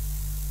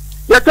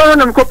yeto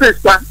no me ko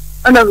pesa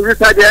and I'm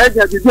just at the edge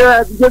of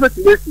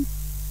the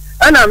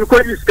and I'm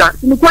going to scan.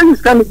 In the point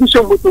is coming to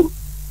show motor.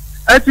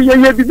 And to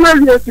you be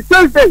very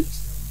Thursday.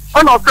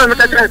 On our friend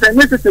and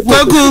necessary.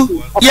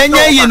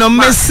 You know,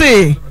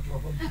 Messi.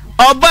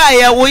 Or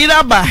buy a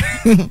Oyerepa.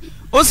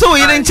 Also, we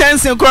didn't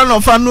chance in crown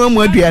of Anu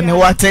Modi and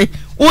what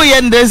we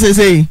end this is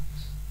a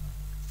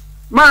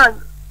man.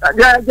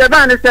 The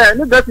man is saying,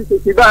 no, that is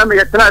a me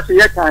a class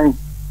yet time.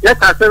 Yet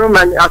I said,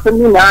 man, I said,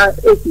 now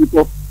 8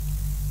 people.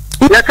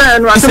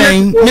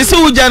 Saying, Miss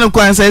Ujano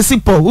Kwanzaa,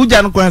 Sipo,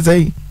 Ujano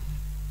Kwanzaa.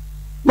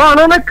 Man,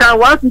 no, I can't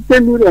want to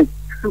 10 million.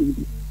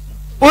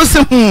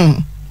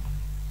 Awesome.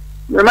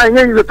 The man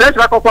is the best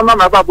back of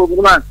Mama Babu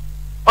man.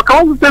 I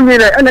can't 10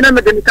 million, and then I'm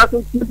the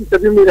castle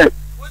 27 million.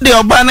 The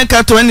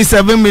Obanaka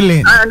 27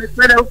 million. And it's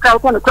very almost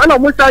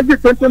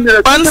 20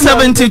 million.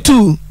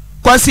 172.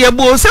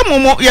 Kwasiebo,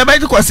 some more, Yabai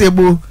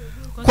Kwasiebo.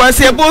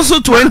 Kwasiebo so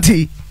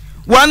 20.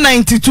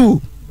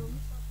 192.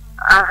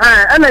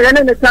 And I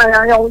end the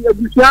time.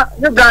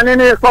 You got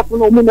any couple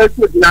no minutes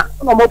with you.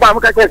 No more by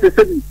my case.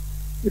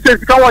 He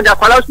says, come on, your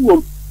palace.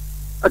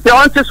 At the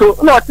answer, so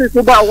not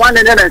about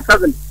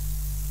 107.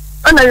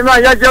 And I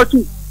might have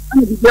you.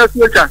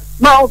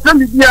 Now, from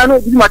the piano,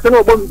 you must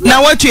know.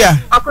 Now, what you are?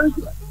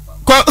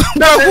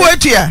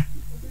 What you are?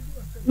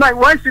 My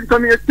wife is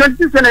coming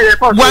 20 cents.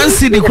 1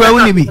 city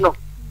crown.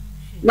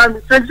 My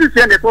 20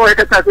 cents for a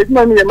cat. It's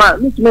not me,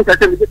 man. Need to make a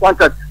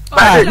contract.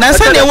 Now,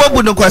 send a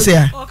word no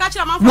question.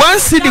 1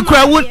 city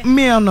crown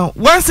me or no.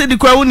 1 city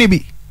crown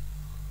be.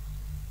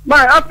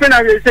 My after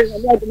I say,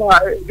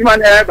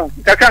 human ever.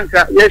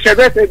 Kakanka, yes, I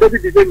bet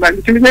December.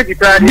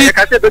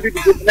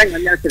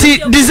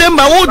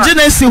 December, what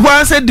Genesis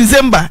was said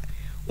December.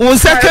 On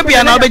Sakabi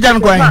and Abejan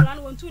Gwine.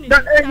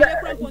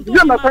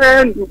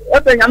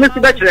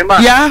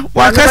 Yeah,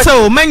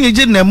 Wakasa, many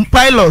gin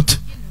pilot.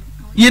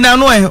 You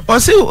know, or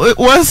see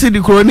 1 city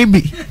crony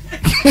be.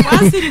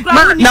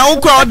 Now,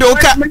 crowd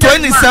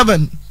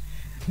 27.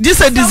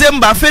 This is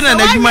December, Fen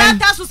and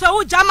Edmund.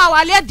 Jama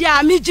Wale,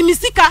 dear, me Jimmy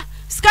Sika.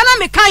 Skana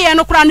me kan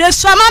no kra na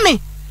shama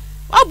me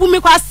obu me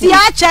kwase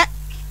ache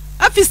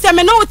afise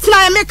me no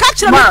tina me ka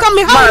kire me kan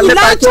me ha ni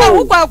na ache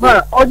wo kwa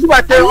oju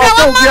bate o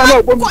ko bia na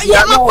obo mi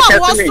ya na o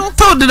kese me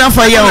to de na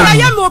fa ya o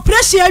ya me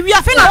operation awi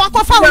afi na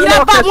wakofa wo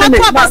ya ba mo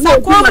to abasa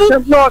ko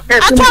mu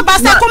ato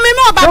abasa ko me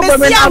oba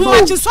be sia ho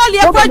achi so le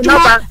ko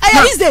adwuma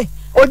ayi ize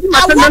oju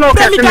ma se me no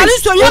kese me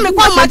so ya me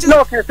kwa ma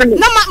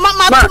na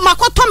ma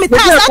ko to me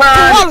ta sa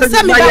to wall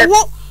se me ba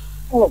wo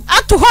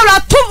atu hola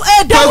tu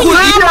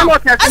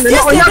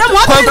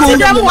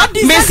demu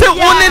mese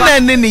woni na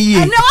nene yi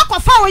ene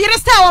wakofa wo yire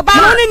se oba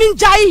woni ni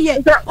njai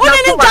ye woni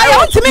ni njai ye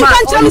ontimi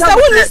kan kire me se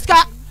woni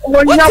ska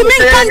ontimi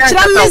kan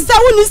kire me se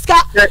woni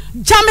ska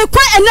jame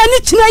kwa ene ni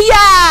kina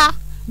ya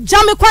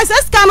jame kwa se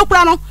ska no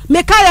kura no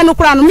me ka ye no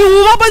kura no me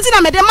hu obonzi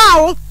na me de ma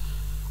wo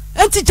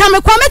enti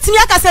jame kwa metimi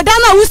aka se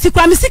dan na wusi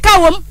kwa me sika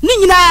wom ni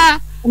nyina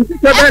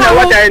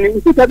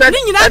ni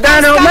nyina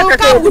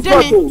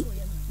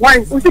why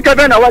usika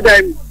bena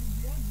wadai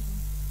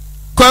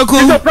kwaku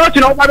so approach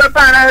no ba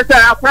ba na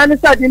say afani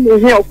sadi ni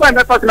here o fa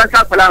me pass na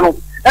ka pala no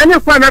any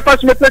fa me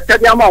pass me pesa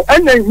dia ma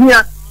en na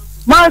here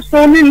ma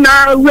so ni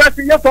na we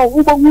ase ye for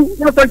ubo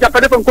no to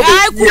japade for ko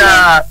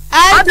ya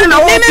ade na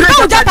o me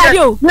pa japade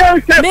o me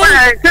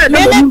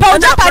pa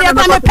japade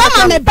pa me pa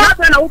ma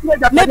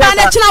me ba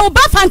na china wo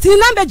ba fantini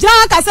na be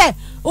jan ka say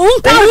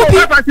unka ubi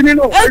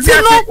etino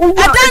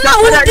adana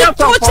ubi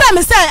to chere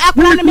me say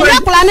akura ne me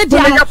yakura ne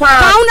dia no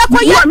ka una ko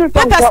ye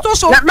pepper store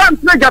so na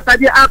me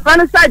japade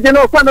afani side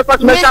no fa me pass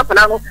me ka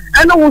pala no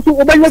eno wo so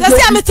obaye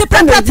se me ti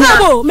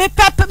prapratamo me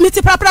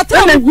ti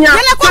prapratamo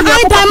yana ko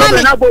high dama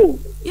me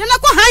yana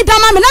ko high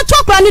dama me na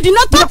chokura ne di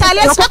na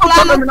totally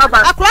akura no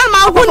akura ma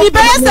hu ni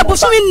be se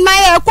busu mi na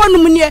ye ko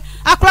num nie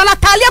akura na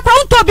tale ko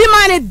unto bi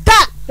ma ne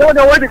da so the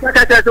word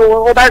ka ka so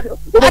obaye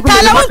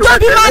atale unto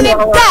bi ma ne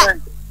da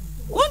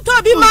unto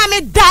bi ma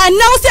me da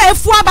na wo se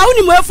efu aba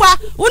woni mo efu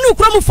woni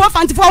kuro mu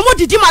 454 mo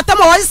didi matam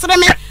wo sere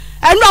me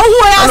enu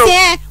hu ya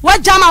se wa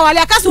jama wale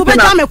aka so be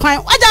jama kwan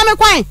wa jama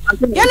kwan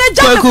ye ne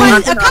jama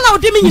kwan e kana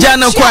odi mi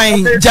jana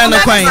kwan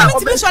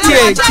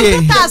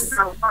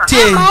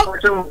tie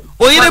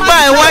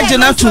Oyerepa e wa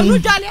jena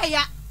tum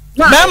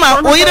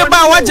mama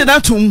Oyerepa wa jena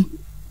tum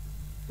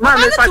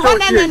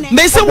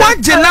me se wa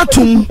jena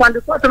tum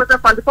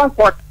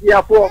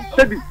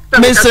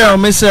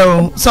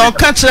Mesel so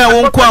catch a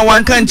won kwa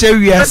wan kan che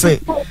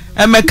wiase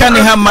e meka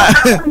ne ha ma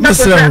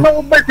mesel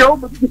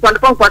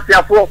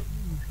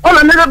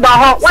ona me ba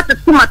ho what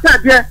is too much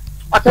there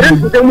atare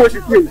to dem mo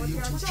sisi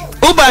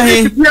uba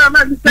he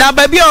na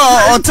ba bi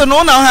o te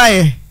no na ha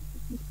ye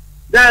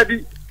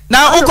dabi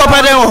na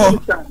ukopa de ho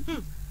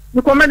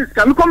mi comments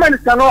ka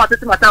no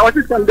atete mata what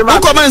is kan dem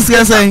comments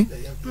ka say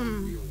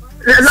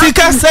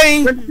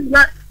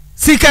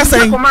sika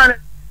say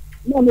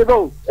no me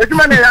go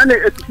eduma na ya na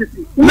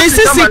etisi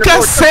Mrs.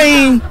 Sika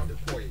saying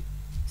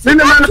 20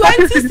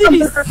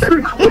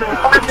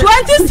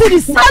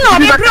 cities ana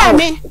obi bra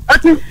me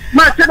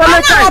ma che da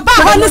me kai ba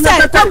ho ni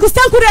say ko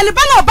stankure ni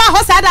ba na ba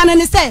ho sa da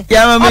ni say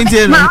ya ma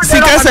maintain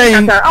Sika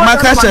saying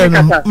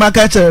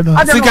makache no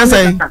Sika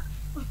saying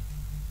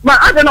ma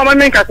ade no ma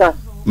men kasa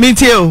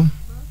mitio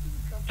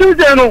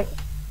tuze no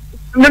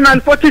me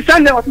man 40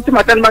 sande o titi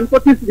matan man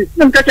 40 cities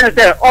nim ka chen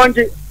say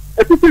onje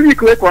e titi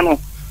week we ko no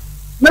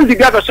nem di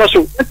gaba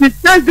social eti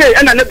Thursday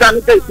and ne dan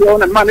day so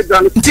na man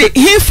dan ti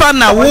he fa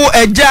na wo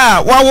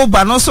eja wa wo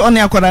ba no so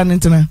ne akwara ne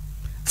ntina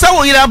sa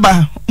wo yira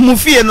ba mu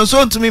fie no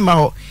so ntumi ma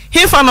ho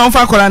he fa na on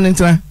fa akwara ne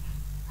ntina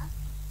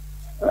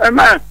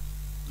ma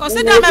o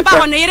se da me ba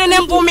ho ne yire ne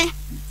mbu me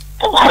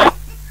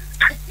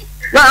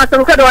na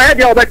aso ka do ya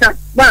dia obeka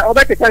ba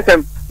obeka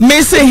kansem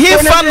me se he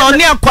fa na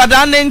ne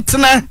akwara ne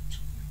ntina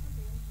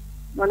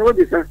man wo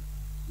bi sa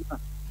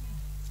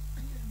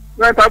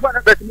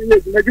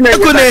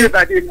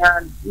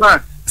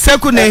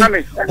Sekune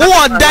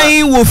wo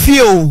dan wo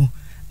fie o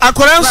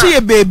akora nso ye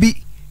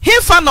baby he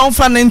fa na on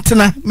fa ne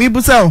ntina me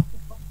busa o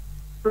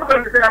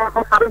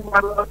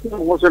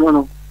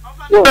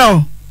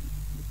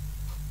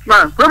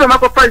Man, problem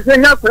ako pa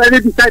zenya kwa ni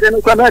decide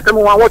no kwa na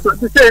kama want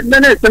to say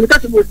nene se mika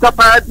to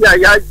stapa dia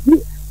ya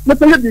me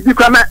pele bibi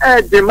kwa ma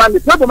de man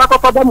problem ako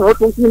pa ba mo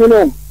to ntini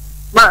no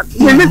man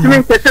ni mi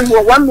timi kese mo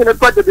 1 minute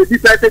kwa de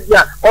decide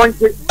dia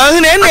onje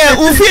ahne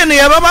ne ufie ne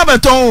ya baba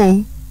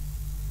beton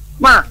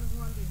man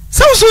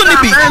so ni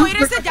bi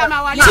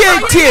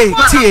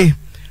tie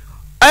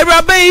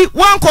arabai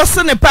wan ko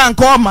se ne pa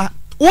nka oma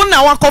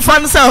wona wakofa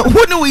no sa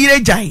hu ne wo yire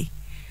jai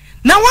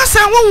na wasa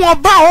wo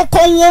ba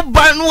okwo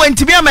ba no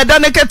ntimi ameda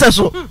ne kete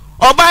so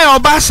oba ya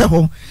oba se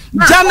ho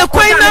jane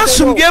kwai na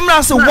sumdwe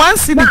mra so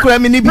once ni kura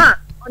mi ni bi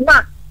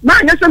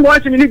na nyese mo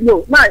wansi ni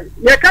no na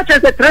ye ka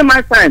chese 3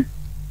 months time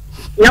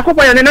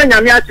yakobo ya nena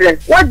nyame atre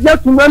wajja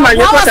tuma ma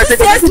ye ko ta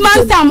 6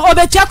 months time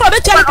obecheko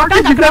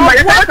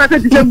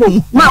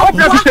ma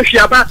opra bi se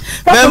fiaba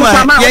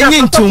mama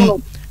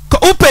yenyitum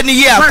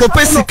upeni ye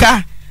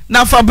akopesika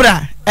na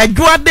fabra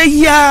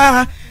adwoade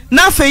ya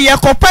na fe ye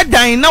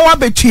kopadan na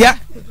wabetua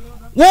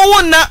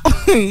wo na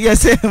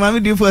yes mama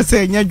di for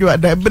say nya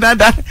dwoada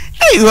benada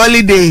hey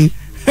holiday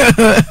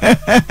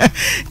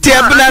ti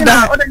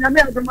ebnada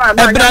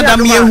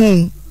mi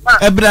ehu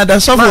ebnada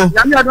sofo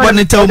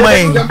bonita o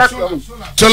mai